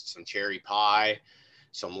Piss, some Cherry Pie,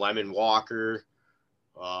 some Lemon Walker,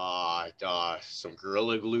 some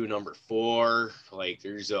Gorilla Glue number 4. Like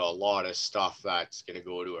there's a lot of stuff that's gonna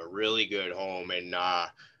go to a really good home. And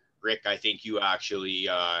Rick, I think you actually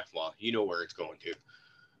you know where it's going to.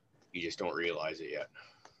 You just don't realize it yet.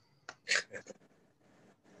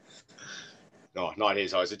 No, not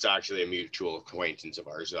his house. It's actually a mutual acquaintance of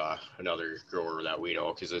ours, another grower that we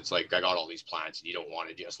know, because it's like I got all these plants and you don't want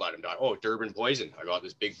to just let them die. Oh, Durban poison. I got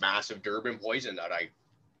this big, massive Durban poison that I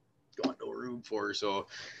got no room for. So,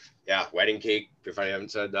 yeah, wedding cake, if I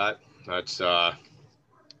haven't said that. That's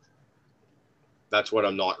what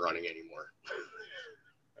I'm not running anymore.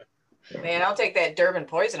 man, I'll take that Durban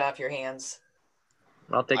poison off your hands.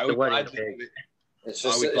 I'll take the wedding cake. It's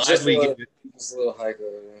just a little hike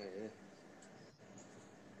over there. Yeah.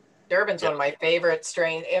 Durban's one of my favorite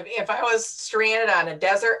strains. If I was stranded on a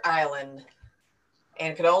desert island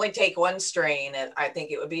and could only take one strain, I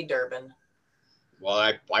think it would be Durban.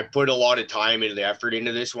 Well, I put a lot of time and effort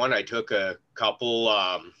into this one. I took a couple,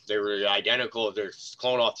 they were identical. They're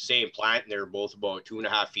cloned off the same plant, and they were both about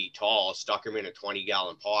 2.5 feet tall. Stuck them in a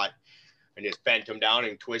 20-gallon pot and just bent them down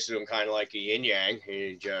and twisted them kind of like a yin-yang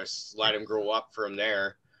and just let them grow up from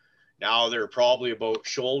there. Now they're probably about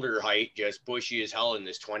shoulder height, just bushy as hell in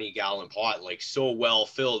this 20-gallon pot, like so well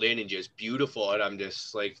filled in and just beautiful. And I'm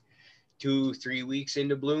just like 2-3 weeks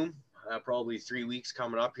into bloom, probably 3 weeks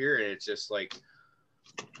coming up here. And it's just like,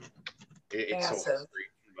 it's so frustrating,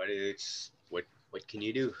 but it's what can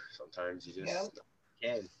you do? Sometimes you just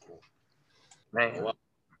can. Man. Well,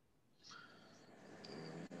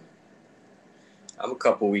 I'm a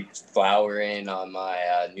couple weeks flowering on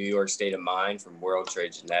my New York State of Mind from World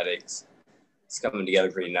Trade Genetics. It's coming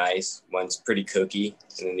together pretty nice. One's pretty cookie,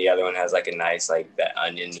 and then the other one has like a nice, like that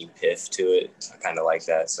oniony pith to it. I kind of like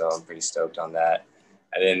that, so I'm pretty stoked on that.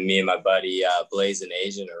 And then me and my buddy Blaze and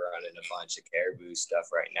Asian are running a bunch of Cariboo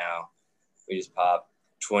stuff right now. We just popped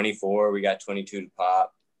 24. We got 22 to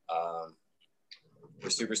pop.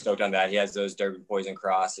 We're super stoked on that. He has those Durban poison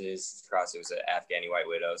crosses. Cross was an Afghani White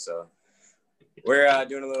Widow, so we're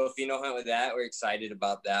doing a little pheno hunt with that. We're excited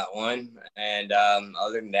about that one. And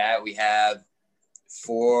other than that, we have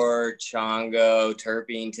 4 Chongo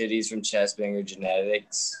terpene titties from Chestbanger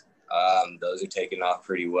Genetics. Those are taking off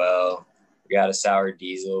pretty well. We got a sour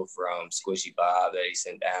diesel from Squishy Bob that he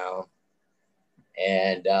sent down.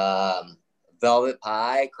 And Velvet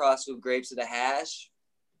Pie crossed with Grapes of the Hash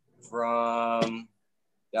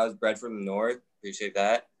that was bred from the north. Appreciate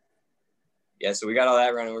that. Yeah, so we got all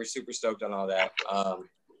that running. We're super stoked on all that.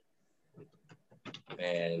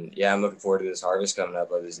 And yeah, I'm looking forward to this harvest coming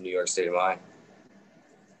up of this New York State of Mind.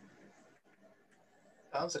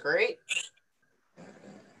 Sounds great.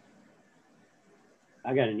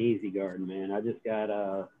 I got an easy garden, man. I just got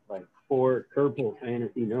like 4 purple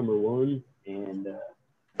fantasy #1 and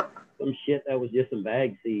some shit that was just some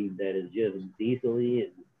bag seed that is just diesely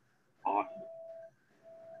and awesome.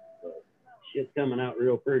 So shit's coming out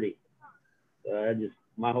real pretty. So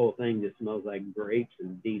my whole thing just smells like grapes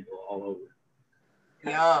and diesel all over.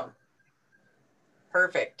 Yum.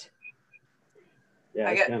 Perfect.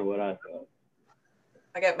 Yeah, that's kind of what I thought.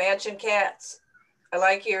 I got mansion cats. I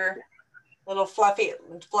like your little fluffy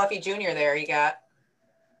junior there you got.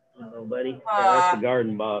 Oh, buddy. Yeah, that's the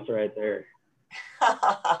garden boss right there.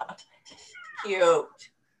 Cute.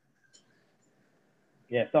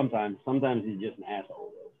 Yeah, sometimes he's just an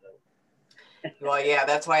asshole though. So. Well, yeah,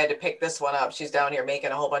 that's why I had to pick this one up. She's down here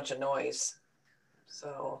making a whole bunch of noise.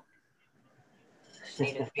 So she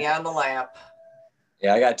needed to be on the lap.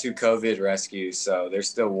 Yeah, I got 2 COVID rescues, so they're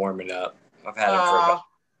still warming up. I've had them for about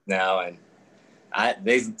now, and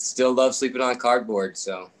they still love sleeping on cardboard.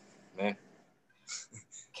 So, man,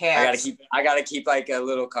 Cats. I gotta keep like a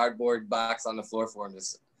little cardboard box on the floor for them.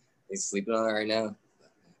 He's sleeping on it right now.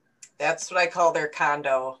 That's what I call their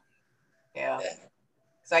condo. Yeah.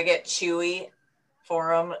 Because I get Chewy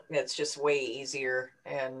for them. It's just way easier.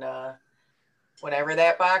 And whenever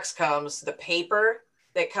that box comes, the paper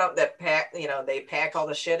they pack all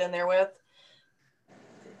the shit in there with.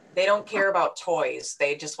 They don't care about toys.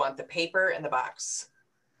 They just want the paper and the box.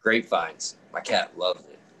 Grapevines. My cat loved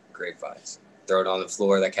it. Grapevines. Throw it on the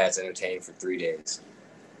floor. That cat's entertained for 3 days.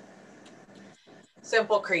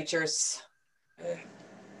 Simple creatures. Yeah.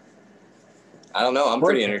 I don't know. I'm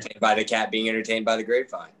pretty entertained by the cat being entertained by the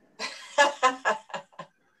grapevine.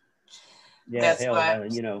 Yeah, that's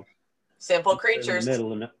hell, simple creatures.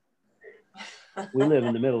 We live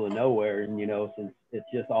in the middle of nowhere, and since it's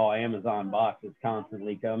just all Amazon boxes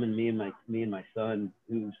constantly coming, me and my son,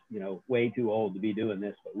 who's way too old to be doing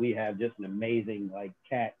this, but we have just an amazing like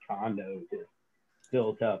cat condo just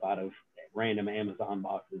built up out of random Amazon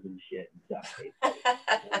boxes and shit and stuff.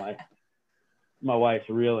 My wife's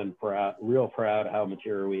real proud how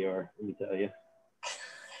mature we are. Let me tell you.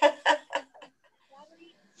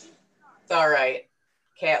 It's all right.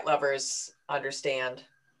 Cat lovers understand.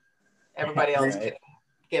 Everybody else can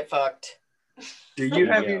get fucked. Do you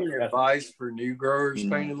have any advice for new growers,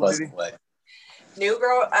 Painted Lady? New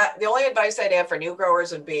grow. The only advice I'd have for new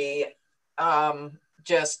growers would be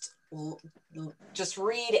just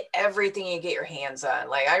read everything you get your hands on.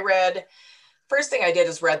 Like first thing I did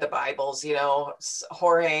is read the Bibles,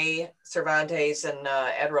 Jorge Cervantes and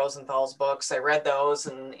Ed Rosenthal's books. I read those,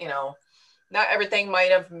 and not everything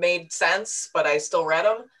might have made sense, but I still read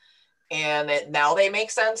them. And now they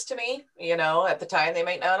make sense to me, at the time they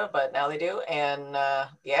might not have, but now they do. And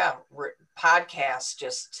podcasts,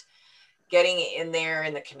 just getting in there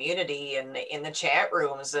in the community and in the chat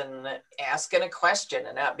rooms and asking a question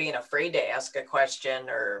and not being afraid to ask a question,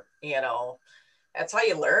 or, that's how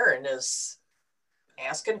you learn, is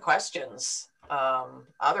asking questions.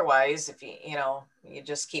 Otherwise, if you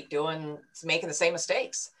just keep making the same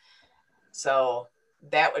mistakes. So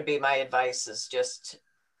that would be my advice, is just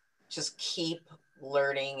keep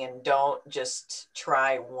learning and don't just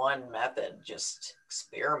try one method. Just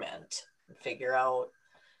experiment and figure out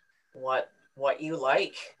what you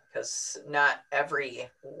like, because not every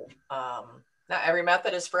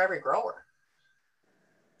method is for every grower.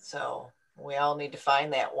 So we all need to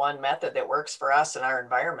find that one method that works for us in our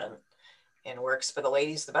environment and works for the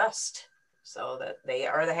ladies the best, so that they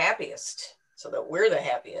are the happiest, so that we're the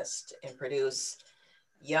happiest, and produce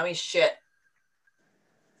yummy shit.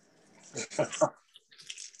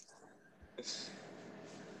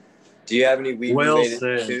 Do you have any weed related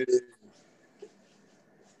tattoos?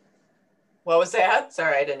 What was that?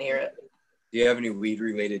 Sorry, I didn't hear it. Do you have any weed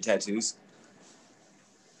related tattoos?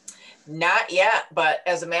 Not yet, but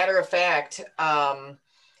as a matter of fact,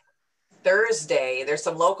 Thursday, there's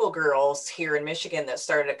some local girls here in Michigan that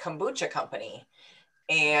started a kombucha company,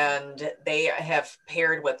 and they have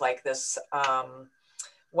paired with like this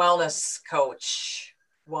wellness coach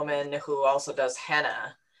woman who also does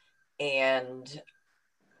henna. And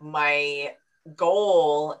my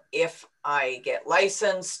goal, if I get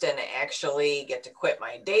licensed and actually get to quit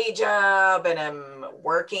my day job and I'm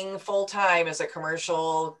working full time as a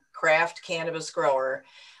commercial craft cannabis grower,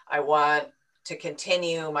 I want to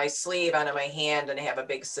continue my sleeve onto my hand and have a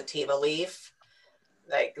big sativa leaf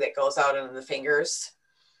that goes out into the fingers.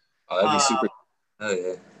 Oh, that'd be super. Oh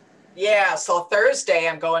yeah. Yeah, so Thursday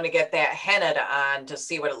I'm going to get that henna on to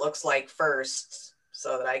see what it looks like first.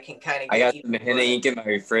 so that I can kind of I get got even some henna ink in my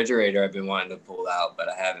refrigerator I've been wanting to pull out, but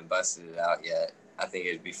I haven't busted it out yet. I think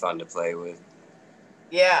it'd be fun to play with.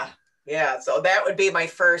 Yeah. Yeah. So that would be my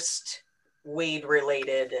first weed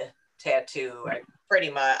related tattoo. Pretty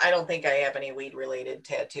much, I don't think I have any weed related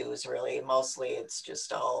tattoos really. Mostly it's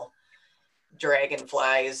just all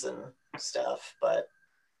dragonflies and stuff, but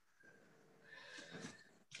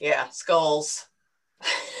yeah, skulls.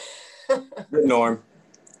 The norm.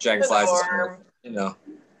 Dragonflies, norm. you know.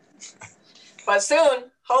 But soon,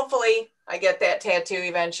 hopefully, I get that tattoo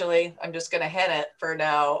eventually. I'm just gonna hen it for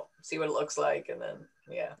now, see what it looks like, and then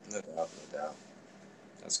yeah. No doubt, no doubt.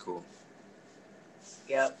 That's cool.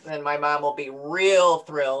 Yep. And my mom will be real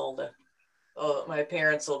thrilled. Oh, my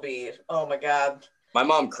parents will be. Oh my God. My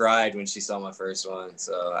mom cried when she saw my first one,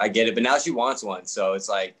 so I get it. But now she wants one, so it's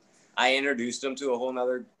like I introduced them to a whole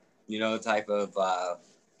nother, type of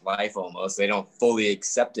life almost. They don't fully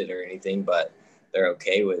accept it or anything, but they're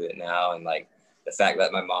okay with it now. And like the fact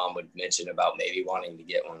that my mom would mention about maybe wanting to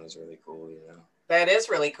get one was really cool, That is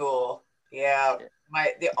really cool. Yeah.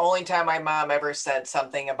 The only time my mom ever said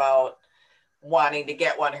something about wanting to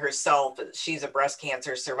get one herself, she's a breast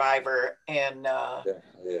cancer survivor, and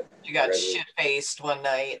she got shit-faced one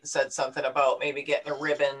night and said something about maybe getting a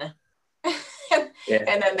ribbon.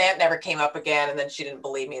 And then that never came up again, and then she didn't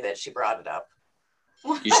believe me that she brought it up.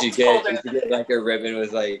 You should get like a ribbon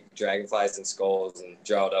with like dragonflies and skulls and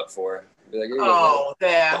draw it up for her. Be like, oh,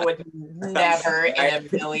 that would never in a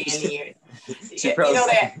million years.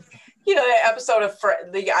 That episode of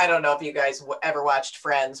I don't know if you guys ever watched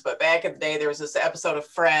Friends, but back in the day, there was this episode of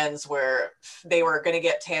Friends where they were going to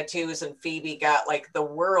get tattoos and Phoebe got like the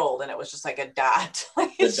world and it was just like a dot.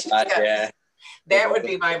 Yeah. That would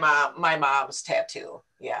be my mom's tattoo.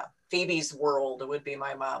 Yeah. Phoebe's world would be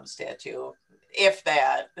my mom's tattoo. If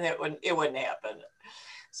that, it wouldn't happen.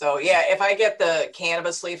 So yeah, if I get the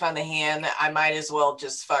cannabis leaf on the hand, I might as well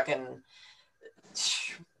just fucking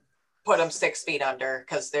put them 6 feet under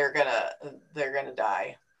because they're gonna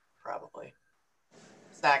die probably.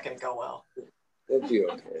 It's not gonna go well. They'll be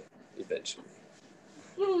okay eventually.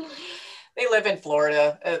 They live in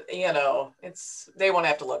Florida, they won't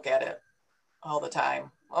have to look at it all the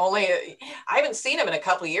time. Only I haven't seen them in a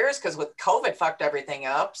couple of years because with COVID fucked everything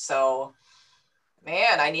up. So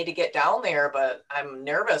man, I need to get down there, but I'm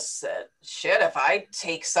nervous that shit, if I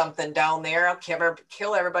take something down there, I'll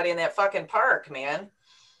kill everybody in that fucking park, man.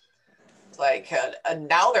 It's like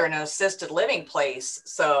now they're in an assisted living place.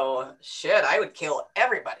 So shit, I would kill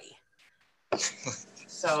everybody.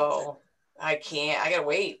 So I gotta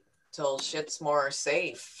wait till shit's more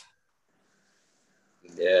safe.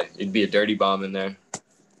 Yeah, you'd be a dirty bomb in there.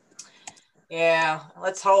 Yeah,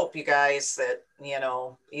 let's hope, you guys, that,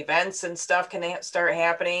 events and stuff can start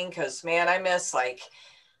happening because, man, I miss, like,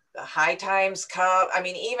 the High Times Cup. I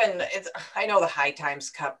mean, I know the High Times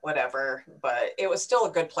Cup, whatever, but it was still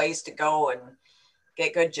a good place to go and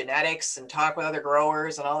get good genetics and talk with other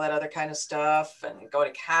growers and all that other kind of stuff and go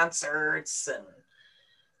to concerts and,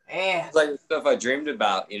 man. It's like the stuff I dreamed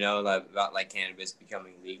about, about like cannabis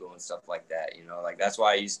becoming legal and stuff like that, like that's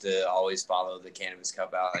why I used to always follow the Cannabis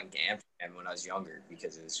Cup out in Amsterdam when I was younger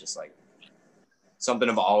because it was just like something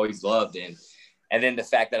I've always loved. And then the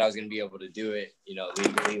fact that I was going to be able to do it,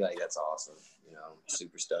 legally, like that's awesome.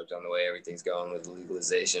 Super stoked on the way everything's going with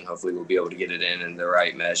legalization. Hopefully we'll be able to get it in the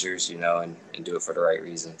right measures, and do it for the right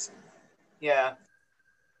reasons. Yeah.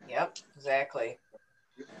 Yep, exactly.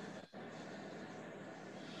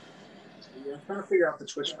 Yeah, I'm trying to figure out the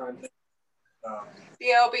Twitch time.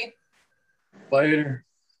 Yeah, Opie. Later.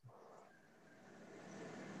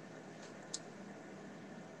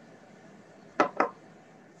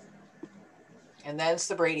 And then it's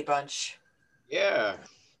the Brady Bunch. Yeah.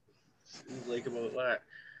 Like about that.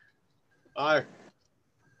 I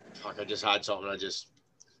just had something. I just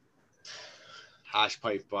hash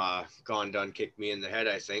pipe gone done kicked me in the head,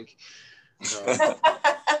 I think.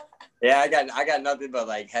 Yeah, I got nothing but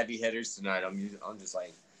like heavy hitters tonight. I'm just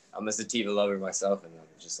like I'm a sativa lover myself, and I'm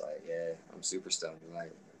just like, yeah, I'm super stoned. I'm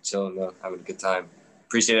like chilling though, having a good time.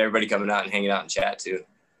 Appreciate everybody coming out and hanging out and chat too.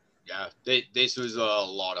 Yeah, this was a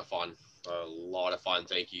lot of fun. A lot of fun.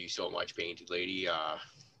 Thank you so much, Painted Lady.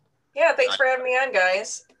 Yeah, thanks for having me on,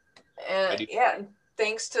 guys. And yeah,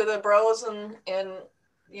 thanks to the bros and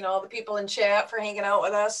the people in chat for hanging out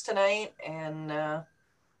with us tonight. And yeah,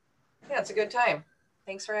 it's a good time.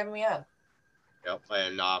 Thanks for having me on. Yep,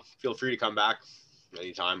 and feel free to come back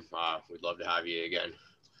anytime. We'd love to have you again.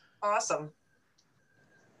 Awesome.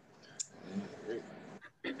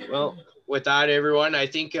 Well, with that, everyone, I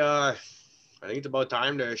think it's about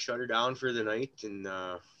time to shut her down for the night and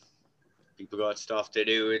People got stuff to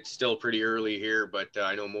do. It's still pretty early here, but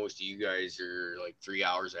I know most of you guys are like 3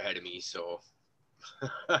 hours ahead of me. So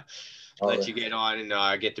let you get on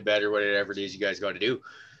and get to bed or whatever it is you guys got to do.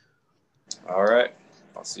 All right.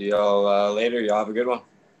 I'll see y'all later. Y'all have a good one.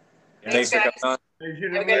 Thanks for guys. coming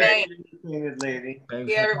on. Have a good night. Painted lady.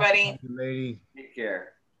 See everybody. Lady. Take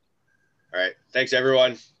care. All right. Thanks,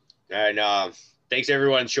 everyone. And thanks,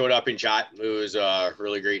 everyone showed up in chat. It was a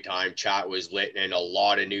really great time. Chat was lit and a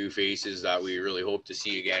lot of new faces that we really hope to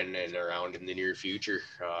see again and around in the near future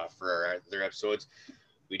for our other episodes.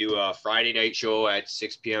 We do a Friday night show at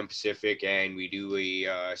 6 p.m. Pacific, and we do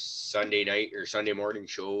a Sunday night or Sunday morning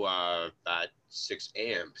show at 6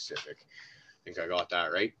 a.m. Pacific. I think I got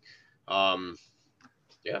that right.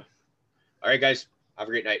 Yeah. All right, guys. Have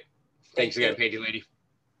a great night. Thanks again, Painting Lady.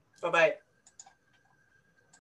 Bye-bye.